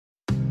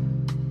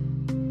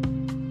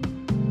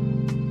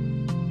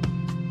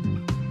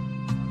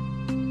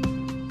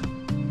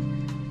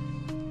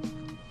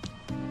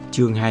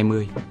Chương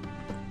 20.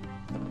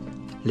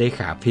 Lê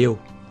Khả Phiêu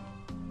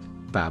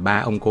và ba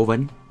ông cố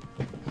vấn.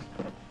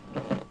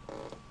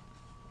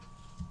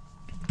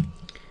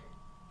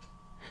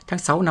 Tháng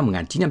 6 năm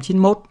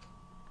 1991,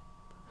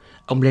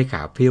 ông Lê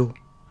Khả Phiêu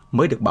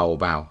mới được bầu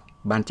vào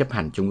Ban chấp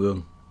hành Trung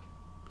ương.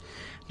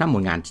 Năm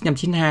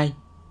 1992,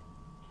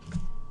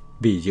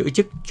 vì giữ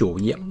chức chủ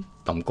nhiệm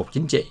Tổng cục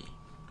Chính trị,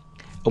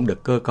 ông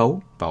được cơ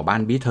cấu vào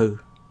Ban Bí thư.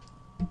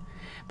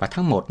 Và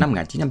tháng 1 năm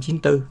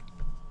 1994,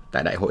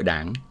 tại Đại hội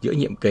Đảng giữa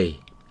nhiệm kỳ,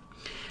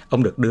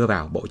 ông được đưa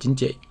vào Bộ Chính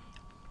trị.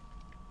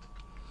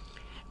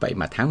 Vậy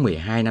mà tháng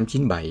 12 năm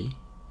 97,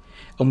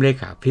 ông Lê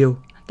Khả Phiêu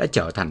đã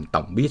trở thành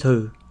Tổng Bí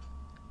thư.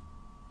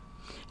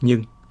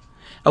 Nhưng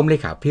ông Lê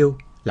Khả Phiêu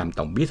làm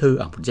Tổng Bí thư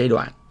ở một giai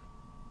đoạn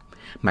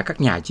mà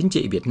các nhà chính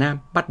trị Việt Nam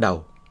bắt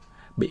đầu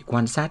bị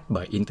quan sát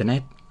bởi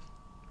Internet.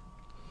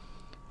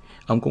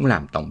 Ông cũng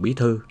làm Tổng Bí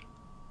thư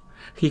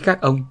khi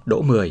các ông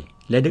Đỗ Mười,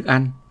 Lê Đức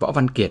Anh, Võ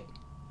Văn Kiệt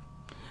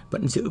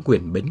vẫn giữ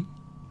quyền bính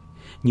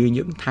như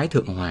những Thái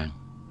Thượng Hoàng.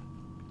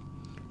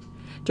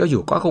 Cho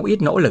dù có không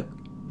ít nỗ lực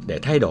để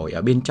thay đổi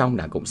ở bên trong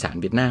Đảng Cộng sản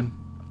Việt Nam,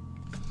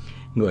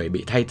 người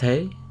bị thay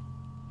thế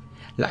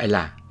lại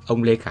là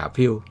ông Lê Khả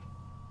Phiêu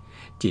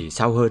chỉ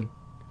sau hơn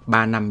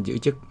 3 năm giữ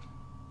chức.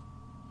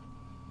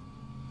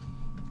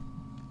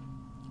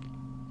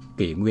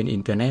 Kỷ nguyên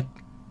Internet.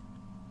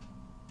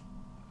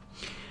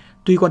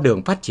 Tuy con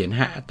đường phát triển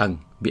hạ tầng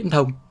viễn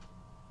thông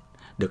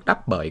được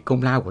đắp bởi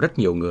công lao của rất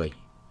nhiều người,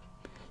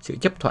 sự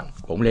chấp thuận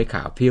của ông Lê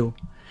Khả Phiêu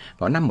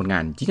vào năm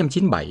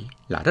 1997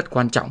 là rất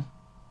quan trọng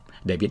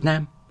để Việt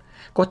Nam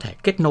có thể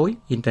kết nối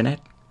Internet.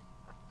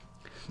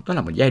 Đó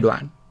là một giai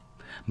đoạn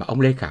mà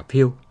ông Lê Khả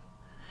Phiêu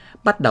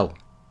bắt đầu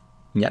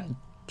nhận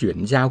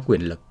chuyển giao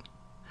quyền lực,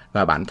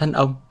 và bản thân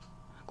ông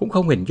cũng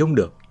không hình dung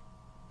được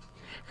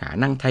khả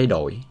năng thay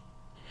đổi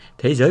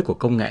thế giới của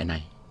công nghệ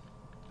này.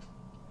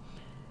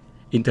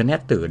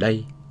 Internet từ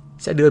đây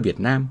sẽ đưa Việt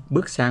Nam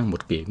bước sang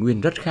một kỷ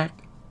nguyên rất khác.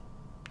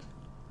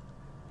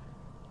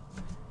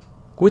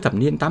 Cuối thập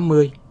niên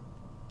 80,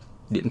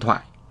 điện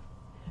thoại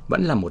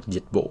vẫn là một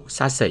dịch vụ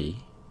xa xỉ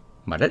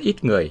mà rất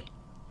ít người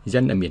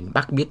dân ở miền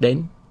Bắc biết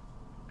đến.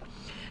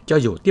 Cho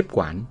dù tiếp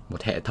quản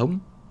một hệ thống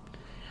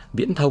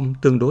viễn thông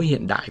tương đối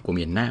hiện đại của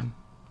miền Nam.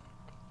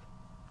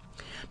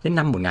 Đến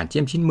năm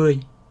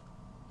 1990,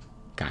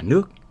 cả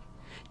nước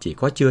chỉ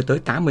có chưa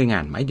tới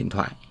 80.000 máy điện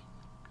thoại.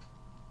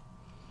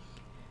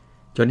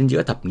 Cho đến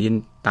giữa thập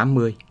niên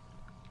 80,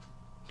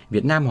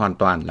 Việt Nam hoàn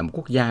toàn là một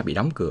quốc gia bị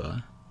đóng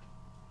cửa.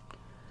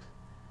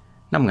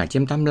 Năm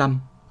 1985,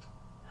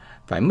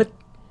 phải mất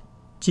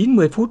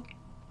 90 phút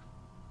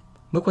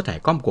mới có thể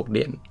có một cuộc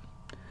điện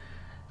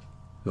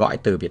gọi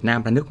từ Việt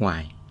Nam ra nước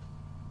ngoài.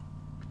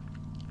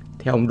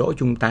 Theo ông Đỗ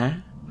Trung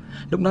tá,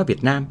 lúc đó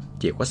Việt Nam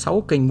chỉ có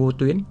 6 kênh vô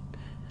tuyến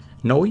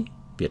nối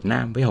Việt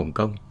Nam với Hồng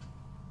Kông.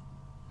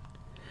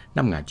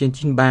 Năm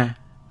 1993,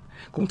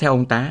 cũng theo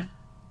ông tá,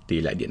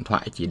 tỷ lệ điện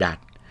thoại chỉ đạt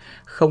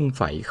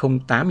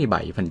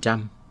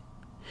 0,087%,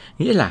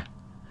 nghĩa là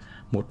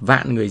 1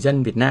 vạn người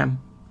dân Việt Nam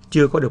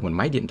chưa có được một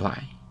máy điện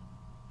thoại.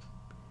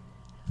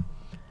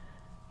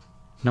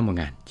 Năm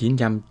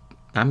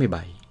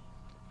 1987,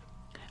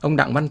 ông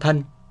Đặng Văn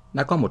Thân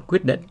đã có một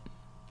quyết định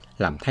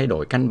làm thay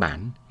đổi căn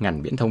bản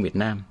ngành viễn thông Việt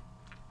Nam.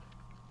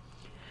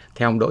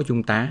 Theo ông Đỗ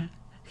Trung tá,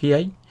 khi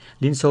ấy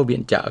Liên Xô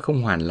viện trợ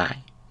không hoàn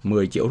lại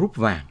 10 triệu rúp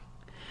vàng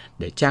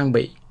để trang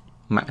bị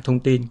mạng thông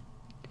tin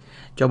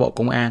cho Bộ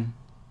Công an.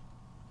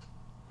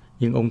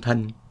 Nhưng ông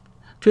Thân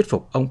thuyết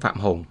phục ông Phạm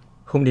Hùng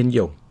không nên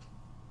dùng,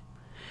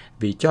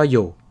 vì cho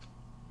dù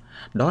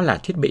đó là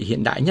thiết bị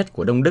hiện đại nhất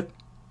của Đông Đức,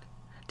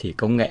 thì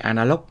công nghệ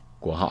analog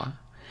của họ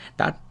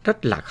đã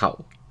rất lạc hậu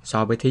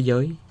so với thế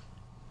giới.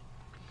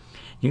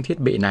 Những thiết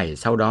bị này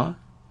sau đó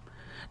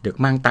được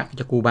mang tặng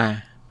cho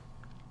Cuba.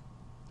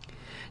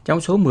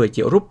 Trong số 10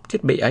 triệu rúp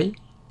thiết bị ấy,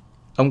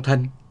 ông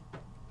Thân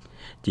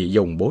chỉ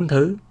dùng 4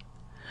 thứ: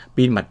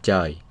 pin mặt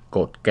trời,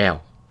 cột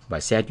kèo và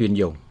xe chuyên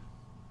dùng.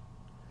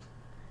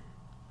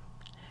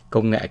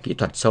 Công nghệ kỹ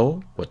thuật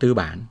số của tư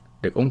bản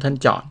được ông Thân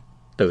chọn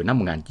từ năm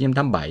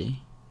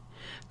 1987,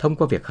 thông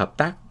qua việc hợp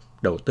tác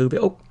đầu tư với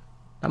Úc,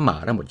 đã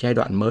mở ra một giai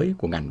đoạn mới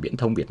của ngành viễn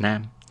thông Việt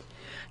Nam.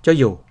 Cho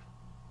dù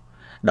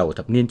đầu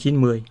thập niên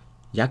 90,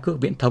 giá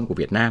cước viễn thông của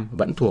Việt Nam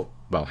vẫn thuộc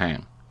vào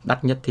hàng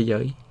đắt nhất thế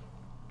giới.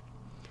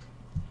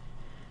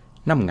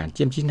 Năm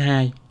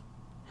 1992,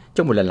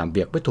 trong một lần làm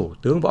việc với Thủ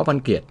tướng Võ Văn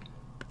Kiệt,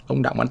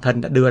 ông Đặng Văn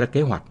Thân đã đưa ra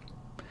kế hoạch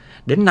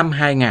đến năm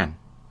 2000,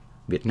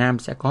 Việt Nam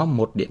sẽ có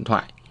một điện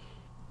thoại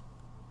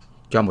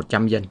cho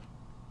 100 dân.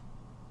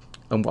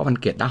 Ông Võ Văn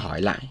Kiệt đã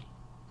hỏi lại,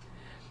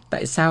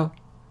 tại sao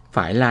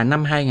phải là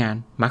năm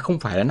 2000 mà không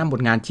phải là năm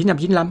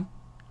 1995?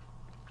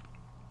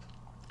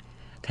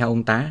 Theo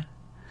ông tá,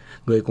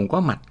 người cùng có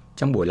mặt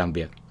trong buổi làm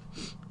việc,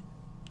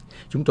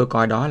 chúng tôi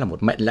coi đó là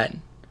một mệnh lệnh.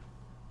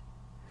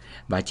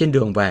 Và trên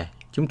đường về,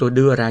 chúng tôi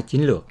đưa ra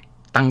chiến lược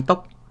tăng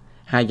tốc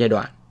 2 giai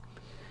đoạn,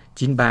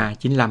 93,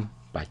 95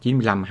 và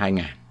 95,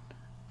 2000.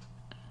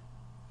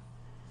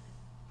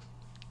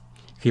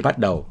 Khi bắt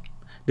đầu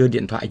đưa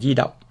điện thoại di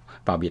động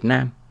vào Việt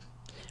Nam,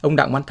 ông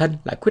Đặng Văn Thân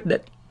lại quyết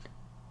định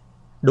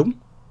đúng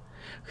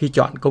khi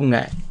chọn công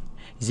nghệ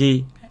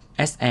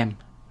GSM,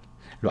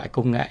 loại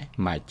công nghệ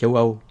mà châu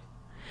Âu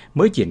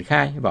mới triển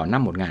khai vào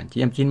năm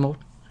 1991.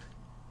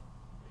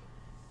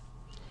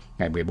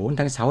 Ngày 14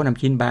 tháng 6 năm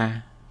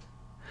 93,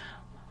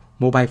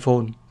 mobile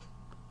phone,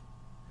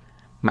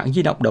 mạng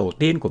di động đầu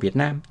tiên của Việt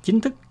Nam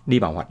chính thức đi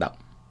vào hoạt động.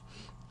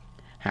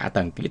 Hạ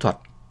tầng kỹ thuật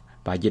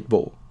và dịch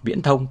vụ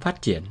viễn thông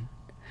phát triển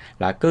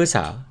là cơ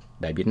sở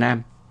để Việt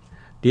Nam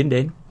tiến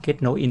đến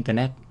kết nối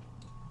Internet.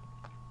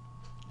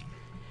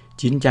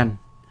 Chiến tranh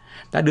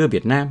đã đưa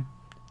Việt Nam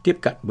tiếp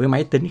cận với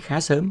máy tính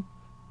khá sớm.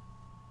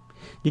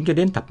 Nhưng cho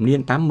đến thập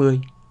niên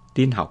 80,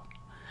 tin học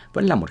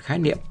vẫn là một khái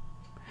niệm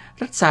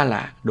rất xa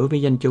lạ đối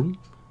với dân chúng.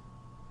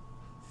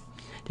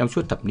 Trong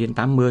suốt thập niên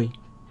 80,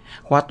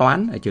 khoa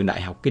toán ở trường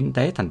Đại học Kinh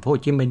tế Thành phố Hồ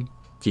Chí Minh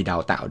chỉ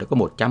đào tạo được có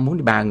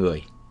 143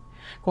 người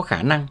có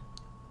khả năng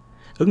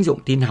ứng dụng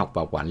tin học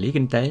vào quản lý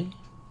kinh tế.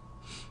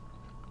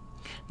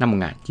 Năm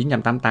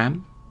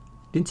 1988,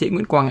 tiến sĩ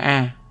Nguyễn Quang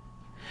A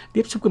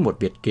tiếp xúc với một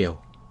Việt kiều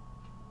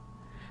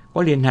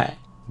có liên hệ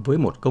với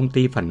một công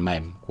ty phần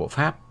mềm của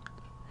Pháp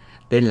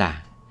tên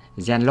là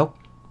Genlock,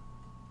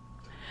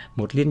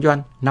 một liên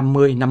doanh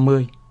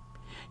 50-50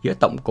 giữa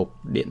Tổng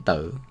cục Điện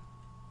tử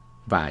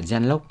và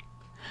Genlock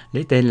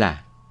lấy tên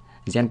là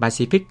Gen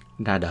Pacific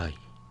ra đời.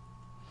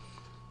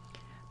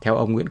 Theo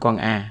ông Nguyễn Quang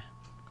A,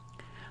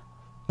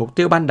 mục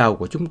tiêu ban đầu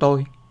của chúng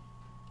tôi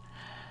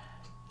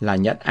là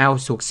nhận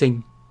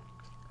outsourcing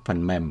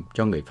phần mềm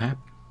cho người Pháp.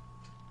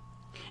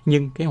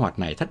 Nhưng kế hoạch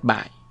này thất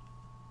bại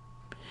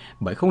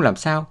bởi không làm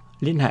sao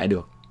liên hệ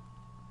được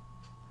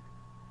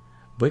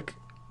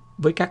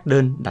với các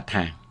đơn đặt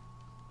hàng.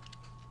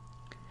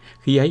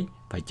 Khi ấy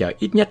phải chờ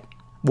ít nhất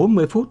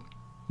 40 phút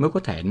mới có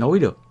thể nối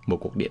được một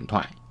cuộc điện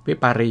thoại với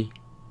Paris.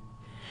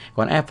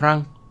 Còn Air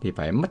France thì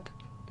phải mất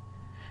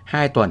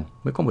 2 tuần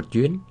mới có một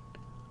chuyến.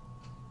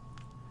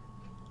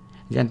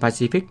 Gen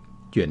Pacific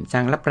chuyển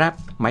sang lắp ráp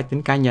máy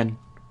tính cá nhân.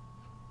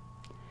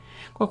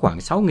 Có khoảng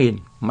 6.000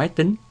 máy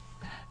tính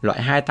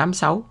loại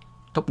 286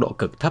 tốc độ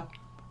cực thấp,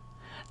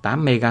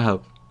 8 MHz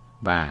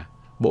và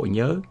bộ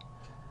nhớ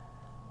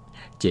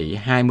chỉ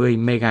 20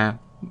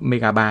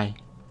 MB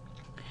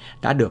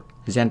đã được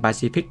Gen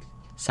Pacific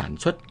sản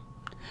xuất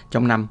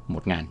trong năm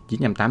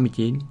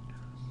 1989.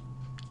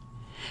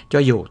 Cho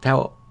dù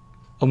theo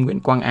ông Nguyễn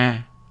Quang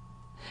A,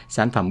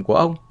 sản phẩm của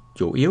ông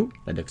chủ yếu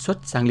là được xuất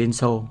sang Liên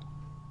Xô,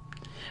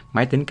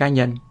 máy tính cá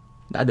nhân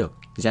đã được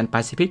Gen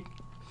Pacific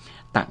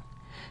tặng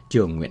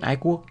trường Nguyễn Ái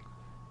Quốc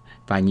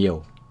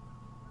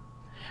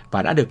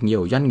và đã được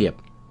nhiều doanh nghiệp,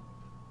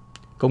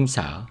 công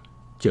sở,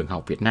 trường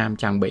học Việt Nam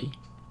trang bị.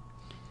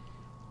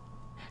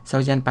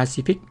 Sau Gen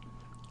Pacific,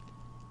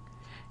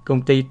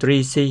 công ty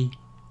 3C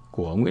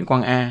của Nguyễn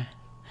Quang A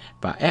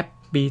và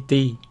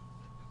FPT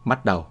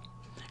bắt đầu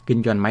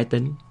kinh doanh máy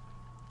tính.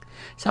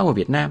 Xã hội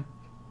Việt Nam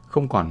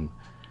không còn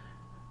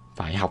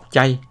phải học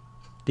chay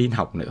tin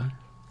học nữa.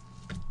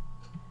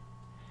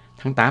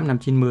 Tháng 8 năm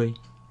 90,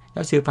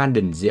 giáo sư Phan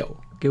Đình Diệu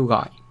kêu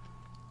gọi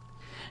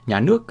nhà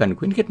nước cần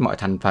khuyến khích mọi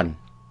thành phần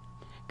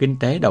kinh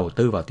tế đầu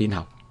tư vào tin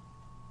học.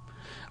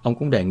 Ông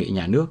cũng đề nghị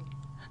nhà nước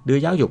đưa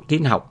giáo dục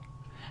tin học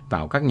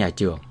vào các nhà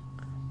trường.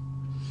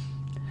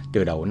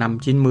 Từ đầu năm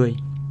 90,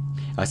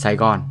 ở Sài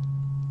Gòn,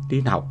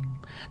 tin học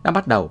đã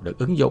bắt đầu được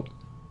ứng dụng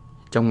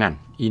trong ngành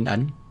in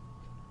ấn.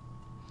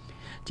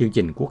 Chương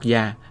trình quốc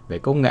gia về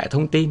công nghệ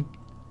thông tin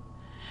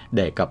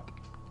đề cập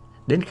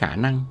đến khả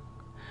năng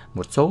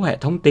một số hệ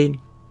thống tin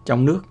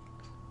trong nước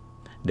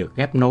được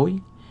ghép nối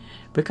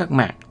với các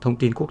mạng thông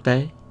tin quốc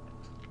tế.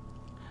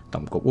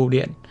 Tổng cục Bưu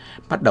điện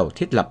bắt đầu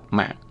thiết lập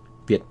mạng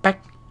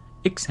Vietpack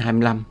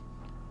X25,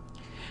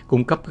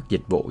 cung cấp các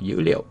dịch vụ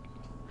dữ liệu,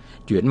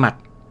 chuyển mạch,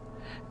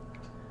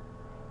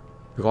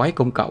 gói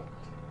công cộng,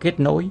 kết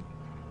nối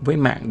với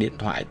mạng điện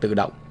thoại tự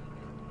động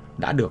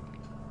đã được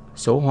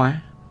số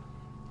hóa.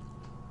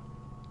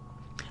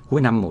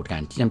 Cuối năm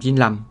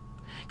 1995,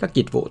 các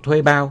dịch vụ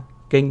thuê bao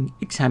kênh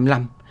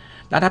X25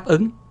 đã đáp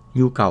ứng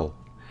nhu cầu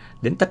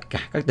đến tất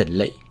cả các tỉnh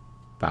lỵ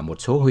và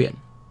một số huyện.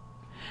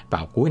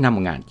 Vào cuối năm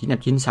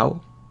 1996,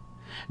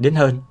 đến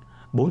hơn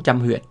 400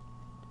 huyện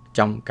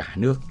trong cả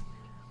nước.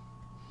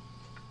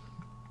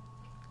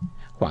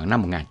 Khoảng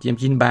năm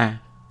 1993,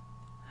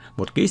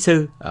 một kỹ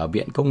sư ở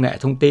Viện Công nghệ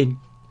Thông tin,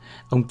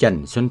 ông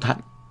Trần Xuân Thận,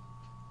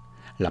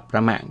 lập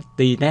ra mạng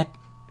T-net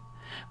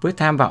với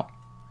tham vọng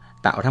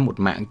tạo ra một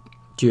mạng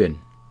truyền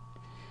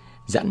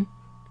dẫn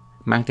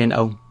mang tên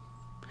ông.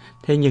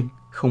 Thế nhưng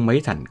không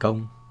mấy thành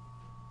công.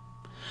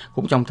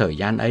 Cũng trong thời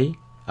gian ấy,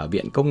 ở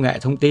Viện Công nghệ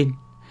Thông tin,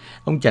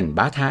 ông Trần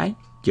Bá Thái,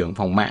 trưởng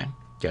phòng mạng,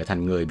 trở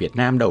thành người Việt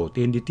Nam đầu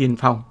tiên đi tiên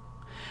phong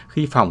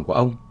khi phòng của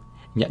ông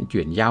nhận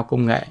chuyển giao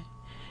công nghệ,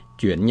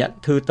 chuyển nhận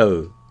thư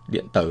từ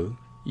điện tử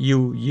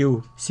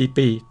UUCP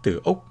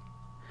từ Úc,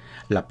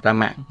 lập ra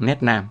mạng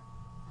NetNam.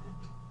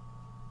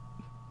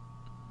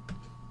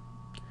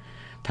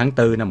 Tháng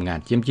 4 năm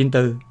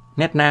 1994,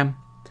 NetNam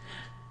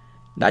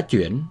đã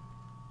chuyển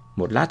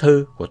một lá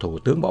thư của Thủ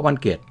tướng Võ Văn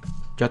Kiệt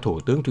cho Thủ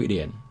tướng Thụy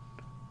Điển.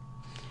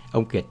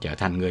 Ông Kiệt trở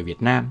thành người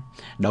Việt Nam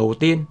đầu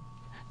tiên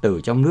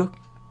từ trong nước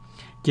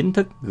chính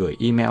thức gửi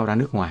email ra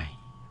nước ngoài.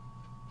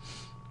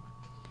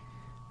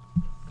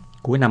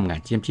 Cuối năm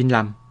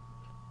 1995,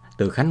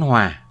 từ Khánh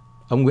Hòa,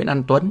 ông Nguyễn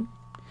Anh Tuấn,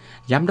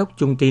 Giám đốc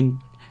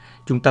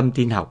Trung tâm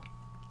Tin học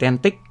Ten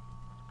Tích,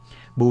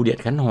 Bưu điện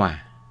Khánh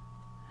Hòa,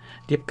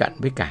 tiếp cận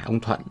với cả ông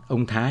Thuận,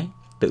 ông Thái,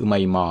 tự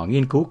mày mò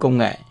nghiên cứu công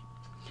nghệ,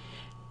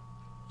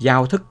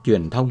 giao thức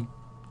truyền thông,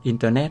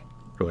 Internet,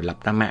 rồi lập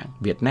ra mạng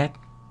Vietnet,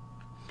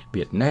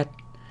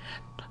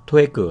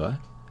 thuê cửa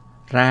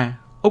ra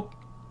Úc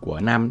của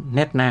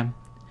Net Nam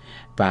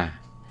và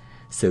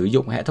sử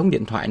dụng hệ thống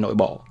điện thoại nội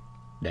bộ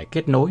để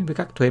kết nối với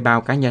các thuê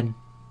bao cá nhân.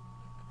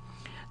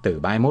 Từ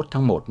 31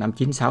 tháng 1 năm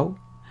 96,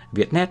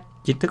 Vietnet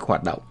chính thức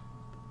hoạt động.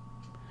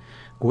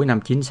 Cuối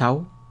năm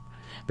 96,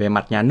 về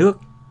mặt nhà nước,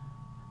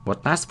 một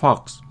task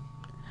force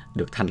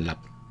được thành lập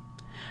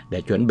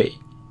để chuẩn bị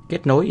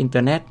kết nối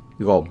Internet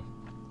gồm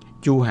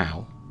Chu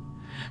Hảo,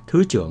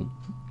 Thứ trưởng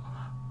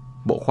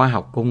Bộ Khoa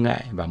học Công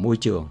nghệ và Môi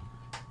trường,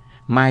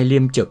 Mai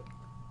Liêm Trực,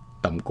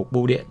 Tổng cục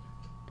Bưu điện,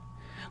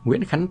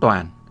 Nguyễn Khánh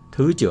Toàn,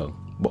 Thứ trưởng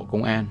Bộ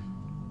Công an.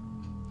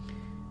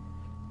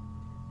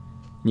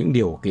 Những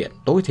điều kiện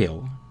tối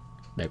thiểu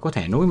để có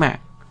thể nối mạng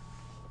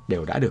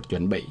đều đã được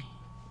chuẩn bị.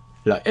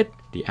 Lợi ích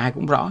thì ai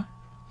cũng rõ,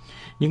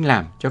 nhưng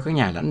làm cho các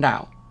nhà lãnh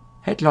đạo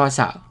hết lo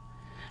sợ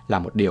là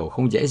một điều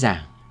không dễ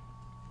dàng.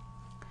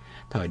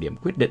 Thời điểm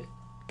quyết định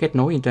kết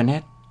nối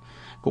Internet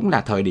cũng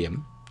là thời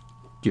điểm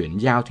chuyển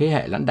giao thế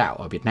hệ lãnh đạo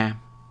ở Việt Nam.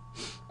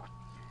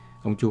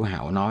 Ông Chu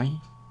Hảo nói,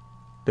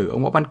 từ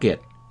ông Võ Văn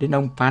Kiệt đến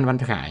ông Phan Văn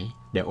Khải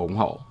đều ủng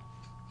hộ.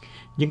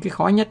 Nhưng cái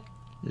khó nhất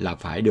là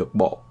phải được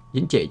Bộ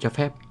Chính trị cho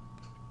phép.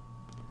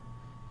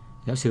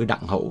 Giáo sư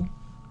Đặng Hữu,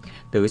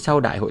 từ sau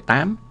Đại hội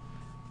 8,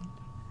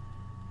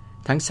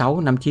 tháng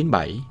 6 năm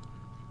 97,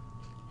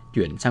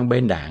 chuyển sang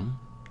bên Đảng,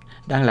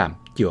 đang làm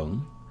trưởng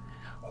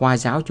Khoa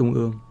Giáo Trung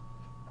ương.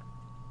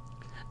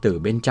 Từ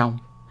bên trong,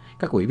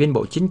 các ủy viên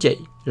Bộ Chính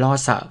trị lo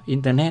sợ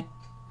Internet,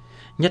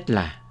 nhất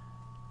là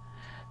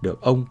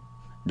được ông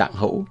Đặng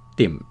Hữu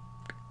tìm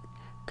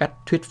cách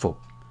thuyết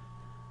phục.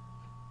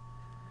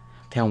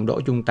 Theo ông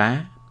Đỗ Trung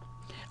Tá,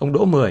 ông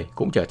Đỗ Mười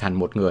cũng trở thành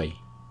một người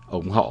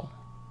ủng hộ.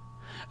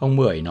 Ông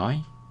Mười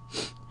nói,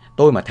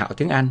 tôi mà thạo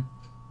tiếng Anh,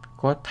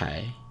 có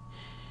thể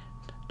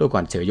tôi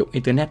còn sử dụng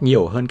Internet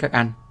nhiều hơn các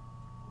anh,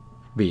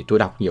 vì tôi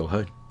đọc nhiều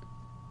hơn.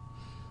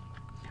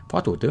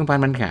 Phó Thủ tướng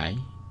Phan Văn Khải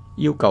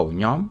yêu cầu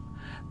nhóm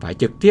phải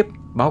trực tiếp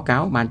báo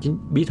cáo Ban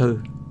Bí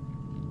thư.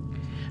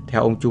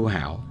 Theo ông Chu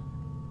Hảo,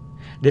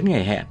 đến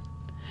ngày hẹn,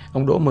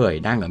 ông Đỗ Mười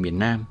đang ở miền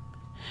Nam,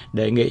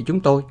 đề nghị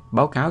chúng tôi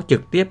báo cáo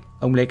trực tiếp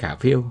ông Lê Khả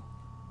Phiêu.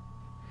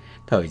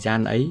 Thời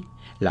gian ấy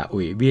là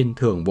Ủy viên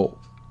Thường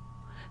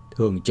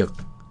trực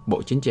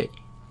Bộ Chính trị.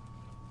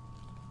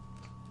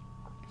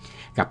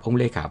 Gặp ông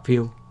Lê Khả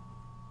Phiêu,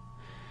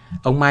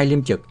 ông Mai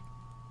Liêm Trực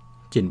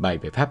trình bày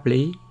về pháp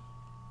lý,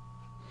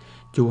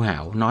 Chu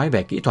Hảo nói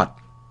về kỹ thuật,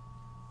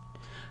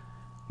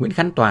 Nguyễn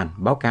Khánh Toàn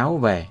báo cáo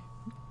về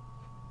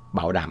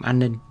bảo đảm an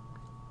ninh.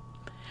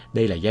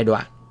 Đây là giai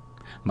đoạn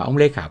mà ông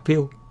Lê Khả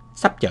Phiêu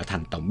sắp trở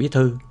thành Tổng Bí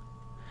thư.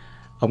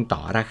 Ông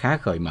tỏ ra khá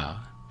cởi mở.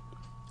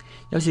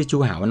 Giáo sư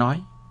Chu Hảo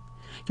nói,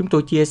 chúng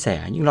tôi chia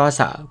sẻ những lo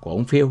sợ của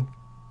ông Phiêu,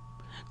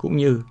 cũng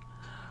như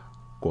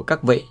của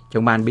các vị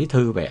trong Ban Bí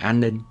thư về an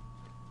ninh,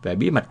 về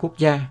bí mật quốc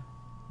gia,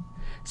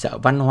 sợ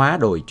văn hóa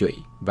đồi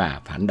trụy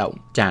và phản động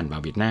tràn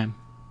vào Việt Nam.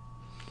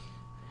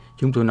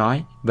 Chúng tôi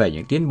nói về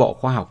những tiến bộ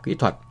khoa học kỹ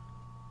thuật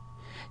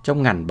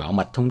trong ngành bảo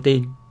mật thông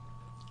tin,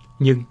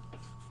 nhưng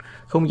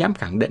không dám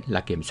khẳng định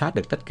là kiểm soát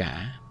được tất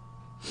cả.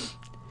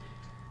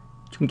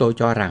 Chúng tôi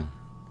cho rằng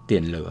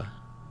tiền lửa,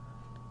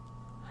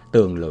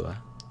 tường lửa,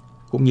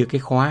 cũng như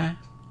cái khóa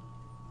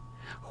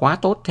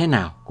tốt thế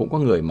nào cũng có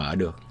người mở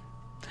được,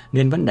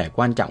 nên vấn đề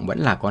quan trọng vẫn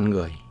là con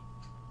người.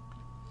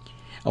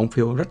 Ông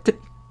Phiêu rất thích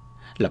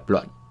lập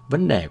luận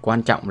vấn đề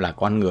quan trọng là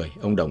con người,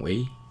 ông đồng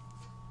ý.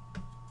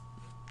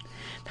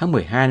 Tháng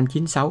 12 năm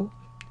 96,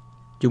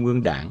 Trung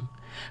ương Đảng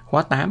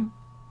khóa 8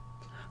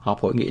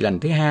 họp hội nghị lần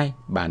thứ 2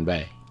 bàn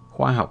về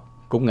khoa học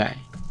công nghệ.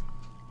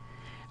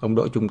 Ông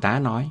Đỗ Trung Tá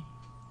nói,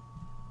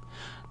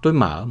 tôi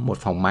mở một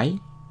phòng máy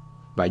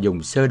và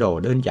dùng sơ đồ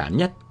đơn giản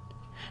nhất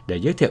để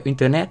giới thiệu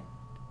Internet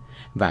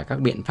và các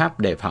biện pháp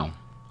đề phòng.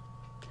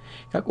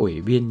 Các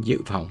ủy viên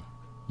dự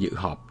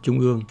họp Trung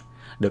ương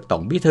được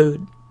Tổng Bí thư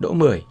Đỗ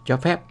Mười cho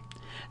phép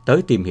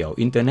tới tìm hiểu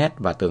Internet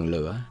và tường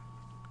lửa.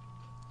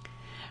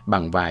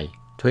 Bằng vài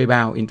thuê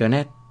bao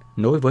Internet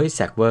nối với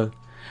server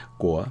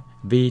của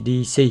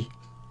VDC,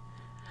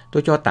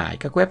 tôi cho tải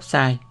các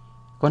website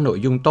có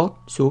nội dung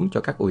tốt xuống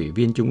cho các ủy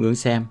viên Trung ương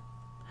xem,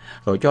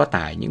 rồi cho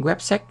tải những web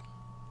sách.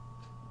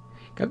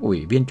 Các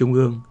ủy viên Trung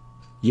ương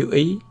giữ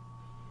ý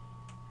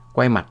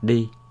quay mặt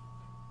đi.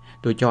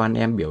 Tôi cho anh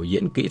em biểu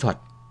diễn kỹ thuật,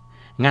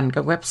 ngăn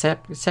các web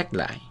sách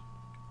lại.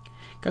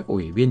 Các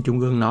ủy viên Trung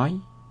ương nói,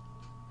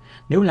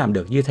 nếu làm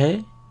được như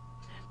thế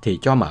thì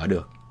cho mở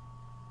được.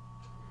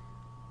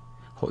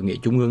 Hội nghị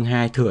Trung ương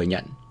 2 thừa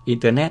nhận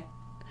Internet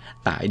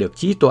tải được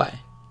trí tuệ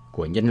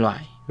của nhân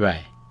loại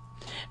về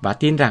và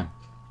tin rằng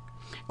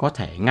có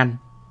thể ngăn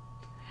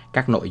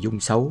các nội dung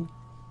xấu.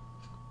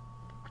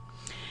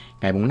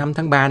 Ngày 5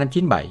 tháng 3 năm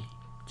 97,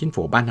 Chính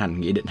phủ ban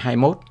hành Nghị định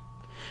 21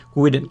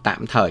 quy định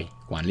tạm thời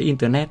quản lý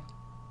Internet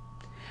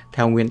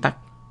theo nguyên tắc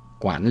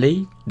quản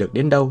lý được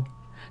đến đâu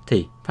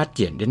thì phát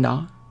triển đến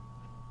đó.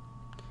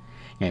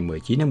 Ngày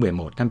 19 tháng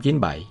 11 năm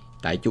 97,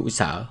 tại trụ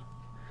sở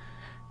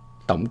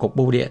Tổng cục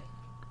Bưu điện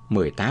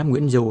 18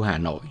 Nguyễn Du, Hà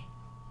Nội,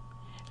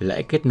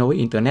 lễ kết nối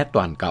Internet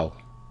toàn cầu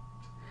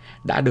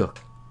đã được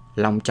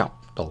long trọng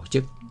tổ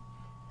chức.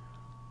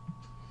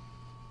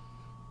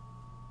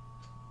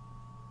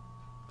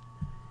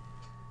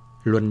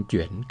 Luân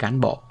chuyển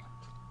cán bộ.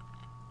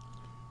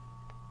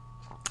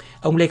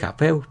 Ông Lê Khả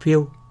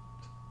Phiêu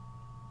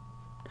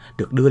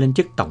được đưa lên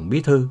chức Tổng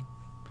Bí thư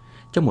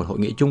trong một hội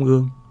nghị trung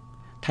ương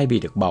thay vì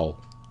được bầu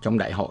trong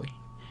đại hội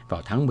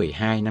vào tháng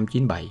 12 năm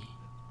 97.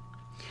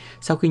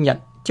 Sau khi nhận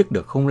chức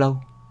được không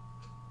lâu,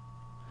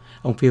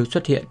 ông Phiêu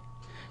xuất hiện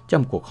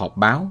trong cuộc họp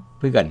báo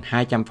với gần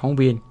 200 phóng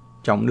viên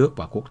trong nước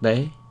và quốc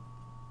tế.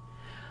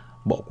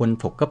 Bộ quân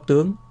phục cấp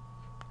tướng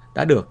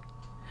đã được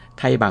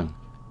thay bằng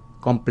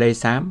comple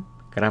xám,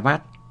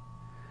 cravat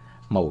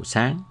màu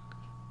sáng.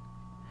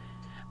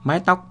 Mái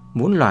tóc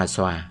muốn lòa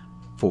xòa,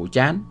 phủ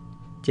trán,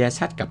 che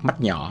sát cặp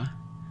mắt nhỏ,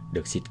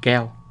 được xịt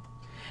keo,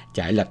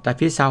 trải lật ra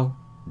phía sau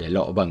để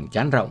lộ vầng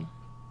trán rộng.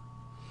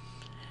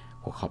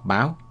 Cuộc họp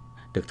báo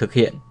được thực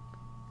hiện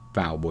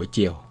vào buổi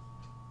chiều,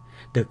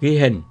 được ghi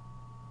hình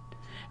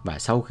và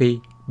sau khi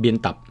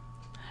biên tập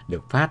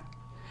được phát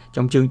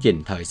trong chương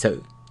trình thời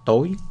sự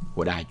tối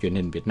của Đài Truyền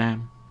hình Việt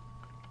Nam.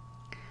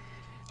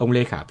 Ông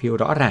Lê Khả Phiêu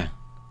rõ ràng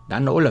đã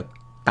nỗ lực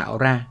tạo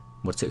ra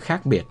một sự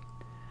khác biệt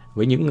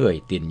với những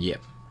người tiền nhiệm.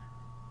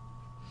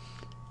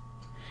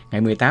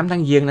 Ngày 18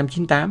 tháng Giêng năm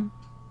 98,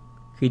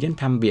 khi đến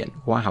thăm Viện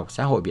Khoa học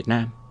Xã hội Việt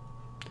Nam,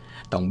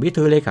 Tổng Bí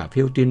thư Lê Khả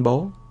Phiêu tuyên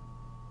bố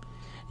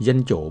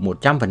dân chủ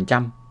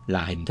 100%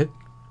 là hình thức.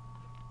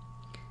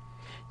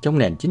 Trong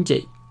nền chính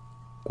trị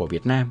của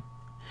Việt Nam,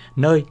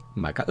 nơi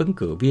mà các ứng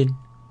cử viên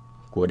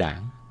của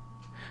đảng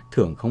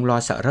thường không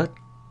lo sợ rớt,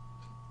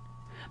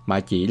 mà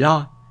chỉ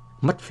lo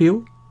mất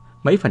phiếu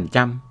mấy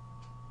 %,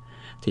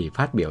 thì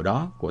phát biểu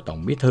đó của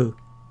Tổng Bí thư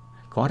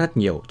có rất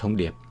nhiều thông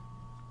điệp.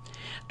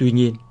 Tuy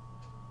nhiên,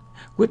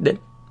 quyết định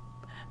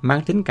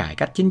mang tính cải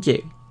cách chính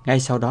trị ngay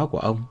sau đó của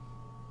ông,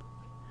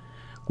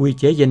 quy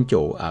chế dân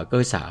chủ ở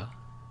cơ sở,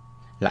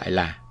 lại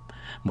là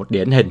một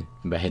điển hình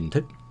về hình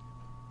thức.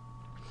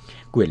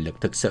 Quyền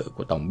lực thực sự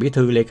của Tổng Bí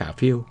thư Lê Khả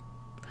Phiêu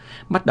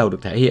bắt đầu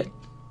được thể hiện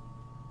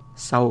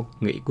sau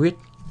nghị quyết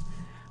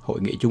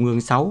Hội nghị Trung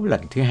ương 6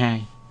 lần thứ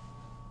 2.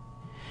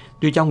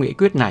 Tuy trong nghị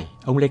quyết này,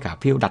 ông Lê Khả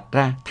Phiêu đặt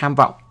ra tham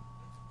vọng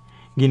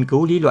nghiên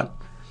cứu lý luận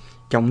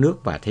trong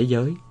nước và thế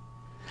giới,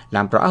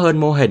 làm rõ hơn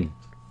mô hình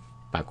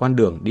và con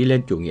đường đi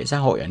lên chủ nghĩa xã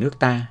hội ở nước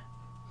ta.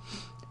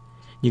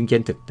 Nhưng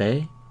trên thực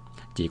tế,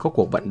 chỉ có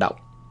cuộc vận động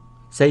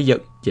xây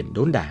dựng chỉnh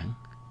đốn đảng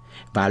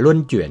và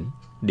luân chuyển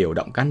điều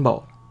động cán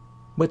bộ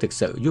mới thực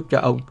sự giúp cho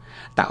ông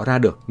tạo ra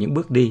được những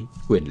bước đi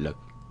quyền lực.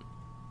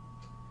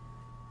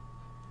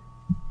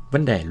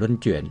 Vấn đề luân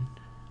chuyển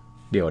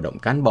điều động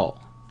cán bộ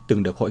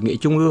từng được Hội nghị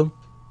Trung ương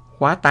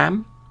khóa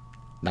 8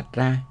 đặt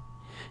ra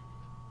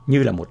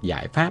như là một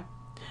giải pháp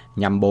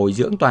nhằm bồi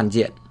dưỡng toàn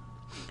diện,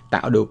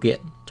 tạo điều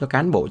kiện cho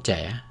cán bộ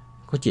trẻ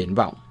có triển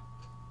vọng,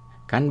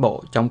 cán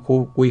bộ trong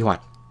khu quy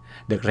hoạch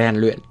được rèn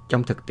luyện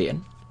trong thực tiễn,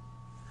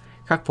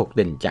 khắc phục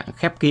tình trạng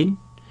khép kín,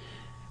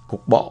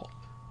 cục bộ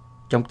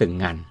trong từng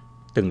ngành,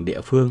 từng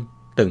địa phương,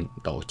 từng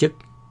tổ chức.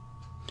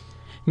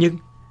 Nhưng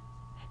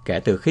kể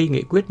từ khi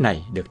nghị quyết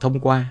này được thông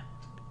qua,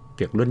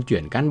 việc luân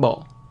chuyển cán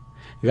bộ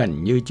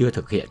gần như chưa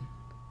thực hiện.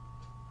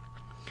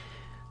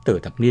 Từ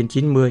thập niên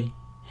 90,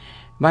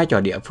 vai trò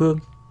địa phương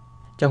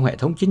trong hệ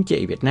thống chính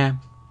trị Việt Nam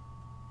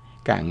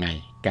càng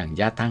ngày càng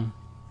gia tăng.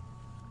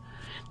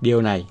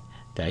 Điều này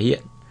thể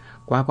hiện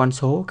qua con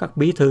số các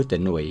bí thư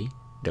tỉnh ủy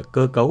được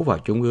cơ cấu vào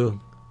trung ương.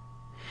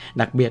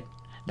 Đặc biệt,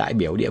 đại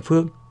biểu địa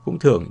phương cũng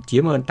thường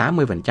chiếm hơn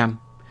 80%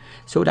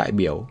 số đại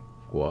biểu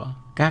của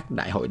các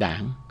đại hội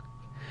đảng,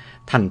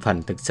 thành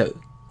phần thực sự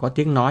có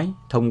tiếng nói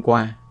thông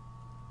qua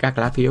các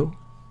lá phiếu.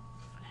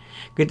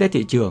 Kinh tế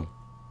thị trường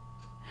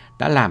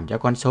đã làm cho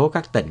con số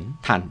các tỉnh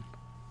thành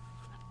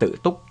tự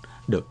túc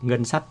được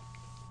ngân sách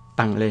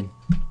tăng lên.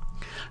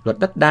 Luật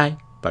đất đai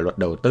và luật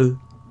đầu tư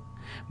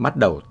bắt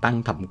đầu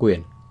tăng thẩm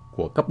quyền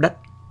của cấp đất,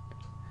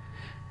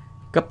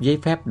 cấp giấy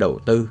phép đầu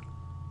tư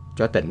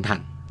cho tỉnh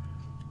thành.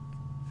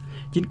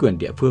 Chính quyền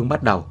địa phương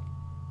bắt đầu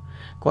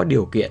có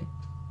điều kiện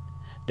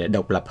để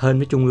độc lập hơn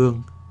với trung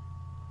ương.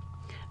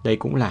 Đây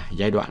cũng là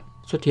giai đoạn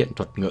xuất hiện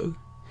thuật ngữ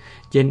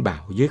trên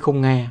bảo dưới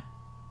không nghe,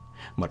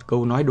 một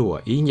câu nói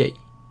đùa ý nhị,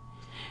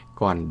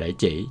 còn để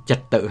chỉ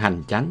trật tự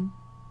hành chánh,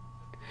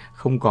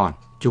 không còn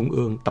trung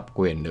ương tập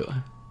quyền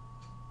nữa.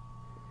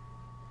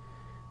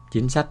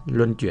 Chính sách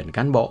luân chuyển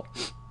cán bộ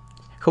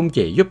không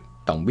chỉ giúp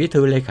Tổng Bí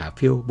thư Lê Khả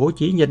Phiêu bố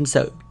trí nhân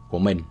sự của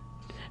mình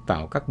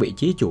vào các vị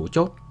trí chủ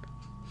chốt,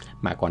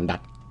 mà còn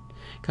đặt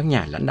các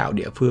nhà lãnh đạo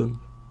địa phương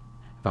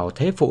vào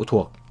thế phụ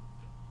thuộc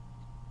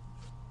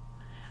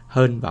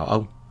hơn vào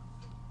ông.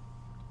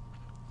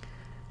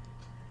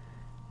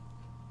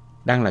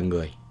 Đang là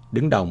người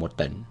đứng đầu một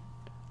tỉnh,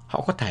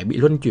 họ có thể bị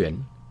luân chuyển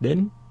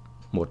đến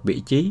một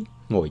vị trí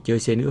ngồi chơi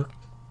xe nước.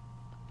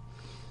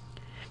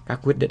 Các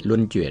quyết định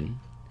luân chuyển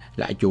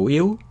lại chủ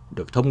yếu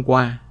được thông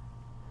qua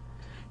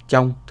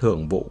trong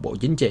Thường vụ Bộ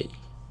Chính trị,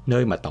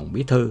 nơi mà Tổng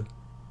Bí thư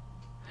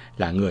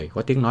là người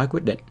có tiếng nói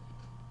quyết định.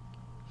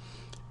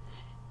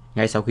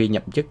 Ngay sau khi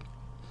nhậm chức,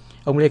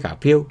 ông Lê Khả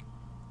Phiêu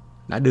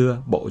đã đưa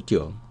Bộ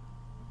trưởng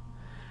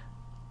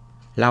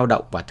Lao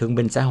động và Thương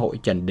binh Xã hội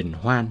Trần Đình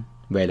Hoan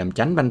về làm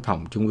chánh văn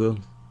phòng Trung ương.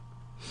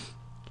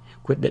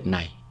 Quyết định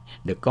này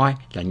được coi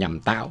là nhằm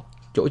tạo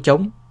chỗ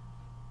trống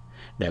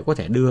để có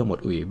thể đưa một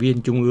ủy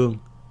viên Trung ương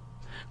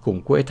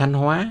cùng quê Thanh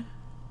Hóa,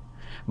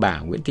 bà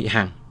Nguyễn Thị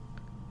Hằng,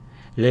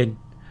 lên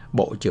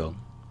Bộ trưởng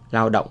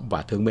Lao động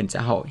và Thương binh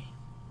Xã hội.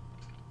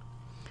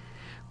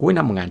 Cuối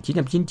năm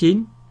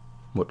 1999,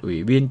 một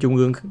ủy viên Trung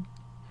ương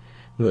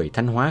người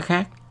Thanh Hóa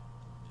khác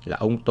là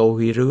ông Tô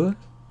Huy Rứa,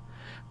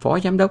 Phó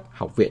Giám đốc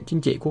Học viện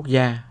Chính trị Quốc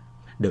gia,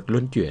 được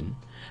luân chuyển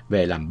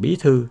về làm Bí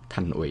thư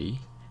Thành ủy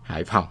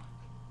Hải Phòng.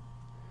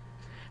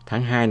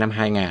 Tháng 2 năm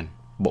 2000,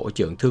 Bộ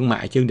trưởng Thương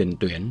mại Trương Đình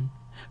Tuyển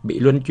bị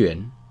luân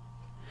chuyển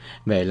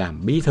về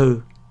làm Bí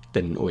thư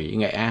Tỉnh ủy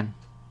Nghệ An.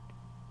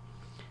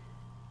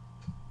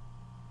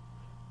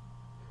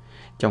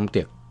 Trong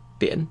tiệc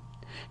tiễn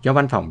do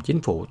Văn phòng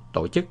Chính phủ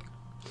tổ chức,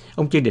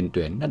 ông Trương Đình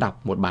Tuyển đã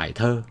đọc một bài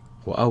thơ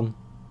của ông,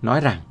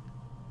 nói rằng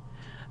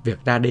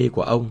việc ra đi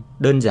của ông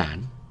đơn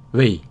giản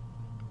vì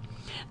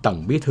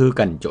Tổng Bí thư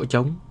cần chỗ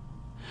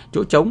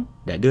trống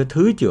để đưa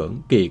Thứ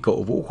trưởng Kỳ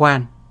Cựu Vũ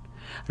Khoan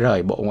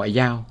rời Bộ Ngoại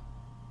giao,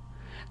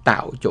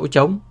 tạo chỗ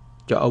trống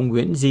cho ông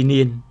Nguyễn Di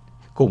Niên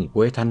cùng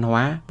quê Thanh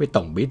Hóa với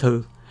Tổng Bí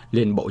thư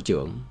lên Bộ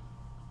trưởng.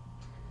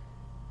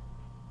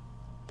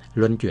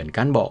 Luân chuyển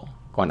cán bộ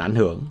còn ảnh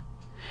hưởng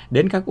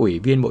đến các ủy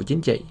viên Bộ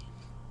Chính trị.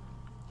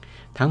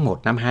 Tháng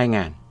 1 năm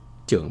 2000,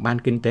 trưởng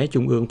Ban Kinh tế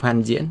Trung ương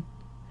Phan Diễn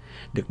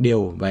được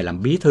điều về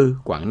làm Bí thư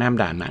Quảng Nam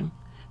Đà Nẵng,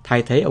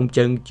 thay thế ông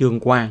Trương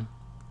Quang,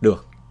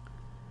 được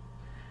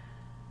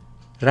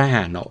ra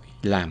Hà Nội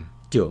làm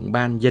trưởng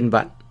Ban Dân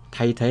vận,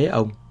 thay thế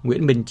ông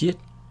Nguyễn Minh Chiết,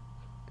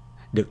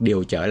 được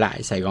điều trở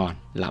lại Sài Gòn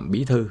làm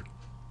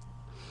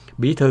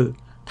Bí thư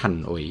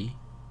Thành ủy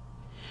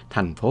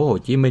Thành phố Hồ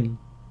Chí Minh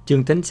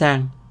Trương Tấn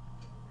Sang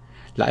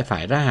lại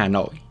phải ra Hà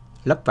Nội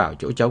lấp vào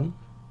chỗ trống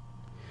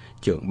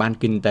trưởng Ban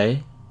Kinh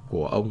tế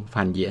của ông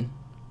Phan Diễn.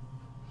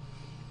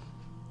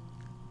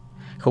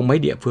 Không mấy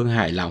địa phương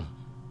hài lòng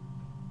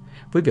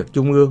với việc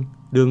Trung ương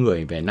đưa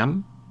người về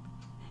nắm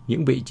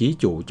những vị trí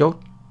chủ chốt,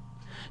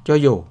 cho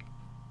dù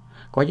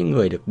có những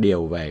người được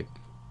điều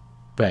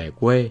về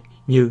quê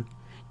như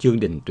Trương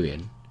Đình Tuyển,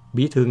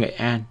 Bí thư Nghệ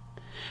An,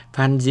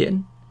 Phan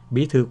Diễn,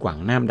 Bí thư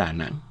Quảng Nam Đà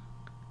Nẵng,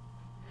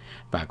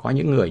 và có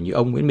những người như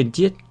ông Nguyễn Minh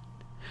Chiết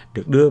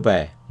được đưa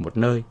về một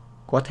nơi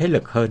có thế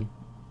lực hơn.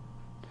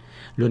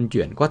 Luân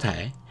chuyển có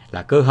thể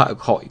là cơ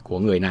hội của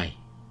người này,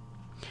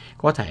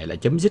 có thể là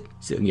chấm dứt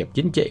sự nghiệp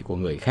chính trị của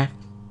người khác.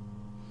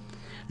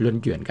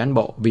 Luân chuyển cán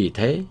bộ vì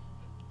thế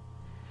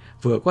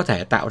vừa có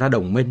thể tạo ra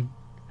đồng minh,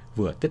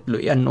 vừa tích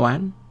lũy ân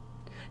oán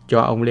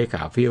cho ông Lê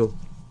Khả Phiêu,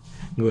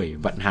 người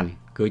vận hành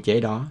cơ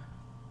chế đó.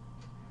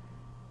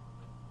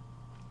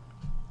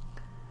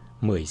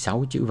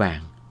 16 chữ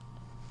vàng.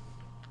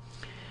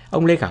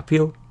 Ông Lê Khả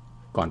Phiêu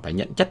còn phải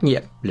nhận trách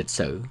nhiệm lịch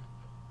sử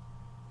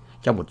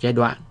trong một giai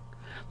đoạn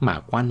mà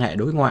quan hệ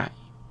đối ngoại,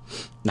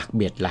 đặc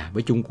biệt là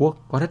với Trung Quốc,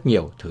 có rất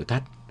nhiều thử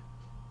thách.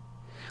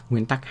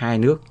 Nguyên tắc hai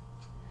nước,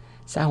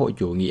 xã hội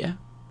chủ nghĩa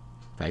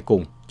phải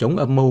cùng chống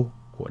âm mưu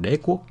của đế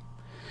quốc,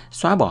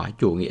 xóa bỏ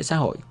chủ nghĩa xã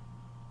hội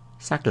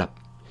xác lập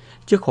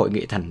trước Hội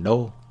nghị Thành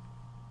Đô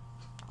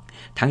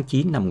tháng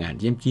 9 năm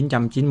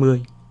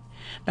 1990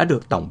 đã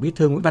được Tổng Bí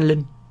thư Nguyễn Văn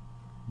Linh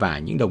và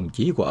những đồng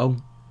chí của ông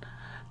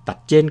đặt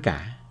trên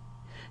cả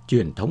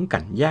truyền thống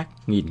cảnh giác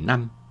nghìn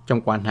năm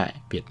trong quan hệ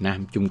Việt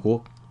Nam-Trung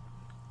Quốc.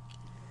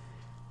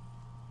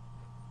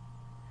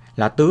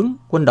 Là tướng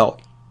quân đội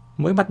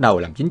mới bắt đầu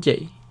làm chính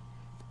trị,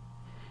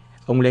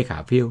 ông Lê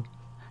Khả Phiêu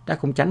đã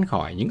không tránh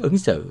khỏi những ứng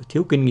xử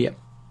thiếu kinh nghiệm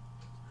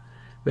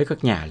với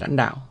các nhà lãnh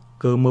đạo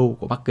cơ mưu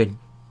của Bắc Kinh.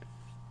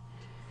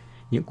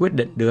 Những quyết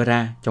định đưa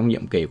ra trong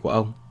nhiệm kỳ của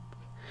ông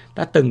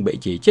đã từng bị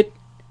chỉ trích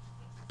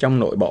trong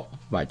nội bộ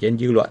và trên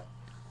dư luận,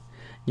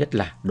 nhất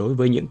là đối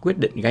với những quyết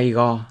định gay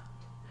go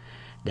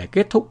để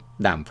kết thúc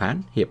đàm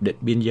phán Hiệp định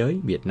Biên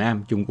giới Việt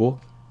Nam-Trung Quốc.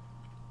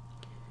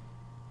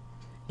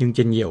 Nhưng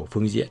trên nhiều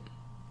phương diện,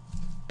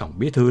 Tổng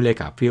Bí thư Lê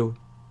Khả Phiêu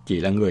chỉ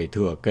là người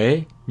thừa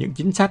kế những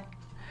chính sách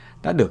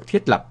đã được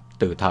thiết lập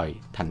từ thời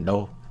Thành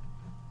Đô.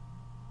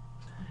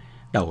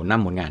 Đầu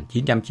năm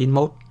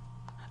 1991,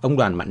 ông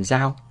Đoàn Mạnh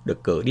Dao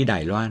được cử đi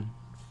Đài Loan.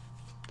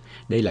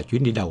 Đây là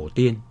chuyến đi đầu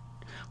tiên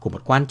của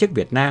một quan chức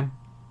Việt Nam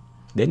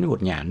đến với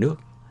một nhà nước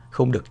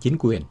không được chính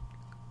quyền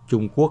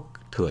Trung Quốc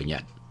thừa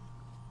nhận.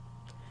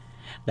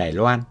 Đài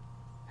Loan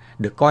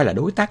được coi là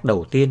đối tác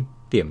đầu tiên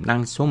tiềm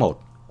năng số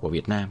 1 của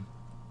Việt Nam.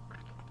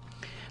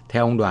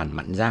 Theo ông Đoàn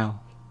Mạnh Dao,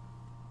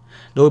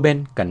 đôi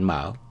bên cần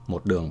mở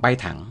một đường bay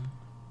thẳng.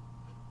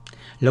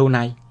 Lâu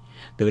nay,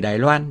 từ Đài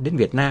Loan đến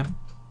Việt Nam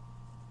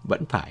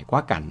vẫn phải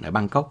quá cảnh ở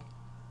Bangkok.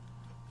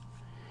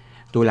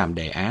 Tôi làm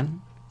đề án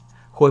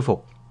khôi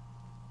phục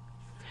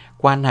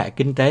quan hệ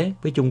kinh tế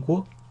với Trung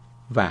Quốc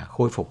và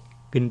khôi phục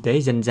kinh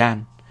tế dân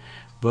gian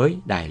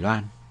với Đài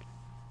Loan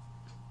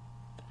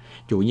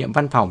chủ nhiệm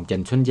văn phòng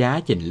Trần Xuân Giá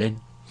trình lên.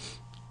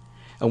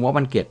 Ông Võ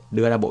Văn Kiệt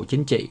đưa ra Bộ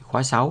Chính trị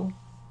khóa 6.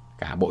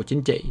 Cả Bộ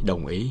Chính trị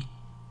đồng ý.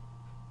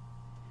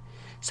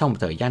 Sau một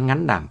thời gian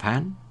ngắn đàm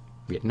phán,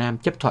 Việt Nam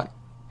chấp thuận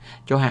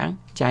cho hãng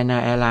China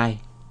Airlines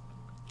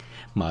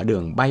mở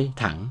đường bay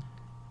thẳng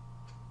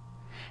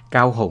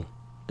Cao Hùng,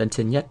 Tân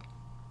Sơn Nhất.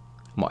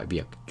 Mọi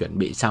việc chuẩn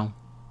bị xong.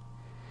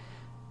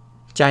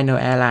 China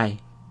Airlines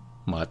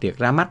mở tiệc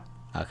ra mắt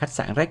ở khách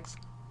sạn Rex,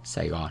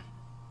 Sài Gòn.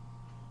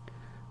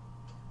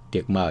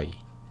 Tiệc mời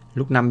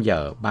lúc 5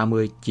 giờ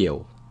 30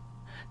 chiều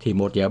thì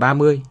 1 giờ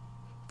 30,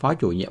 Phó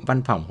chủ nhiệm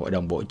văn phòng Hội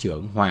đồng Bộ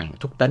trưởng Hoàng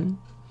Thúc Tấn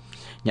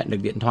nhận được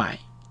điện thoại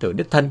từ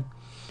đích thân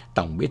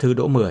Tổng Bí thư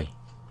Đỗ Mười.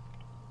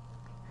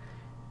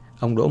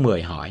 Ông Đỗ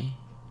Mười hỏi: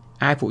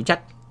 ai phụ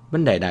trách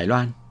vấn đề Đài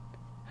Loan?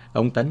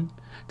 Ông Tấn: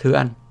 thưa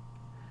anh,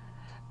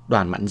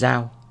 Đoàn Mặn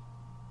Giao.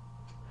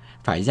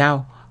 Phải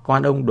giao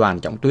con ông Đoàn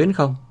Trọng Tuyến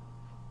không?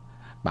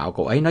 Bảo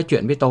cậu ấy nói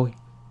chuyện với tôi.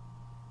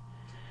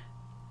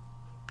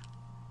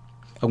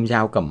 Ông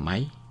Giao cầm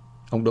máy.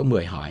 Ông Đỗ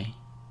Mười hỏi: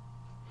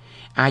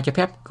 ai cho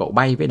phép cậu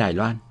bay với Đài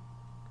Loan?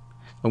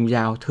 Ông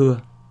Giao: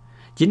 thưa,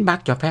 chính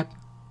bác cho phép.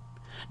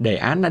 Đề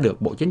án đã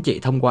được Bộ Chính trị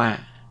thông qua.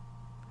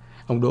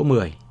 Ông Đỗ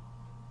Mười: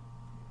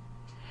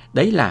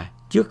 đấy là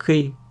trước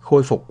khi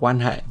khôi phục quan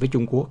hệ với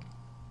Trung Quốc.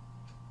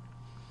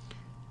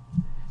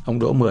 Ông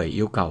Đỗ Mười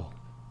yêu cầu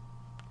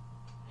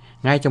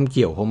ngay trong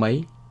chiều hôm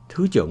ấy,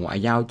 Thứ trưởng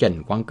Ngoại giao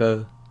Trần Quang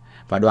Cơ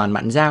và Đoàn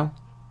Mặn Giao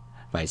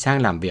phải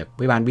sang làm việc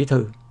với Ban Bí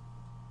thư.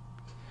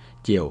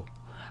 Chiều,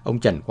 ông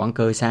Trần Quang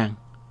Cơ sang.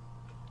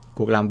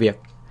 Cuộc làm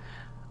việc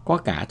có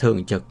cả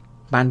Thường trực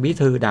Ban Bí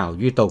thư Đào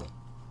Duy Tùng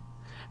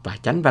và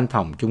Chánh Văn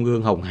phòng Trung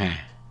ương Hồng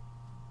Hà.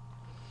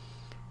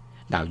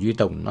 Đào Duy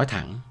Tùng nói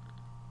thẳng: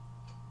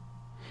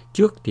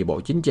 trước thì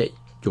Bộ Chính trị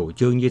chủ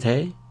trương như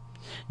thế,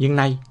 nhưng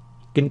nay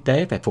kinh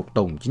tế phải phục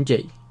tùng chính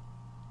trị,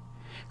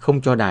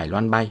 không cho Đài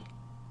Loan bay.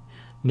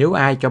 Nếu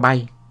ai cho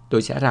bay,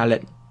 tôi sẽ ra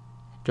lệnh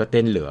cho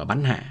tên lửa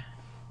bắn hạ.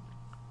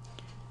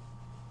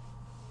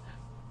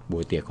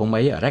 Buổi tiệc hôm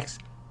ấy ở Rex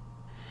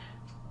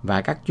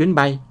và các chuyến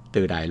bay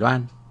từ Đài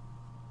Loan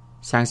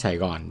sang Sài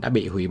Gòn đã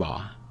bị hủy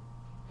bỏ.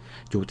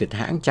 Chủ tịch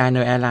hãng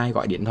China Airlines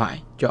gọi điện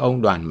thoại cho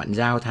ông Đoàn Mặn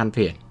Giao than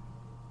phiền.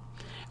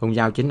 Ông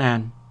Giao trấn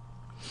an: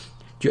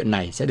 chuyện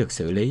này sẽ được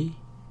xử lý.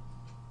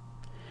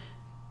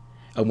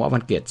 Ông Võ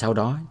Văn Kiệt sau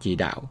đó chỉ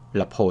đạo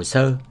lập hồ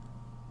sơ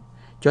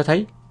cho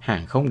thấy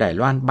hàng không Đài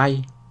Loan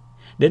bay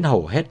đến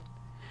hầu hết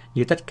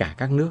như tất cả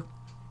các nước,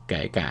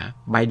 kể cả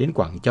bay đến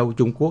Quảng Châu,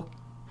 Trung Quốc,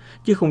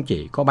 chứ không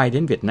chỉ có bay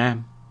đến Việt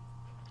Nam,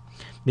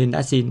 nên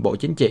đã xin Bộ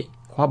Chính trị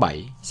khóa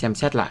 7 xem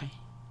xét lại.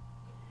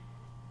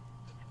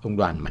 Ông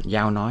Đoàn Mặn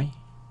Giao nói: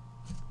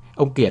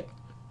 ông Kiệt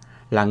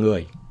là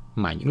người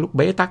mà những lúc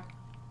bế tắc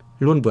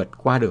luôn vượt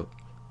qua được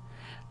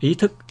ý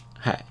thức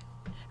hệ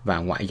và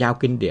ngoại giao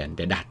kinh điển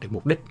để đạt được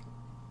mục đích.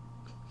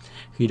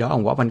 Khi đó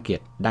ông Võ Văn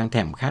Kiệt đang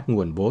thèm khát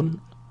nguồn vốn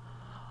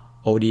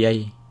ODA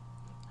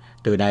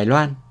từ Đài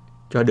Loan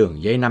cho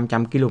đường dây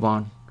 500 kV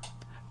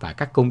và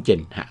các công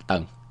trình hạ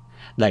tầng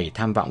đầy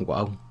tham vọng của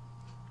ông.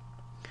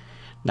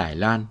 Đài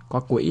Loan có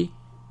quỹ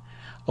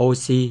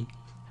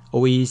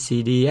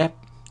OECDF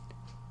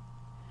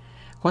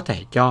có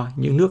thể cho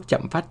những nước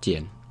chậm phát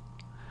triển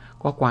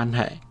có quan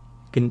hệ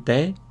kinh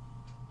tế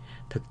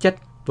thực chất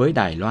với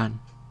Đài Loan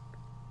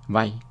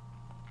vay.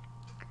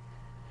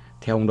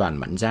 Theo ông Đoàn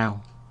Mặn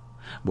Giao,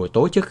 buổi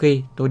tối trước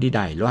khi tôi đi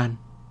Đài Loan,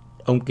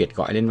 ông Kiệt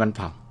gọi lên văn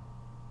phòng.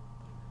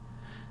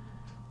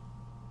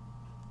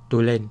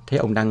 Tôi lên thấy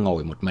ông đang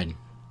ngồi một mình.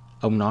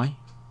 Ông nói: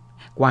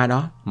 qua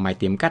đó mày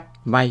tìm cách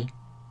vay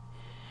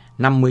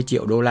 50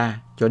 triệu đô la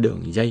cho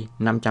đường dây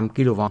 500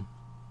 kV.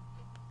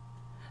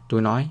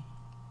 Tôi nói: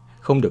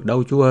 không được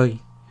đâu chú ơi,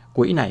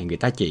 quỹ này người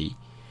ta chỉ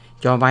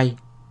cho vay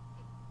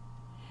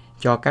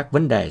cho các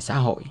vấn đề xã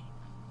hội.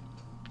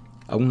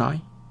 Ông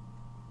nói: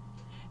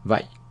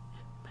 vậy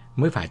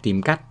mới phải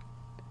tìm cách.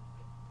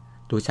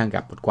 Tôi sang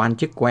gặp một quan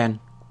chức quen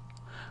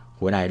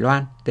của Đài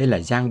Loan tên là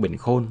Giang Bình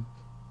Khôn,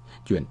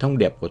 chuyển thông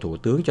điệp của Thủ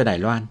tướng cho Đài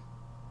Loan.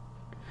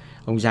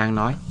 Ông Giang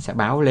nói sẽ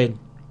báo lên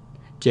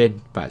trên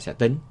và sẽ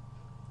tính.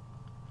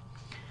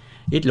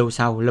 Ít lâu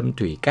sau, Lâm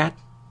Thủy Cát,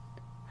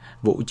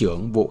 vụ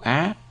trưởng vụ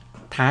Á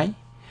Thái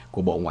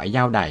của Bộ Ngoại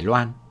giao Đài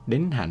Loan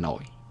đến Hà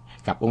Nội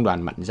gặp ông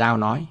Đoàn Mặn Giao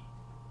nói: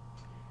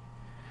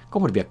 có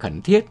một việc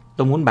khẩn thiết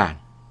tôi muốn bàn.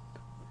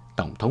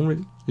 Tổng thống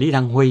Lý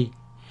Đăng Huy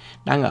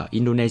đang ở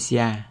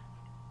Indonesia.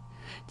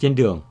 Trên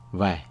đường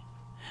về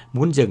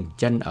muốn dừng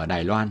chân ở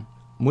Đài Loan,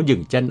 muốn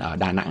dừng chân ở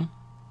Đà Nẵng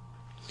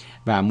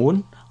và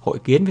muốn hội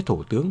kiến với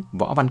Thủ tướng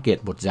Võ Văn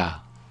Kiệt 1 giờ.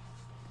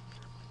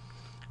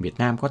 Việt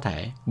Nam có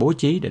thể bố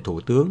trí để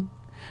Thủ tướng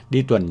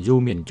đi tuần du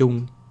miền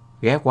Trung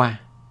ghé qua.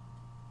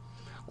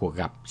 Cuộc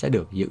gặp sẽ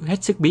được giữ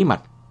hết sức bí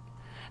mật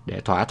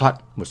để thỏa thuận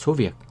một số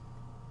việc.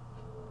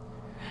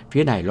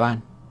 Phía Đài Loan,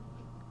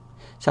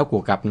 sau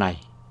cuộc gặp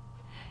này,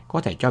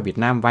 có thể cho Việt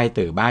Nam vay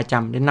từ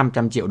 300 đến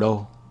 500 triệu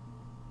đô.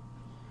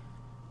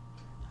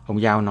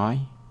 Ông Giao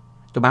nói: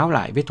 tôi báo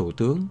lại với Thủ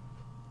tướng,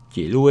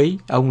 chỉ lưu ý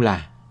ông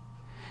là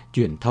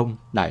truyền thông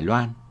Đài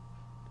Loan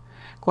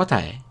có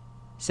thể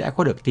sẽ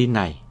có được tin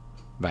này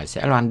và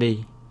sẽ loan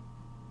đi.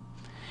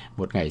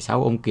 Một ngày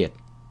sau, ông Kiệt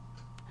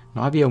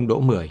nói với ông Đỗ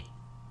Mười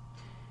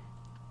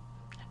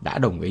đã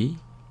đồng ý.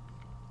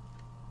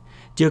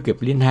 Chưa kịp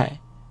liên hệ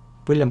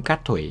với Lâm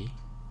Cát Thủy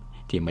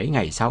thì mấy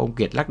ngày sau ông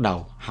Kiệt lắc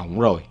đầu, hỏng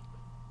rồi.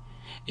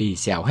 Y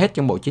xèo hết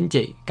trong bộ chính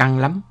trị, căng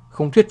lắm,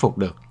 không thuyết phục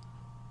được.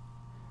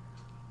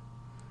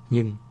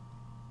 Nhưng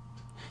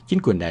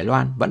chính quyền Đài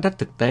Loan vẫn rất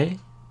thực tế.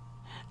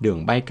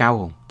 Đường bay Cao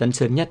Hùng, Tân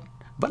Sơn Nhất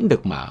vẫn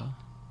được mở.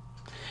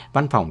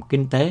 Văn phòng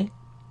kinh tế,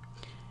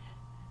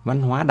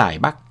 văn hóa Đài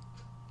Bắc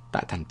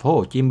tại thành phố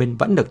Hồ Chí Minh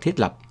vẫn được thiết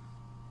lập.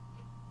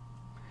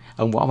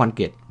 Ông Võ Văn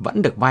Kiệt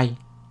vẫn được vay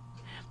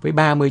với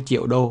 30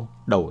 triệu đô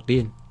đầu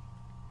tiên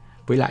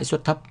với lãi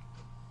suất thấp.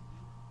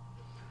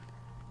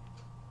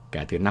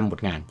 Kể từ năm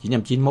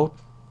 1991,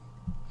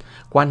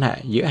 quan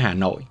hệ giữa Hà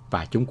Nội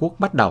và Trung Quốc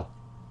bắt đầu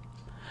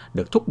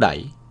được thúc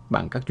đẩy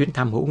bằng các chuyến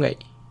thăm hữu nghị.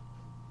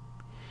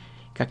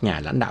 Các nhà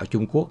lãnh đạo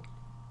Trung Quốc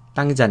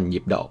tăng dần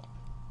nhịp độ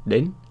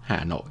đến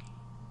Hà Nội.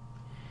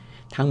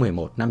 Tháng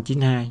 11 năm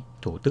 92,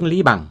 Thủ tướng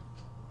Lý Bằng.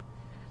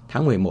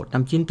 Tháng 11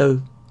 năm 94,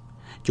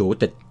 Chủ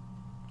tịch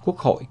Quốc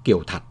hội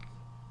Kiều Thạch.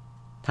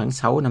 Tháng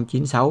 6 năm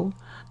 96,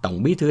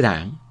 Tổng Bí thư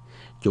Đảng,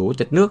 Chủ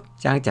tịch nước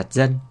Giang Trạch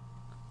Dân.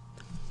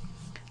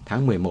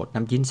 Tháng 11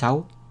 năm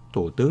 96,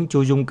 Thủ tướng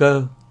Chu Dung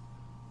Cơ.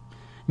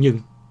 Nhưng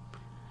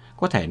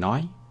có thể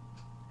nói,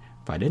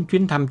 phải đến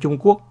chuyến thăm Trung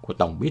Quốc của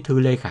Tổng Bí thư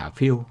Lê Khả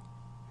Phiêu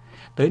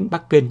tới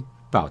Bắc Kinh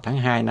vào tháng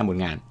 2 năm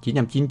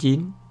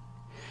 1999,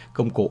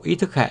 công cụ ý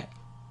thức hệ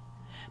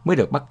mới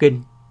được Bắc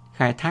Kinh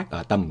khai thác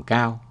ở tầm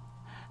cao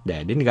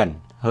để đến gần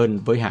hơn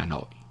với Hà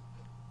Nội.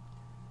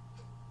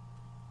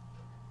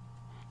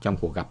 Trong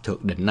cuộc gặp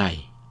thượng đỉnh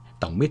này,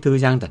 Tổng Bí thư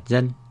Giang Trạch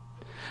Dân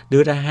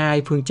đưa ra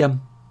 2 phương châm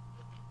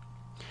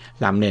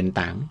làm nền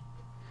tảng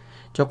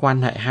cho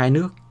quan hệ hai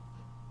nước,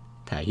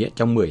 thể hiện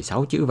trong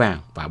 16 chữ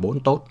vàng và 4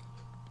 tốt.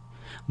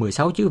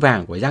 16 chữ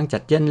vàng của Giang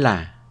Trạch Dân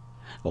là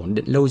ổn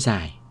định lâu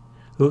dài,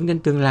 hướng đến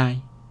tương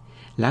lai,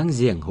 láng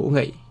giềng hữu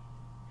nghị,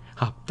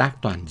 hợp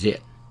tác toàn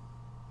diện.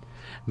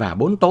 Và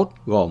 4 tốt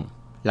gồm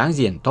láng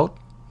giềng tốt,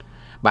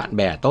 bạn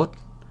bè tốt,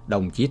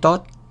 đồng chí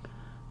tốt,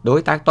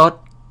 đối tác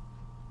tốt.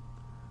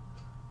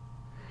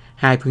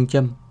 2 phương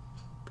châm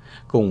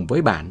cùng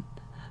với bản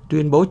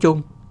tuyên bố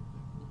chung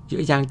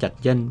giữa Giang Trạch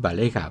Dân và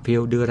Lê Khả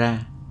Phiêu đưa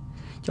ra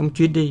trong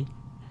chuyến đi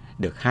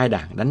được hai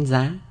đảng đánh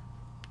giá,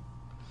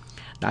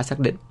 đã xác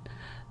định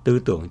tư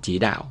tưởng chỉ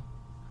đạo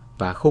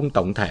và khung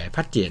tổng thể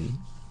phát triển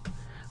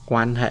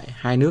quan hệ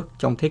hai nước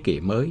trong thế kỷ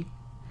mới,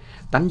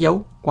 đánh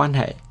dấu quan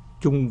hệ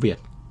Trung Việt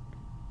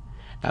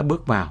đã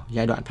bước vào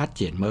giai đoạn phát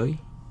triển mới.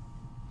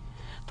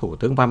 Thủ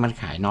tướng Phan Văn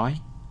Khải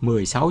nói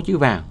 16 chữ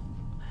vàng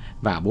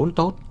và 4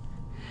 tốt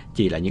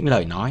chỉ là những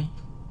lời nói.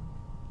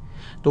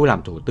 Tôi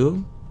làm thủ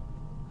tướng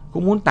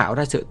cũng muốn tạo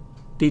ra sự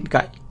tin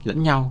cậy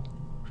lẫn nhau,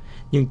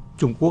 nhưng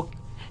Trung Quốc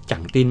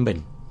chẳng tin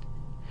mình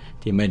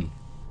thì mình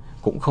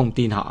cũng không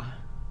tin họ.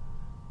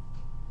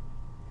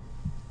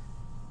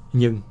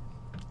 Nhưng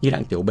như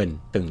Đặng Tiểu Bình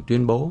từng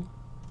tuyên bố,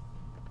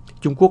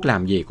 Trung Quốc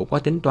làm gì cũng có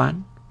tính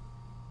toán.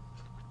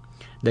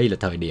 Đây là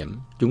thời điểm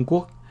Trung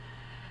Quốc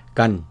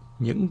cần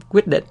những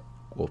quyết định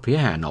của phía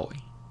Hà Nội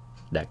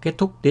để kết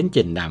thúc tiến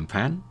trình đàm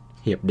phán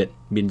Hiệp định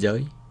Biên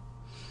giới.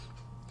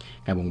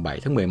 Ngày 7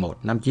 tháng 11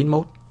 năm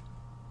 91,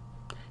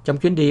 trong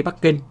chuyến đi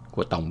Bắc Kinh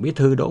của Tổng Bí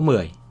thư Đỗ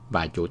Mười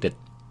và Chủ tịch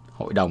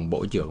Hội đồng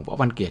Bộ trưởng Võ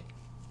Văn Kiệt,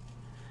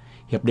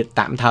 hiệp định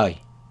tạm thời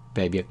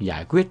về việc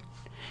giải quyết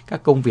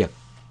các công việc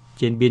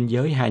trên biên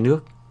giới hai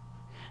nước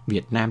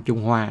Việt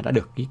Nam-Trung Hoa đã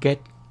được ký kết.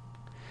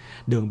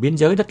 Đường biên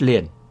giới đất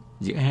liền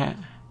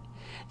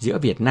giữa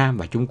Việt Nam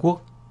và Trung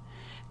Quốc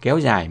kéo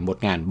dài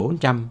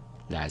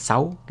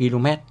 1.406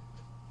 km,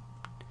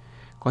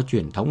 có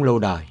truyền thống lâu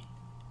đời,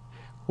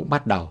 cũng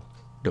bắt đầu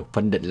được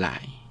phân định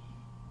lại.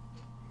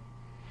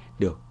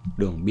 Được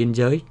đường biên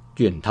giới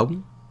truyền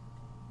thống.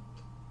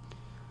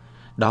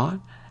 Đó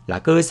là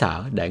cơ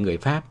sở để người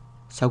Pháp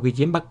sau khi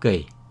chiếm Bắc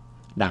Kỳ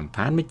đàm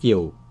phán với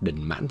triều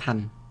đình Mãn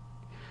Thanh,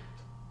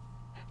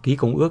 ký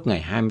công ước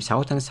ngày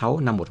 26 tháng 6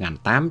 năm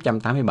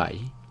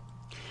 1887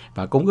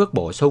 và công ước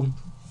bổ sung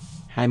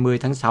 20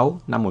 tháng 6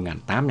 năm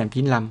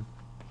 1895.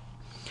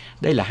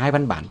 Đây là hai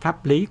văn bản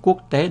pháp lý quốc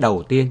tế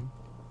đầu tiên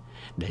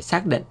để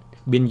xác định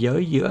biên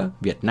giới giữa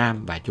Việt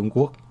Nam và Trung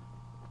Quốc.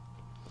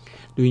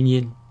 Tuy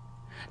nhiên,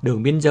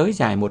 đường biên giới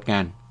dài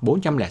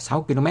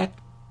 1.406 km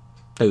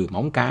từ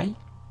Móng Cái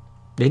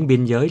đến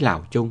biên giới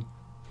Lào-Trung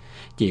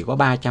chỉ có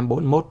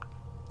 341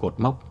 cột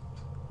mốc.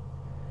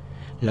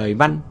 Lời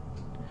văn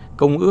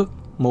công ước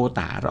mô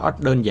tả rõ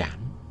đơn giản,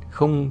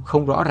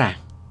 không rõ ràng,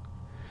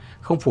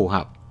 không phù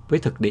hợp với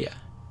thực địa.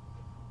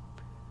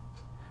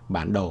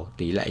 Bản đồ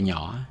tỷ lệ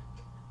nhỏ,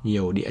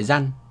 nhiều địa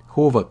danh,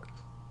 khu vực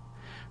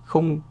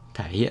không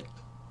thể hiện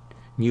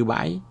như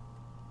bãi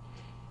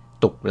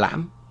Tục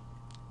Lãm,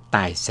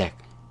 Tài Sẹc,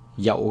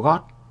 Dậu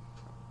Gót.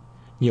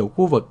 Nhiều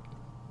khu vực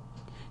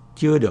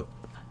chưa được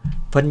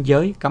phân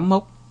giới cắm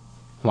mốc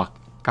hoặc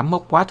cắm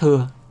mốc quá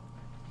thưa.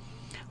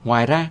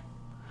 Ngoài ra,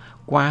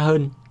 qua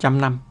hơn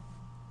 100 năm,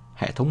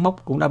 hệ thống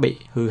mốc cũng đã bị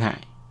hư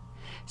hại,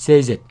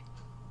 xê dịch,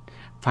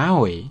 phá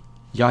hủy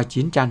do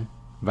chiến tranh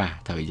và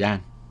thời gian.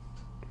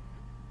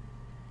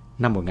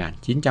 Năm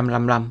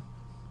 1955,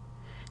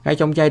 ngay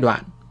trong giai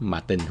đoạn mà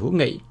tình hữu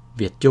nghị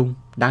Việt-Trung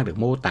đang được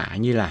mô tả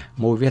như là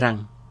môi với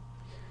răng,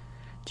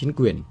 chính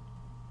quyền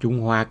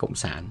Trung Hoa Cộng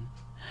sản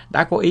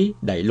đã có ý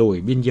đẩy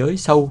lùi biên giới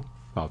sâu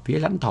vào phía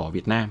lãnh thổ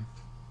Việt Nam.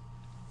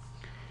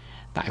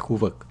 Tại khu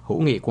vực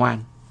hữu nghị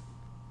Quan,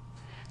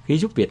 khi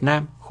giúp Việt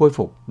Nam khôi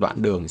phục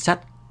đoạn đường sắt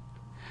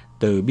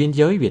từ biên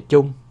giới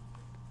Việt-Trung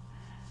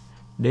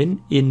đến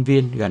Yên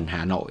Viên gần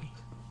Hà Nội,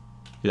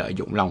 lợi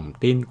dụng lòng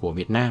tin của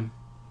Việt Nam,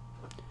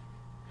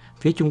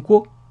 phía Trung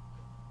Quốc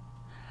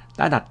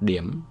đã đặt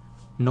điểm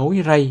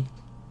nối ray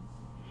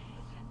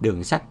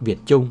đường sắt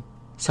Việt-Trung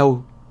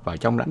sâu vào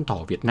trong lãnh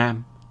thổ Việt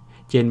Nam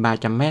trên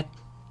 300 mét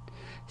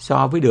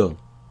so với đường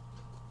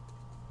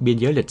biên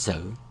giới lịch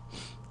sử,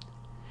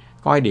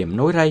 coi điểm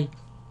nối ray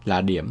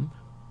là điểm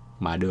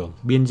mà đường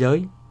biên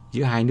giới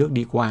giữa hai nước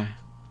đi qua.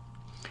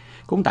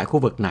 Cũng tại khu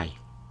vực này,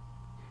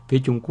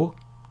 phía Trung Quốc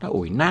đã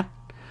ủi nát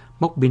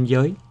mốc biên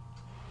giới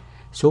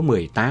số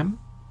 18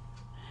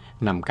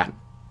 nằm cạnh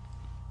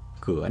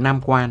cửa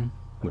Nam Quan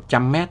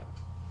 100 mét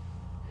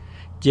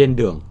trên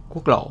đường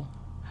quốc lộ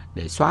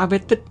để xóa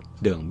vết tích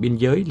đường biên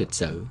giới lịch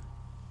sử,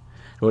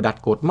 rồi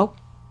đặt cột mốc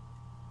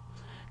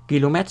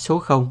km số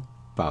 0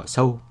 vào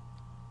sâu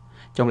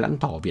trong lãnh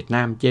thổ Việt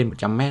Nam trên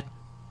 100 mét,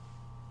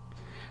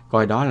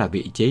 coi đó là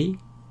vị trí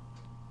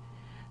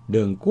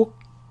đường quốc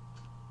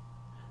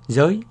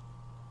giới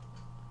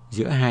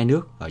giữa hai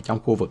nước ở trong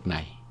khu vực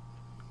này.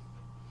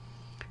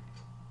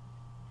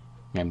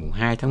 Ngày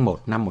 2 tháng 1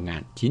 năm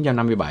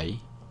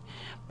 1957,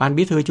 Ban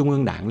Bí thư Trung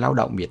ương Đảng Lao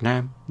động Việt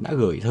Nam đã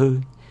gửi thư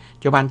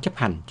cho Ban chấp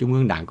hành Trung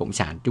ương Đảng Cộng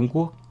sản Trung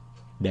Quốc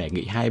đề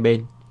nghị hai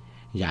bên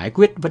giải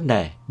quyết vấn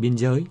đề biên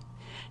giới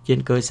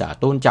trên cơ sở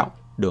tôn trọng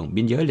đường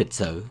biên giới lịch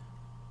sử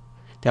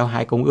theo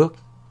hai công ước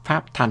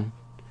Pháp Thanh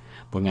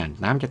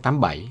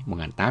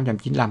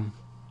 1887-1895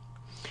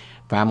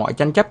 và mọi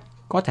tranh chấp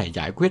có thể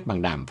giải quyết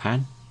bằng đàm phán.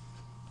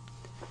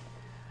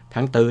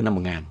 Tháng 4 năm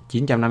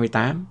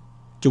 1958,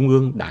 Trung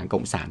ương Đảng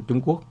Cộng sản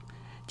Trung Quốc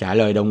trả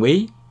lời đồng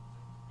ý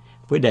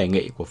với đề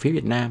nghị của phía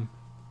Việt Nam.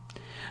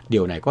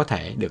 Điều này có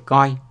thể được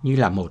coi như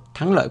là một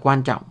thắng lợi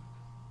quan trọng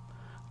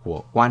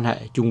của quan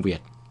hệ Trung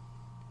Việt.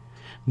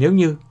 Nếu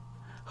như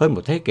hơn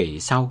một thế kỷ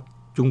sau,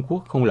 Trung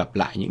Quốc không lặp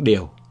lại những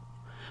điều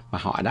mà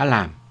họ đã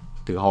làm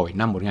từ hồi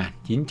năm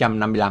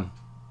 1955.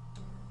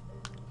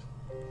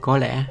 Có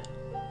lẽ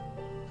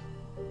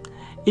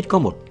ít có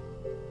một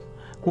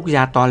quốc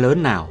gia to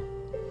lớn nào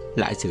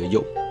lại sử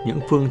dụng những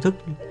phương thức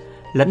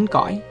lấn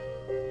cõi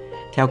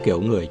theo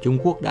kiểu người Trung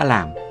Quốc đã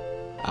làm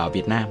ở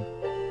Việt Nam.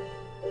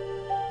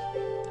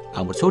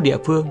 Ở một số địa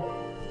phương,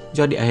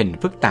 do địa hình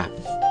phức tạp,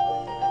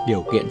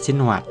 điều kiện sinh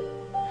hoạt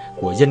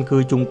của dân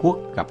cư Trung Quốc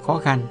gặp khó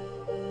khăn,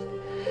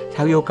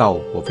 theo yêu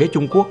cầu của phía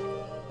Trung Quốc,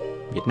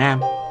 Việt Nam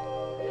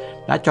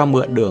đã cho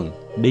mượn đường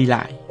đi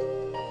lại,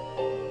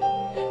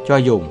 cho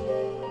dùng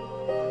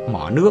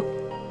mỏ nước,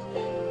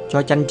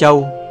 cho chăn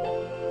trâu,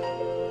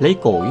 lấy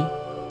củi,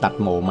 đặt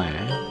mồ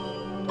mả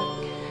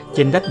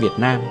trên đất Việt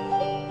Nam.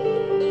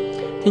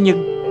 Thế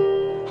nhưng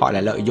họ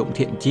lại lợi dụng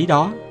thiện chí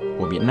đó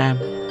của Việt Nam,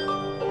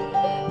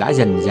 đã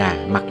dần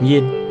dà mặc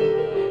nhiên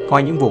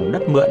coi những vùng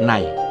đất mượn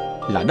này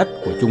là đất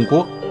của Trung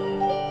Quốc.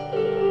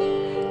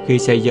 Khi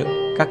xây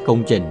dựng các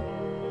công trình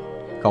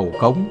cầu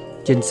cống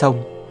trên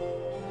sông,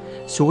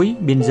 suối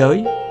biên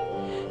giới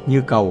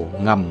như cầu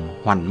ngầm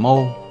Hoành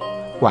Mô,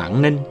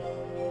 Quảng Ninh,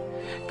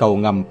 cầu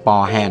ngầm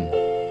Pò Hèn,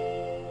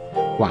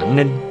 Quảng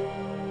Ninh,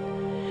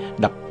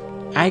 đập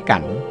Ái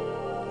Cảnh,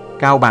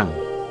 Cao Bằng,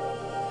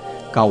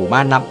 cầu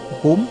Ba Nậm,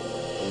 Cúm,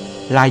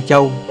 Lai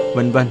Châu,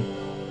 vân vân.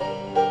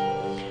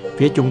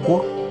 Phía Trung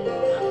Quốc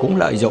cũng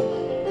lợi dụng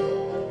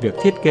việc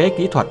thiết kế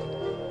kỹ thuật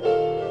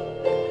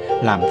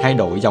làm thay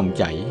đổi dòng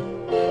chảy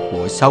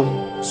của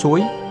sông,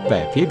 suối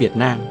về phía Việt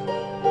Nam,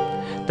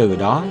 từ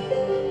đó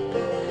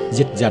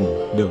dịch dần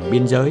đường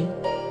biên giới.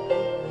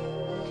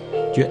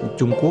 Chuyện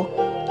Trung Quốc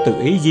tự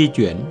ý di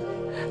chuyển,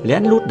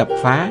 lén lút đập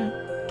phá,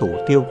 thủ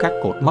tiêu các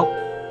cột mốc,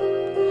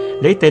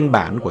 lấy tên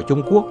bản của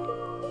Trung Quốc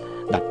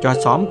đặt cho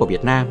xóm của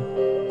Việt Nam,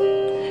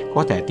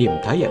 có thể tìm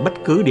thấy ở bất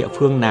cứ địa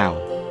phương nào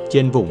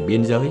trên vùng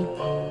biên giới.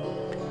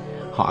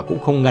 Họ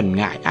cũng không ngần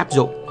ngại áp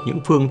dụng những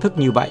phương thức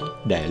như vậy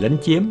để lấn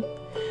chiếm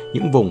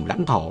những vùng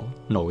lãnh thổ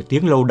nổi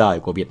tiếng lâu đời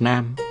của Việt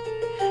Nam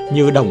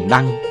như Đồng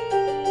Đăng,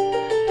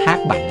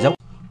 Thác Bản Dốc.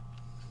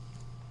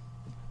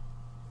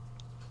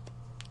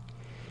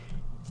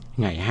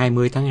 Ngày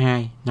 20 tháng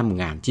 2 năm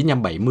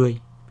 1970,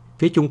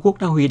 phía Trung Quốc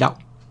đã huy động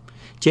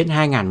trên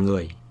 2.000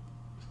 người,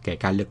 kể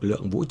cả lực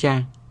lượng vũ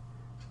trang,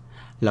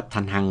 lập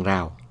thành hàng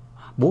rào,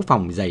 bố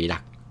phòng dày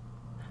đặc,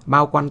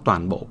 bao quanh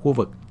toàn bộ khu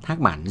vực Thác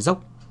Bản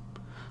Dốc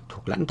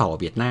thuộc lãnh thổ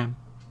Việt Nam.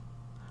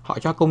 Họ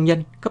cho công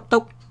nhân cấp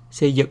tốc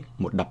xây dựng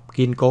một đập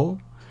kiên cố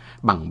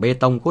bằng bê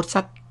tông cốt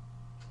sắt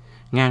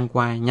ngang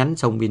qua nhánh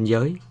sông biên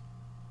giới.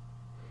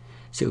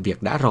 Sự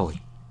việc đã rồi.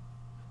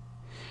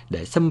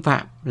 Để xâm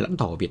phạm lãnh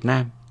thổ Việt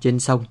Nam trên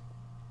sông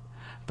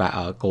và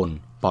ở cồn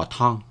Pò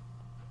Thong,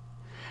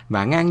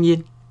 và ngang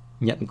nhiên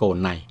nhận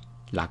cồn này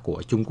là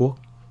của Trung Quốc.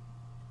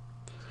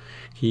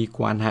 Khi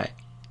quan hệ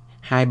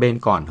hai bên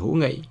còn hữu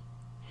nghị,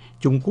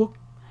 Trung Quốc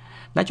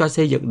đã cho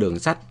xây dựng đường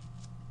sắt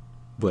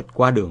vượt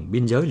qua đường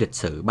biên giới lịch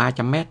sử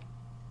 300 mét.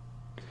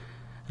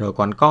 Rồi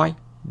còn coi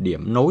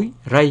điểm nối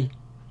ray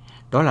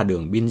đó là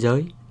đường biên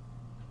giới.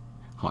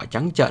 Họ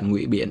trắng trợn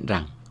ngụy biện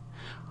rằng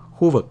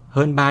khu vực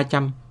hơn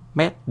 300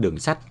 mét đường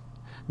sắt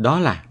đó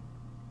là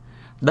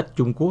đất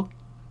Trung Quốc,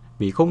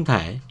 vì không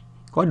thể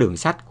có đường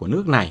sắt của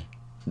nước này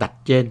đặt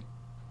trên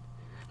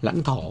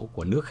lãnh thổ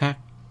của nước khác.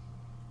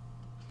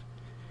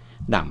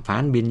 Đàm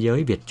phán biên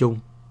giới Việt-Trung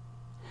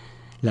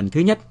lần thứ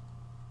nhất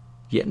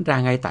diễn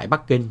ra ngay tại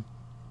Bắc Kinh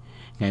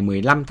ngày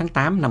 15 tháng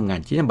 8 năm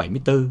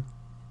 1974,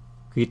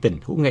 khi tình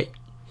hữu nghị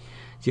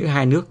giữa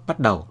hai nước bắt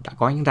đầu đã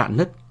có những rạn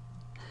nứt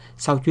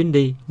sau chuyến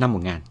đi năm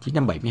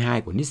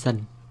 1972 của Nixon.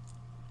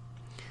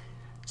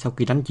 Sau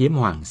khi đánh chiếm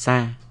Hoàng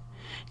Sa,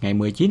 ngày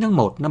 19 tháng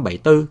 1 năm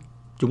 74,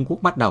 Trung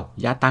Quốc bắt đầu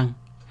gia tăng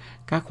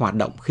các hoạt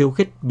động khiêu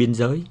khích biên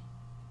giới.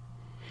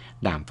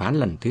 Đàm phán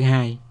lần thứ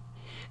hai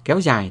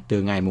kéo dài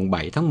từ ngày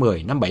 7 tháng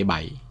 10 năm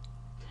 77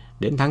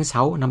 đến tháng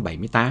 6 năm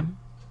 78,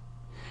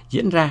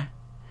 diễn ra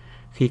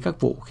khi các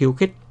vụ khiêu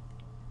khích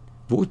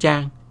vũ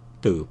trang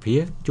từ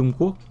phía Trung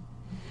Quốc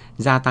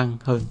gia tăng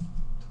hơn.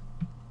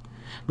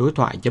 Đối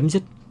thoại chấm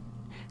dứt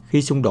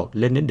khi xung đột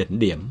lên đến đỉnh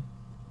điểm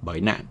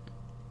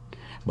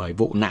bởi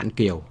vụ nạn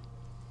Kiều.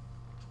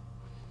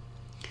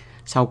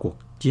 Sau cuộc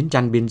chiến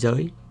tranh biên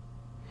giới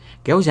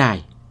kéo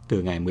dài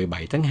từ ngày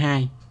 17 tháng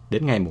 2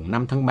 đến ngày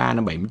 5 tháng 3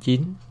 năm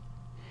 79,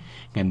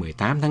 ngày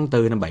 18 tháng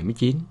 4 năm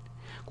 79,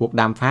 cuộc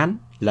đàm phán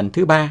lần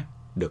thứ 3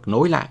 được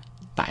nối lại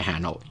tại Hà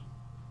Nội.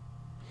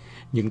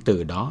 Nhưng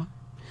từ đó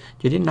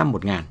cho đến năm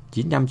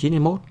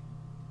 1991,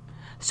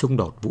 xung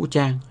đột vũ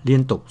trang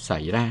liên tục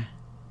xảy ra.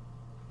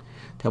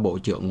 Theo Bộ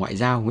trưởng Ngoại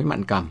giao Nguyễn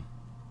Mạn Cầm,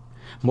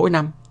 mỗi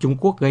năm Trung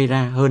Quốc gây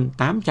ra hơn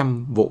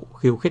 800 vụ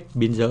khiêu khích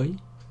biên giới.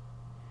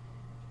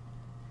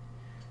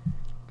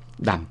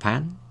 Đàm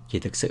phán chỉ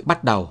thực sự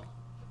bắt đầu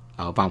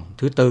ở vòng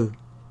thứ 4.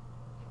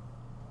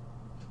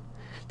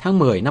 Tháng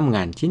 10 năm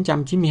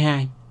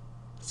 1992,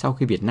 sau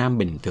khi Việt Nam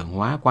bình thường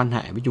hóa quan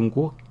hệ với Trung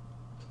Quốc,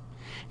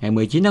 ngày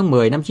 19 tháng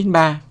 10 năm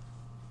 93,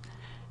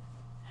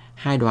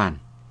 hai đoàn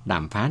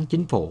đàm phán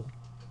chính phủ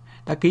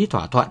đã ký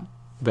thỏa thuận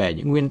về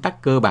những nguyên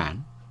tắc cơ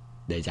bản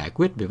để giải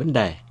quyết về vấn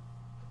đề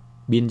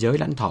biên giới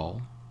lãnh thổ.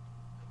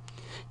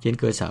 Trên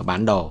cơ sở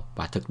bản đồ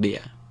và thực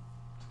địa,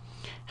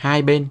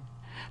 hai bên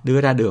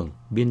đưa ra đường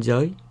biên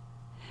giới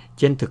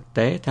trên thực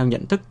tế theo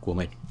nhận thức của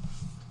mình.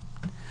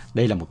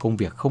 Đây là một công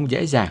việc không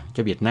dễ dàng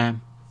cho Việt Nam,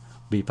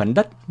 vì phần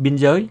đất biên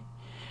giới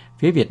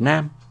phía Việt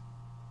Nam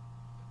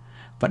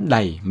vẫn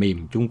đầy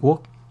mìm Trung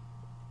Quốc.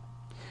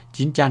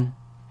 Chiến tranh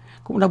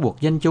cũng đã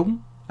buộc dân chúng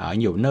ở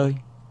nhiều nơi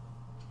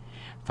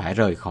phải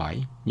rời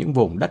khỏi những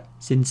vùng đất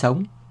sinh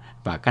sống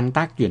và canh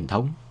tác truyền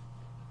thống.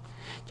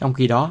 Trong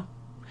khi đó,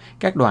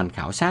 các đoàn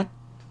khảo sát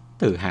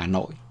từ Hà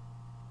Nội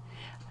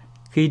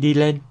khi đi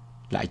lên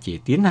lại chỉ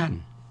tiến hành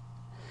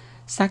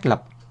xác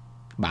lập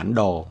bản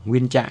đồ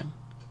nguyên trạng.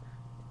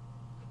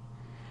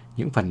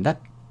 Những phần đất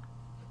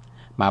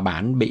mà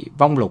bản bị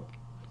vong lục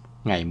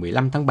ngày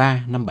 15 tháng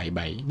 3 năm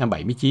 77 năm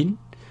 79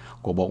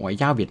 của Bộ Ngoại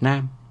giao Việt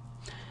Nam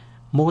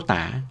mô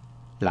tả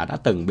là đã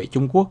từng bị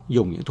Trung Quốc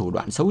dùng những thủ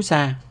đoạn xấu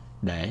xa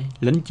để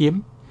lấn chiếm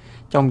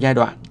trong giai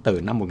đoạn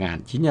từ năm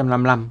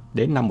 1955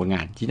 đến năm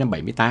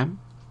 1978.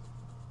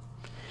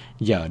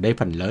 Giờ đây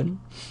phần lớn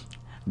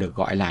được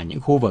gọi là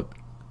những khu vực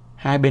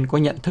hai bên có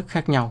nhận thức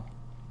khác nhau.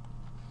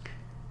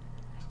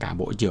 Cả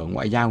Bộ trưởng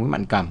Ngoại giao Nguyễn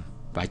Mạn Cầm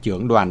và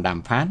trưởng đoàn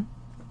đàm phán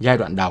giai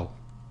đoạn đầu,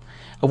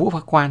 ông Vũ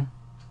Phác Quan,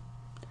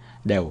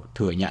 đều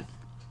thừa nhận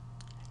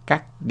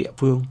các địa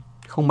phương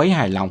không mấy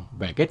hài lòng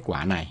về kết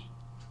quả này.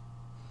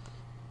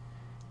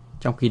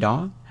 Trong khi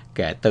đó,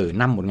 kể từ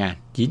năm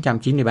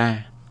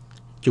 1993,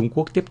 Trung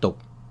Quốc tiếp tục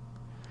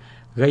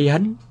gây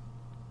hấn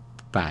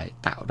và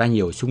tạo ra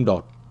nhiều xung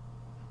đột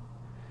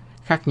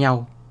khác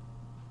nhau,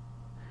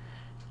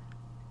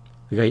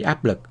 gây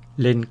áp lực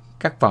lên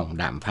các vòng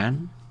đàm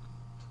phán.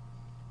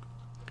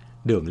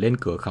 Đường lên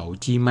cửa khẩu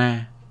Chi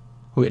Ma,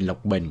 huyện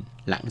Lộc Bình,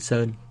 Lạng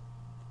Sơn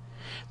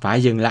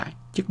phải dừng lại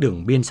trước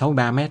đường biên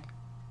 63 mét.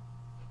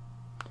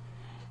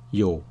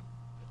 Dù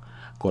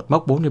cột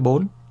mốc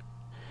 44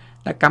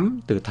 đã cắm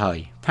từ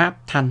thời Pháp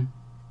Thanh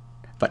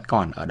vẫn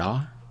còn ở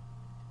đó.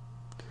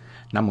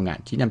 Năm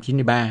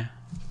 1993,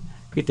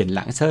 khi tỉnh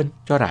Lạng Sơn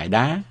cho rải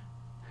đá,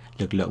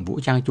 lực lượng vũ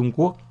trang Trung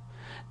Quốc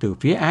từ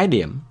phía Ái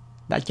Điểm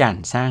đã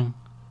tràn sang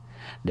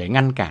để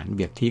ngăn cản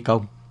việc thi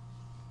công.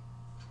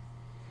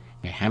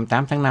 Ngày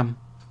 28 tháng 5,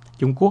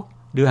 Trung Quốc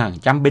đưa hàng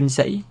trăm binh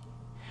sĩ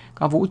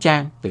có vũ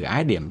trang từ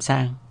Ái Điểm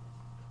sang.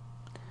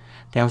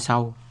 Theo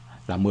sau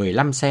là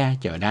 15 xe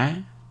chở đá.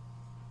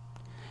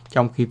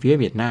 Trong khi phía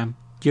Việt Nam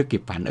chưa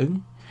kịp phản ứng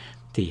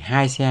thì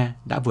 2 xe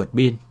đã vượt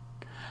biên,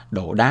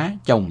 đổ đá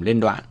chồng lên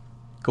đoạn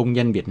công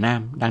nhân Việt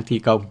Nam đang thi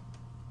công.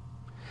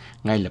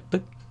 Ngay lập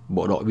tức,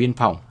 bộ đội biên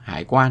phòng,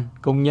 hải quan,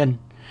 công nhân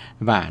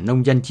và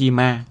nông dân Chi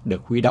Ma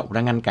được huy động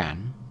ra ngăn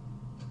cản.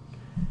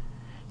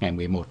 Ngày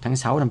 11 tháng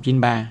 6 năm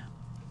 93,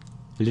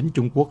 lính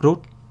Trung Quốc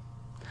rút.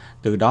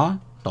 Từ đó,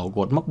 tổ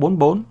cột mốc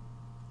 44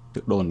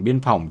 được đồn biên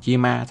phòng Chi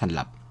Ma thành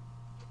lập.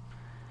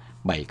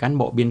 7 cán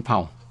bộ biên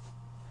phòng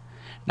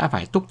đã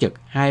phải túc trực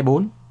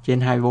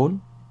 24/24.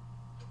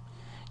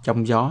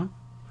 Trong gió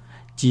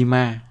Chi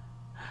Ma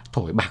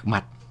thổi bạc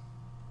mặt,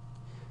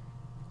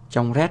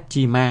 trong rét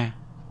Chi Ma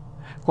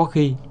có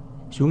khi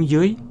xuống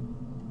dưới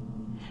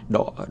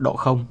độ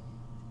 0.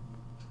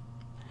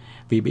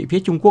 Vì bị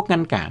phía Trung Quốc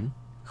ngăn cản,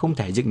 không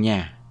thể dựng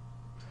nhà,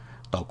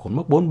 tổ cột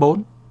mốc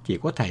 44 chỉ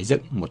có thể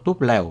dựng một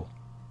túp lều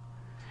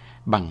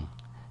bằng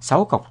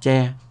 6 cọc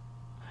tre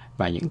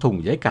và những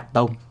thùng giấy cạc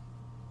tông,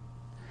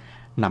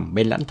 nằm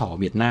bên lãnh thổ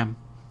Việt Nam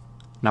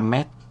 5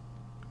 mét.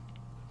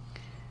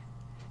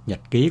 Nhật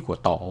ký của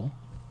tổ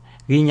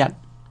ghi nhận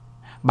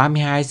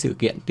 32 sự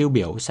kiện tiêu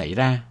biểu xảy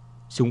ra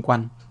xung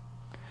quanh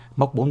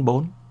mốc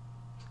 44.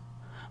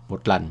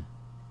 Một lần,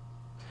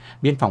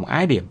 biên phòng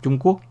Ái Điểm Trung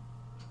Quốc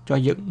cho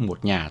dựng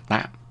một nhà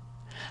tạm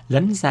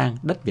lấn sang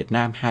đất Việt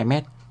Nam 2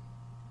 mét.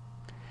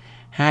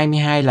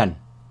 22 lần,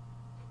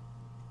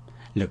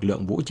 lực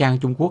lượng vũ trang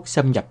Trung Quốc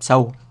xâm nhập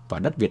sâu vào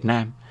đất Việt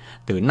Nam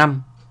từ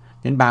 5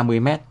 đến 30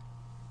 mét.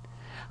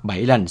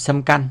 7 lần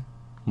xâm căn,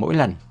 mỗi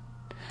lần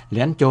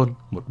lén chôn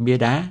một bia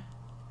đá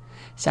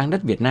sang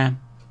đất Việt Nam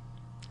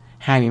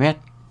 20 mét.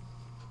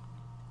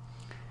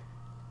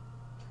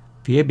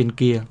 Phía bên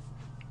kia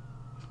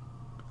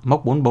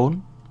mốc 44,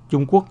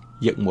 Trung Quốc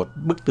dựng một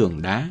bức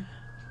tường đá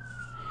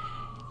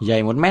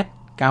dày 1 mét,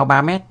 cao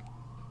 3 mét,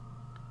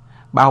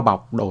 bao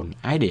bọc đồn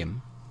Ái Điểm.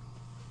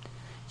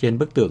 Trên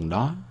bức tường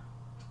đó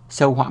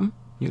sâu hoắm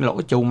những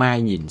lỗ châu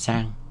mai nhìn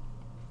sang.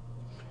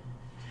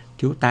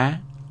 Thiếu tá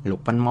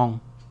Lục Văn Mong,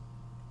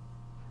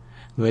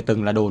 người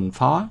từng là đồn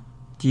phó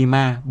Chi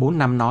Ma 4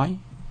 năm nói,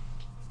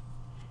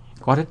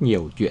 có rất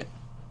nhiều chuyện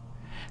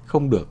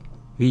không được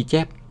ghi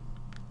chép.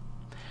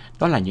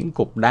 Đó là những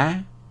cục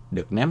đá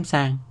được ném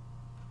sang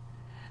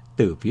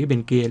từ phía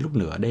bên kia lúc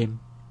nửa đêm.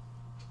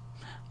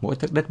 Mỗi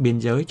tấc đất biên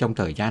giới trong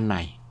thời gian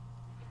này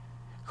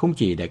không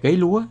chỉ để cấy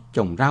lúa,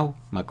 trồng rau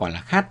mà còn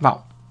là khát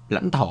vọng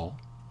lãnh thổ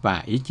và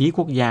ý chí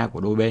quốc gia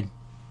của đôi bên.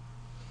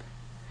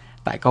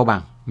 Tại Cao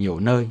Bằng, nhiều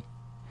nơi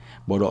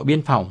bộ đội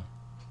biên phòng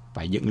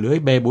phải dựng lưới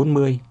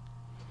B40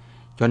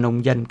 cho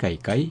nông dân cày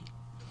cấy.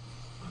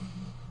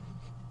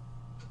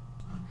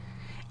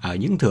 Ở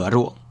những thửa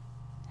ruộng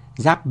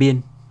giáp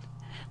biên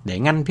để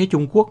ngăn phía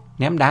Trung Quốc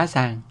ném đá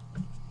sang.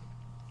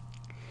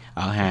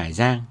 Ở Hà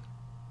Giang,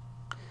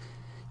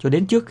 cho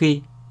đến trước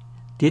khi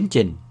tiến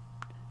trình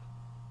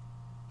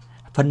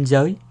phân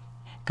giới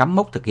cắm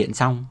mốc thực hiện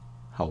xong,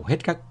 hầu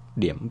hết các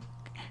điểm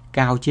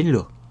cao chiến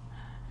lược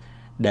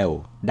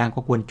đều đang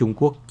có quân Trung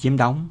Quốc chiếm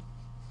đóng.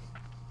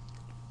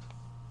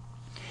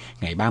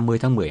 Ngày 30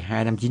 tháng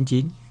 12 năm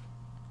 99,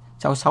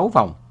 sau 6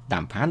 vòng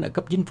đàm phán ở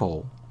cấp chính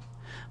phủ,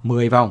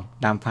 10 vòng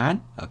đàm phán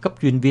ở cấp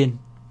chuyên viên,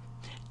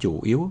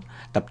 chủ yếu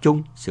tập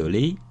trung xử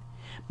lý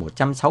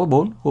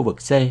 164 khu vực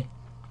C,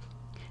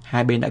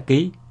 hai bên đã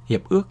ký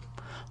hiệp ước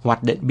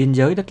hoạch định biên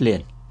giới đất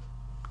liền.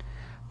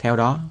 Theo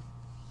đó,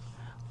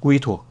 quy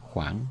thuộc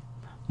khoảng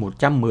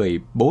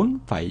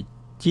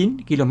 114,9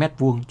 km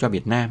vuông cho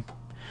Việt Nam,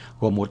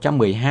 gồm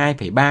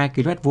 112,3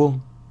 km vuông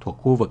thuộc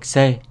khu vực C,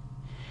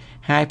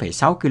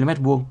 2,6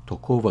 km vuông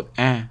thuộc khu vực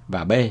A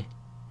và B,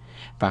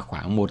 và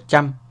khoảng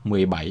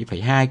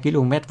 117,2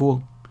 km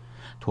vuông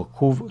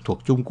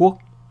thuộc Trung Quốc.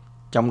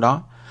 Trong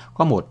đó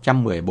có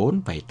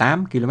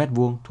 114,8 km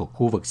vuông thuộc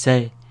khu vực C,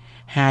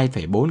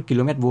 2,4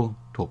 km vuông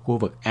thuộc khu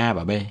vực A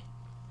và B.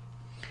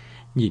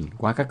 Nhìn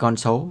qua các con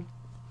số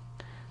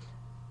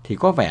thì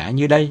có vẻ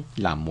như đây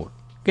là một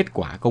kết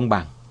quả công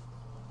bằng.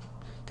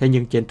 Thế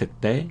nhưng trên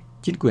thực tế,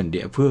 chính quyền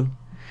địa phương,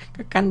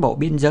 các cán bộ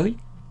biên giới,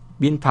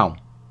 biên phòng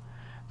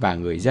và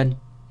người dân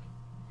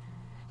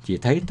chỉ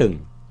thấy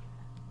từng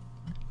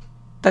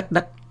tấc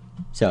đất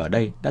giờ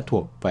đây đã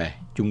thuộc về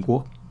Trung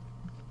Quốc.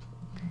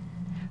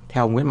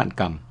 Theo Nguyễn Mạn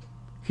Cầm,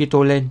 khi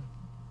tôi lên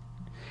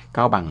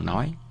Cao Bằng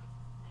nói,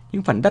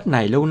 những phần đất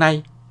này lâu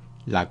nay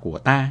là của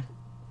ta.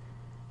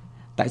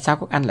 Tại sao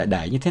các anh lại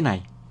để như thế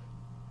này?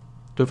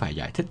 Tôi phải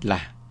giải thích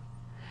là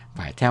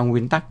phải theo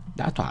nguyên tắc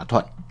đã thỏa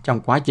thuận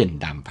trong quá trình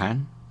đàm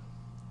phán.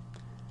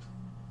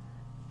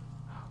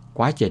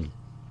 Quá trình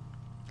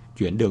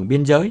chuyển đường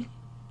biên giới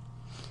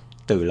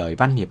từ lời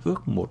văn hiệp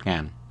ước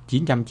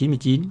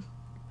 1999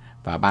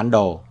 và bản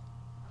đồ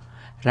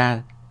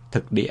ra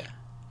thực địa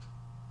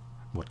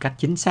một cách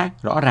chính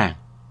xác, rõ ràng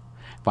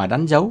và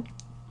đánh dấu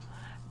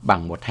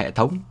bằng một hệ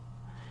thống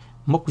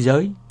mốc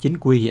giới chính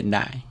quy hiện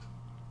đại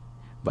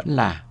vẫn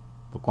là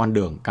một con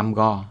đường cam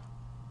go.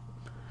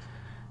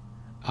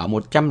 Ở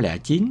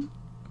 109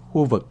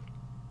 khu vực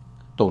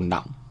tồn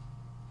đọng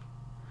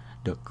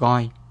được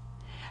coi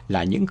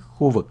là những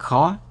khu vực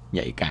khó,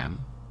 nhạy cảm,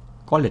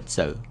 có lịch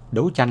sử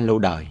đấu tranh lâu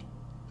đời,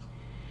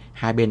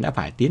 hai bên đã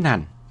phải tiến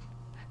hành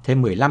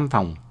thêm 15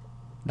 vòng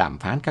đàm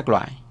phán các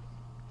loại.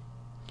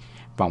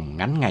 Vòng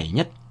ngắn ngày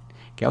nhất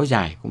kéo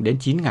dài cũng đến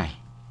 9 ngày.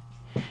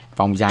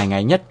 Vòng dài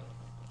ngày nhất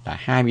là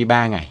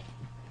 23 ngày.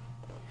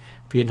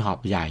 Phiên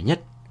họp dài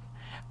nhất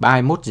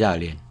 31 giờ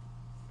liền.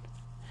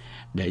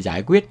 Để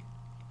giải quyết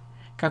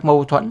các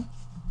mâu thuẫn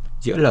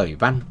giữa lời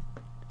văn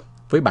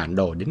với bản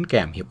đồ đính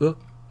kèm hiệp ước,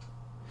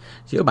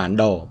 giữa bản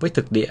đồ với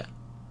thực địa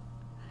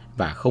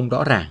và không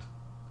rõ ràng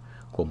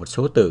của một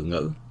số từ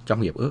ngữ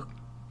trong hiệp ước.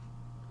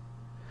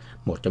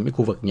 Một trong những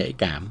khu vực nhạy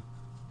cảm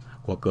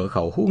của cửa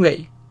khẩu hữu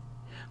nghị,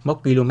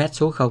 mốc km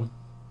số 0,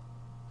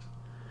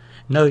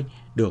 nơi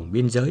đường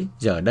biên giới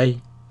giờ đây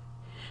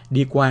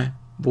đi qua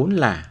vốn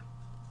là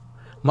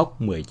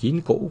mốc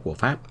 19 cũ của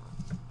Pháp,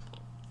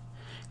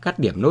 cách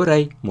điểm nối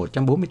rây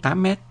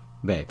 148 m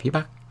về phía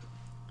Bắc.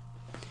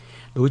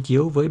 Đối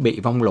chiếu với bị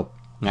vong lục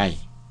ngày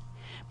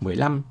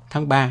 15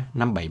 tháng 3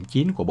 năm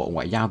 79 của Bộ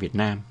Ngoại giao Việt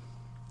Nam,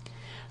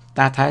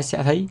 ta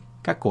sẽ thấy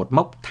các cột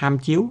mốc tham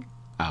chiếu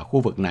ở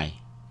khu vực này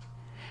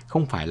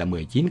không phải là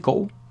 19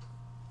 cũ,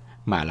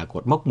 mà là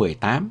cột mốc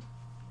 18,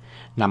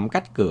 nằm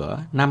cách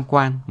cửa Nam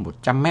Quan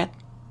 100 m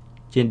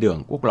trên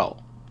đường quốc lộ,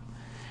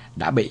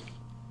 đã bị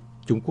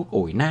Trung Quốc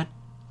ủi nát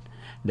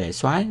để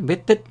xóa vết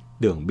tích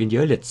đường biên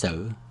giới lịch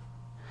sử,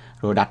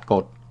 rồi đặt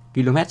cột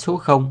km số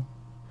 0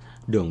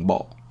 đường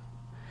bộ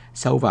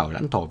sâu vào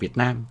lãnh thổ Việt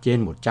Nam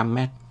trên 100 m.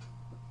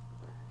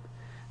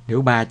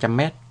 Nếu 300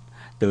 m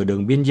từ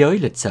đường biên giới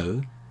lịch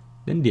sử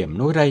đến điểm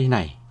nối rây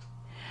này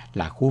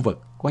là khu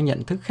vực có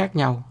nhận thức khác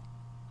nhau,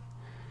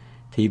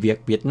 thì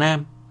việc Việt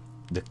Nam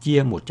được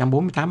chia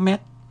 148 m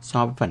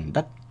so với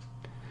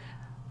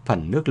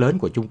phần nước lớn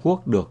của Trung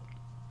Quốc được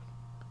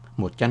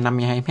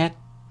 152 m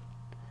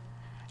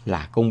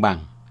là công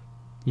bằng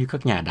như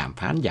các nhà đàm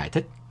phán giải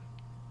thích.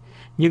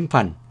 Nhưng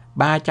phần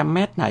 300 m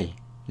này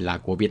là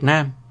của Việt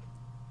Nam.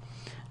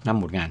 Năm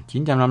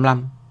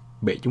 1955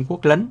 bị Trung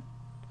Quốc lấn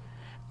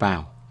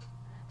vào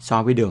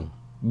so với đường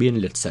biên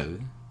lịch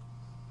sử.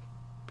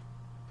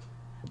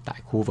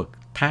 Tại khu vực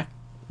thác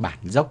Bản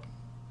Dốc,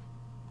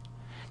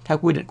 theo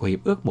quy định của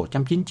Hiệp ước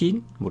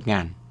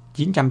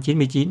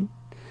 199/1999,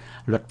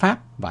 luật pháp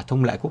và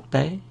thông lệ quốc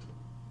tế,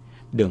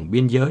 đường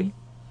biên giới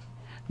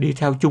đi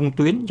theo trung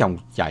tuyến dòng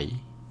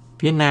chảy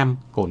phía nam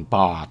cồn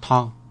Pò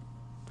Thon.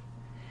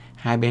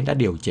 Hai bên đã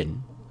điều chỉnh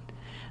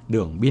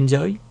đường biên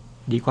giới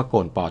đi qua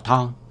cồn Pò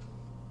Thon,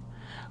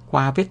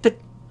 qua vết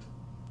tích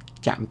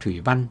trạm thủy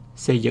văn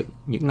xây dựng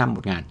những năm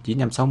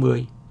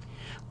 1960,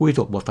 quy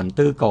thuộc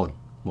 1/4 cồn,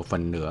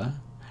 1/4 nữa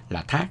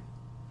là thác,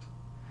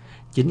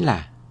 chính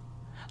là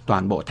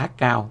toàn bộ thác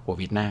cao của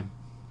Việt Nam.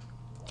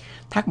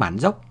 Thác Bản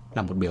Dốc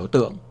là một biểu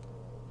tượng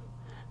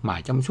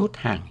mà trong suốt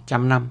hàng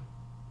trăm năm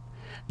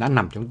đã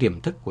nằm trong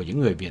tiềm thức của những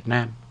người Việt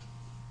Nam.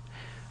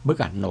 Bức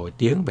ảnh nổi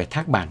tiếng về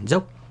thác Bản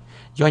Dốc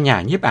do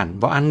nhà nhiếp ảnh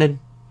Võ An Ninh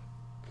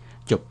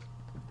chụp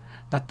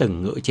đã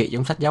từng ngự trị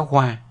trong sách giáo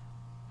khoa,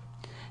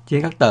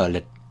 trên các tờ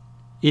lịch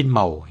in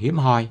màu hiếm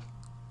hoi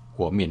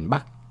của miền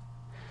Bắc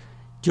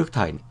trước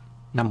thời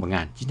năm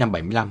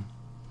 1975.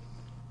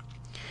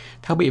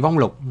 Theo bị vong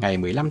lục ngày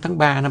 15 tháng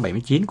 3 năm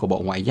 79 của Bộ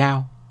Ngoại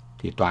giao,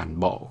 thì toàn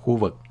bộ khu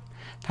vực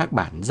thác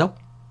Bản Dốc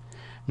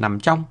nằm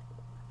trong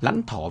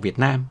lãnh thổ Việt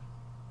Nam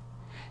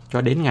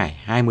cho đến ngày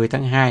 20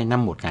 tháng 2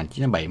 năm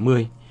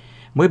 1970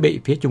 mới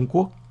bị phía Trung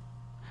Quốc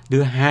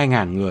đưa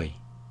 2.000 người,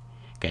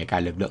 kể cả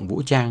lực lượng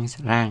vũ trang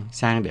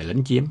sang để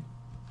lấn chiếm.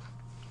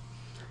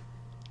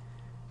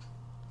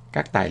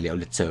 Các tài liệu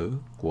lịch sử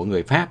của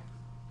người Pháp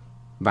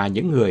và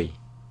những người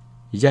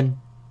dân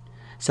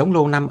sống